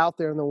it's out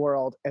there in the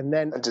world, and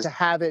then to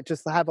have it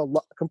just have a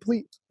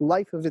complete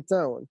life of its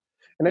own.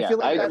 And I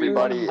feel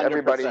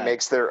everybody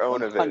makes their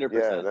own of it.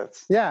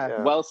 100%.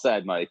 Yeah. Well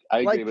said, Mike. I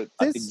agree with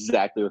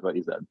exactly with what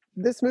you said.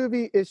 This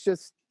movie is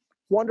just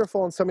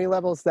wonderful on so many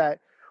levels that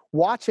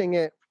watching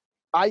it,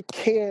 I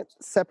can't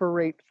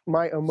separate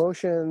my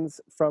emotions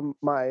from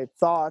my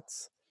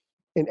thoughts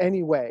in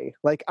any way.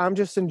 I'm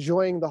just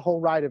enjoying the whole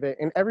ride of it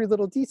and every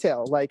little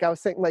detail. I was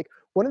saying,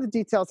 one of the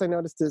details I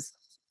noticed is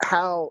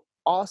how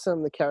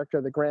awesome the character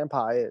of the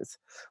grandpa is.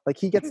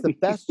 He gets the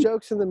best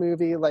jokes in the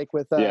movie,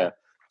 with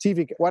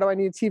TV. Why do I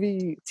need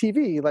TV?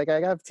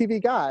 I have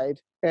TV Guide.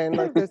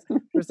 And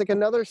there's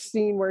another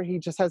scene where he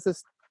just has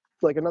this,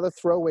 another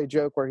throwaway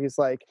joke where he's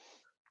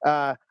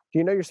do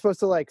you know you're supposed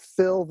to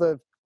fill the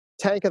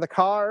tank of the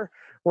car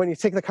when you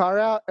take the car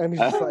out? And he's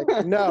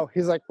just no.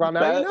 He's well,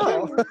 now you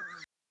know.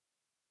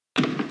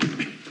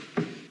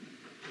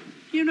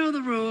 You know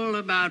the rule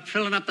about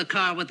filling up the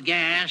car with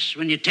gas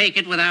when you take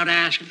it without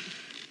asking?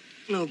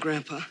 No,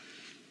 Grandpa.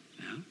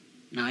 Well,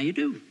 now you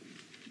do.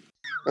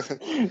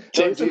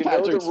 Jason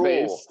Patrick's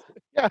face.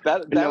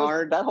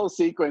 That whole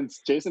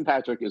sequence, Jason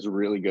Patrick is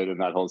really good in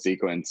that whole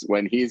sequence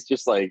when he's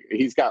just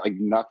he's got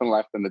nothing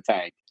left in the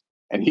tank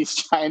and he's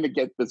trying to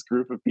get this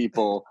group of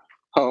people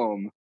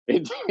home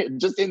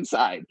just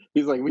inside.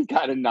 He's we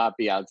gotta not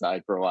be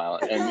outside for a while.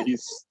 And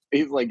he's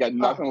got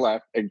nothing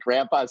left, and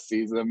Grandpa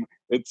sees him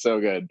It's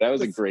so good. That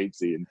was a great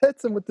scene.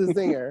 Hits him with the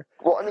zinger.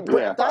 Well, I mean,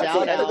 Grandpa, at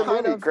the end of the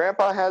kind movie, of-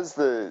 Grandpa has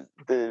the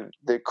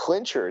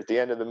clincher at the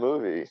end of the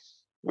movie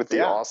with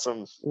the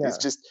awesome. Yeah. He's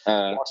just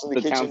walks in the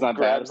kitchen, town's not bad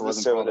grabs if it the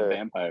wasn't for all the soda.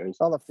 vampires.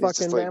 All the He's just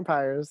fucking like,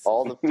 vampires.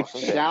 All the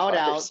fucking Shout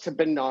vampires. out to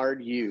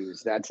Bernard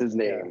Hughes. That's his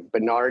name.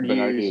 Bernard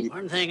Hughes.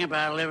 One thing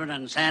about living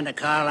in Santa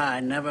Carla I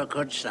never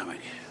could stomach.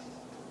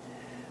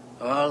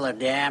 All the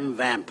damn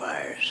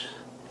vampires.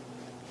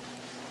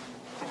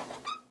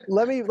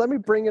 Let me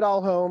bring it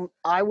all home.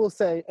 I will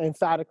say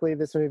emphatically,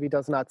 this movie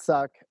does not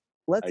suck.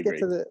 Let's get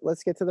to the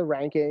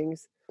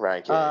rankings.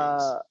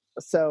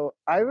 So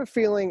I have a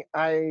feeling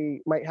I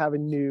might have a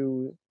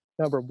new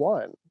number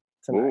one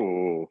tonight.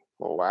 Ooh!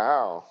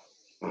 Wow!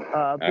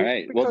 All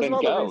right. Well, then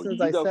go. You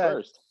go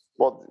first.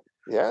 Well,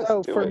 yeah.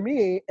 So for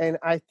me, and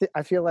I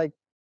feel like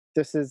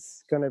this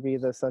is going to be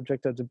the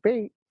subject of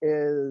debate.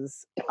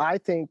 Is I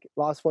think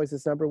Lost Boys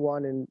is number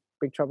one, and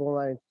Big Trouble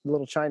in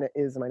Little China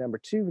is my number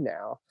two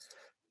now,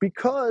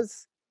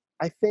 because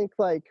I think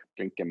like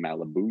drinking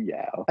Malibu,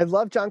 yeah. I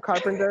love John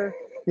Carpenter.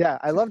 Yeah,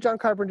 I love John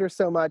Carpenter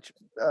so much.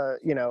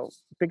 You know,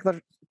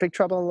 Big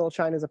Trouble in Little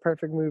China is a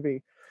perfect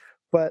movie,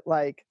 but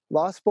like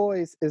Lost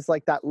Boys is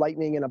like that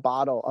lightning in a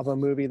bottle of a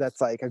movie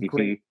that's like a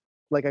great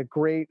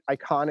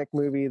iconic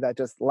movie that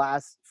just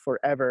lasts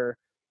forever,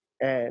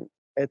 and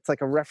it's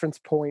like a reference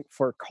point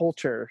for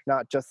culture,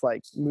 not just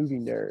like movie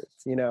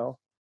nerds. You know.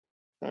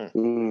 Okay.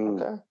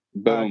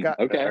 Boom.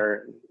 Okay. All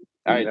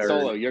right,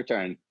 Solo, your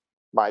turn.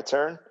 My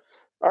turn.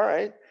 All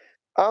right.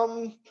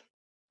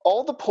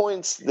 All the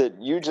points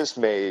that you just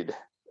made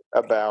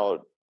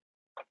about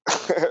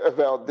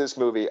about this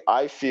movie,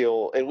 I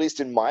feel, at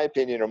least in my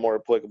opinion, are more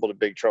applicable to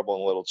Big Trouble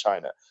in Little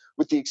China,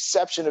 with the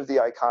exception of the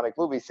iconic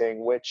movie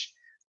thing, which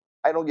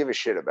I don't give a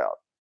shit about.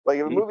 Like,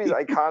 if a movie's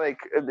iconic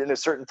in a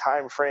certain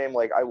time frame,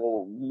 like, I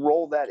will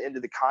roll that into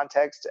the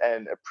context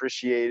and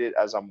appreciate it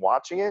as I'm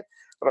watching it,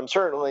 but I'm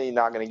certainly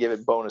not going to give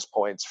it bonus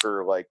points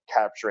for like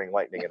capturing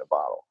lightning in a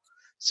bottle.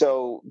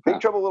 So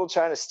Big Trouble in Little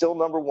China is still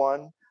number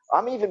one.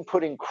 I'm even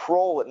putting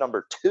Kroll at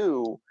number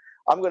two.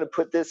 I'm going to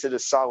put this at a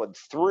solid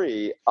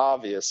 3,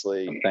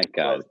 obviously. Thank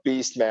God.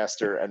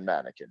 Beastmaster and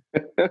Mannequin.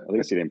 At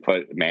least you didn't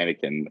put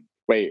Mannequin.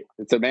 Wait,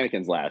 so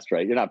Mannequin's last,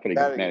 right? You're not putting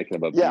Mannequin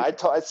above Yeah,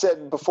 Beast. I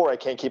said before I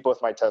can't keep both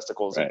my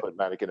testicles and put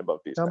Mannequin above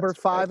Beastmaster. Number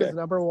 5 is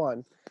number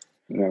 1.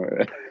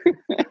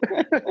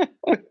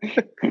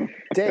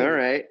 Dave. All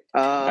right.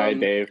 All right,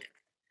 Dave.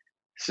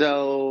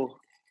 So,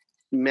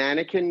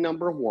 Mannequin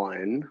number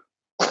 1.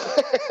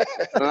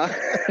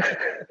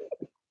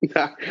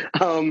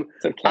 I'm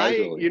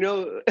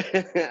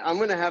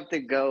gonna have to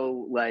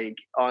go like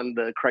on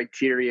the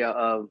criteria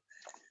of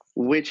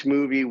which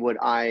movie would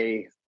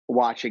I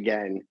watch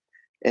again,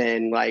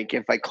 and like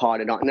if I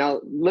caught it on. Now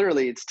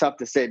literally it's tough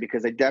to say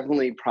because I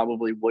definitely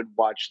probably would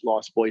watch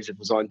Lost Boys if it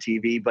was on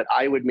TV, but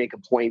I would make a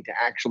point to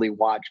actually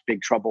watch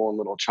Big Trouble in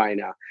Little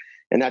China,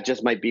 and that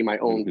just might be my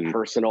own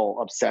personal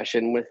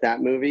obsession with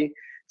that movie.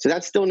 So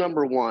that's still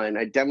number 1.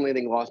 I definitely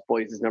think Lost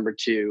Boys is number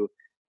 2.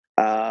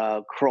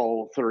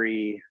 Kroll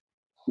 3,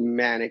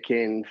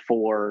 Mannequin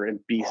 4, and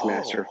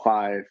Beastmaster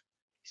 5.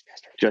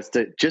 Just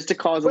to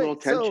cause a little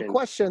tension. So,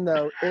 question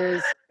though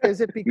is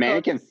it because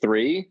Mannequin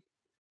 3?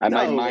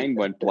 My mind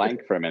went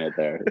blank for a minute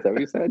there. Is that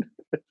what you said?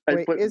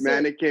 I put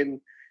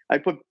Mannequin. I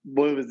put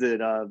what was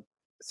it?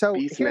 So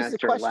Beastmaster here's the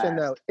question last.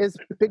 though: is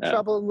Big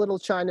Trouble in Little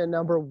China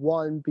number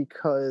 1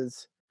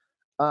 because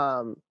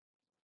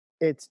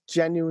it's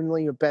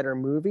genuinely a better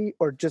movie,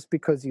 or just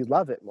because you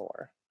love it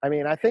more? I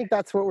mean, I think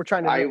that's what we're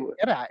trying to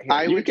get at here.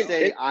 I would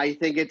say I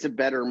think it's a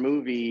better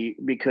movie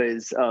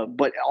because,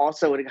 but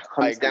also it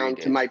comes down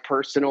to my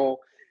personal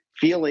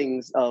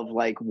feelings of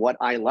like what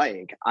I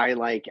like. I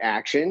like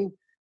action.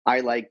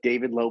 I like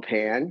David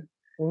Lopan.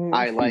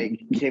 I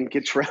like Kim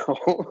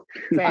Cattrall.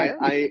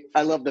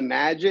 I love the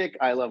magic.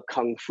 I love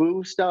kung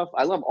fu stuff.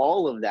 I love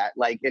all of that,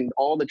 like, and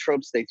all the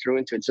tropes they threw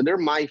into it. So they're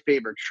my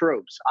favorite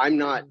tropes. I'm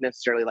not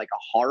necessarily like a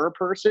horror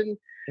person.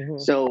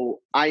 So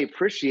I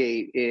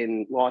appreciate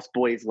in Lost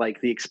Boys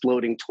like the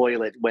exploding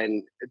toilet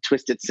when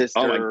Twisted Sister.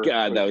 Oh my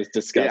God, that was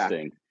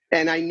disgusting. Yeah.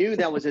 And I knew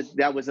that was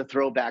a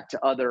throwback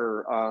to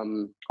other.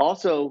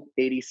 Also,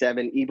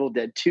 87 Evil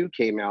Dead 2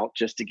 came out,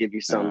 just to give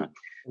you some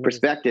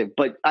perspective.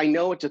 But I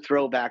know it's a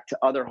throwback to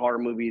other horror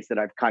movies that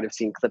I've kind of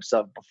seen clips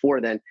of before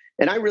then,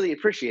 and I really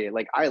appreciate it.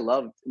 Like I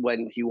loved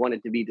when he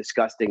wanted to be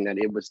disgusting, that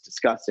it was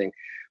disgusting.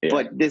 Yeah.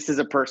 But this is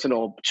a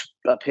personal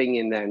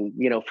opinion. Then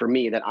for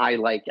me, that I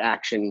like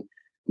action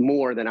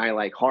more than I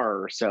like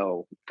horror.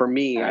 So for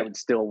me, I would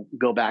still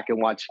go back and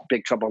watch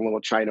Big Trouble in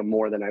Little China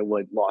more than I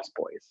would Lost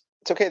Boys.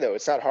 It's okay though.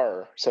 It's not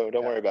horror, so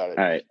don't worry about it.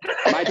 All right,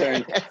 my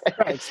turn.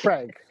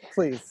 Sprague,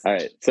 please. All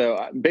right,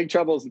 so Big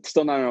Trouble is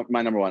still not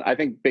my number 1. I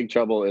think Big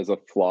Trouble is a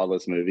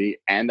flawless movie,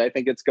 and I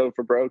think it's go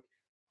for broke.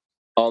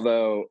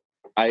 Although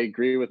I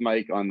agree with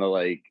Mike on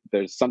the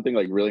there's something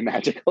like really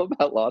magical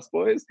about Lost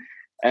Boys,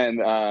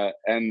 and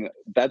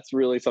that's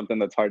really something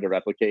that's hard to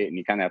replicate, and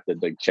you kind of have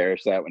to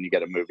cherish that when you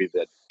get a movie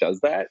that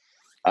does that.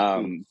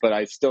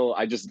 But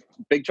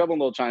Big Trouble in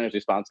Little China is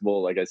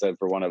responsible, like I said,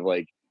 for one of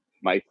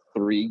my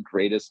 3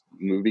 greatest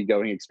movie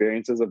going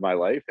experiences of my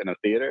life in a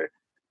theater.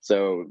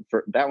 So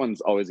for that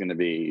one's always going to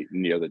be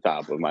near the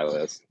top of my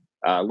list.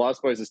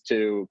 Lost Boys is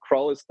 2.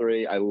 Krull is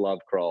 3. I love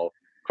Krull.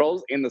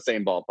 Krull's in the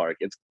same ballpark.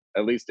 It's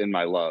at least in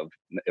my love,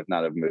 if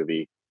not a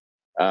movie.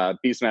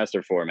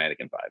 Beastmaster 4,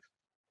 Mannequin 5.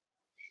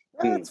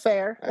 That's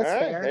fair. That's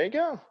fair. There you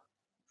go.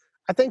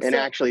 I think. And so.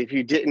 actually, if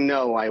you didn't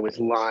know, I was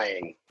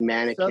lying.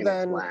 Mannequin So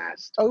then,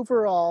 last.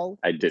 Overall,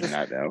 I did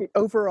not know.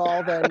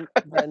 Overall,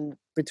 then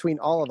between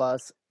all of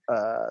us,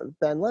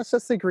 then let's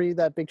just agree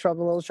that Big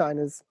Trouble in Little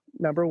China is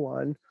number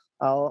 1.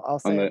 I'll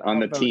say on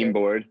the team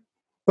board.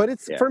 But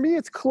it's for me,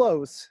 it's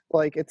close.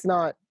 Like it's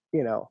not,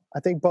 I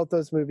think both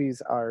those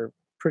movies are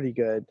pretty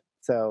good.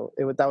 So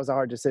that was a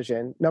hard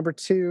decision. Number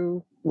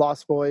 2,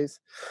 Lost Boys.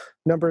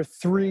 Number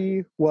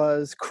 3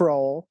 was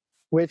Krull,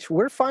 which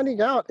we're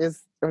finding out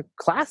is a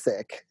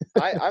classic.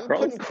 I'm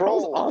putting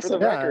Krull awesome. For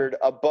the record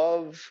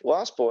above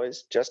Lost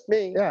Boys. Just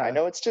me. Yeah. I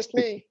know it's just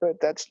me, but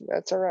that's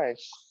all right.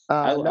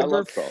 I number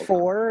love Krull.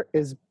 4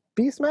 is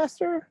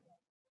Beastmaster.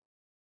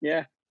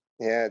 Yeah.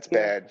 Yeah, it's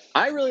bad.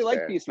 I really like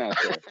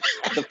Beastmaster.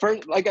 The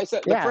first, like I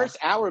said, the first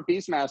hour of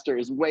Beastmaster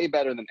is way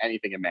better than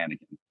anything in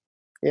Mannequin.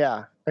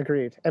 Yeah,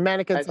 agreed. And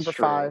Mannequin's number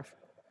 5.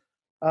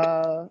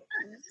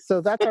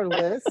 So that's our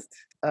list.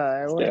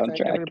 I want to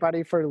thank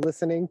everybody for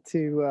listening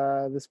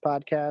to this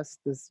podcast,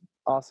 this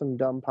awesome,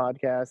 dumb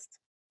podcast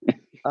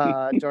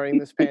during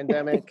this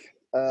pandemic.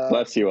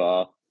 Bless you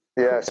all.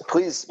 Yes,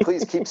 please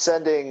keep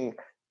sending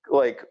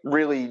like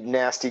really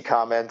nasty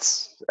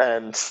comments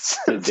and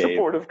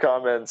supportive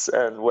comments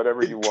and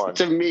whatever you want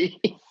to me.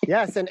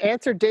 Yes, and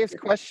answer Dave's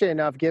question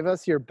of give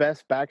us your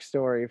best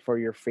backstory for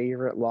your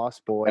favorite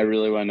Lost Boy. I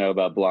really want to know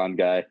about Blonde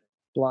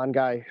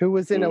Guy who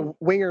was in a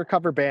Winger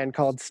cover band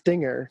called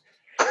Stinger.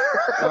 Is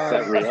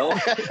that real?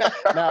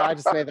 No, I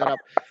just made that up.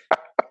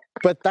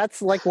 But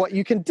that's like what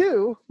you can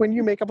do when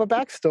you make up a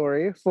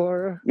backstory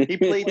for. He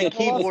played the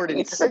keyboard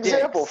in Styx.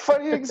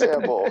 Funny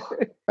example.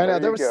 I know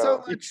there was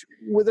so much.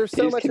 There's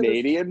so much.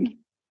 Canadian.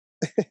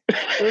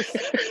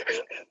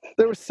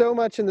 There was so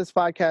much in this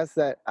podcast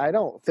that I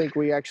don't think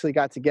we actually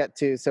got to get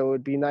to. So it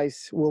would be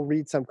nice. We'll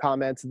read some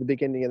comments at the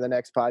beginning of the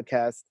next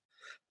podcast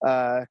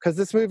because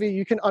this movie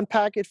you can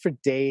unpack it for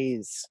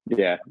days.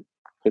 Yeah,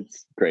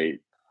 it's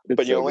great.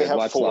 But you only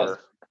have 4.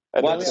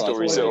 And then the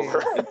story's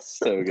over. It's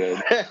so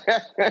good.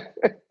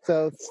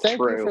 So thank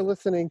you for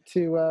listening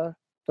to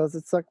Does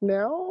It Suck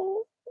Now?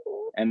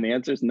 And the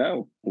answer is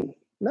no.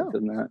 No. It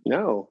does not.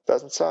 No.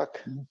 Doesn't suck.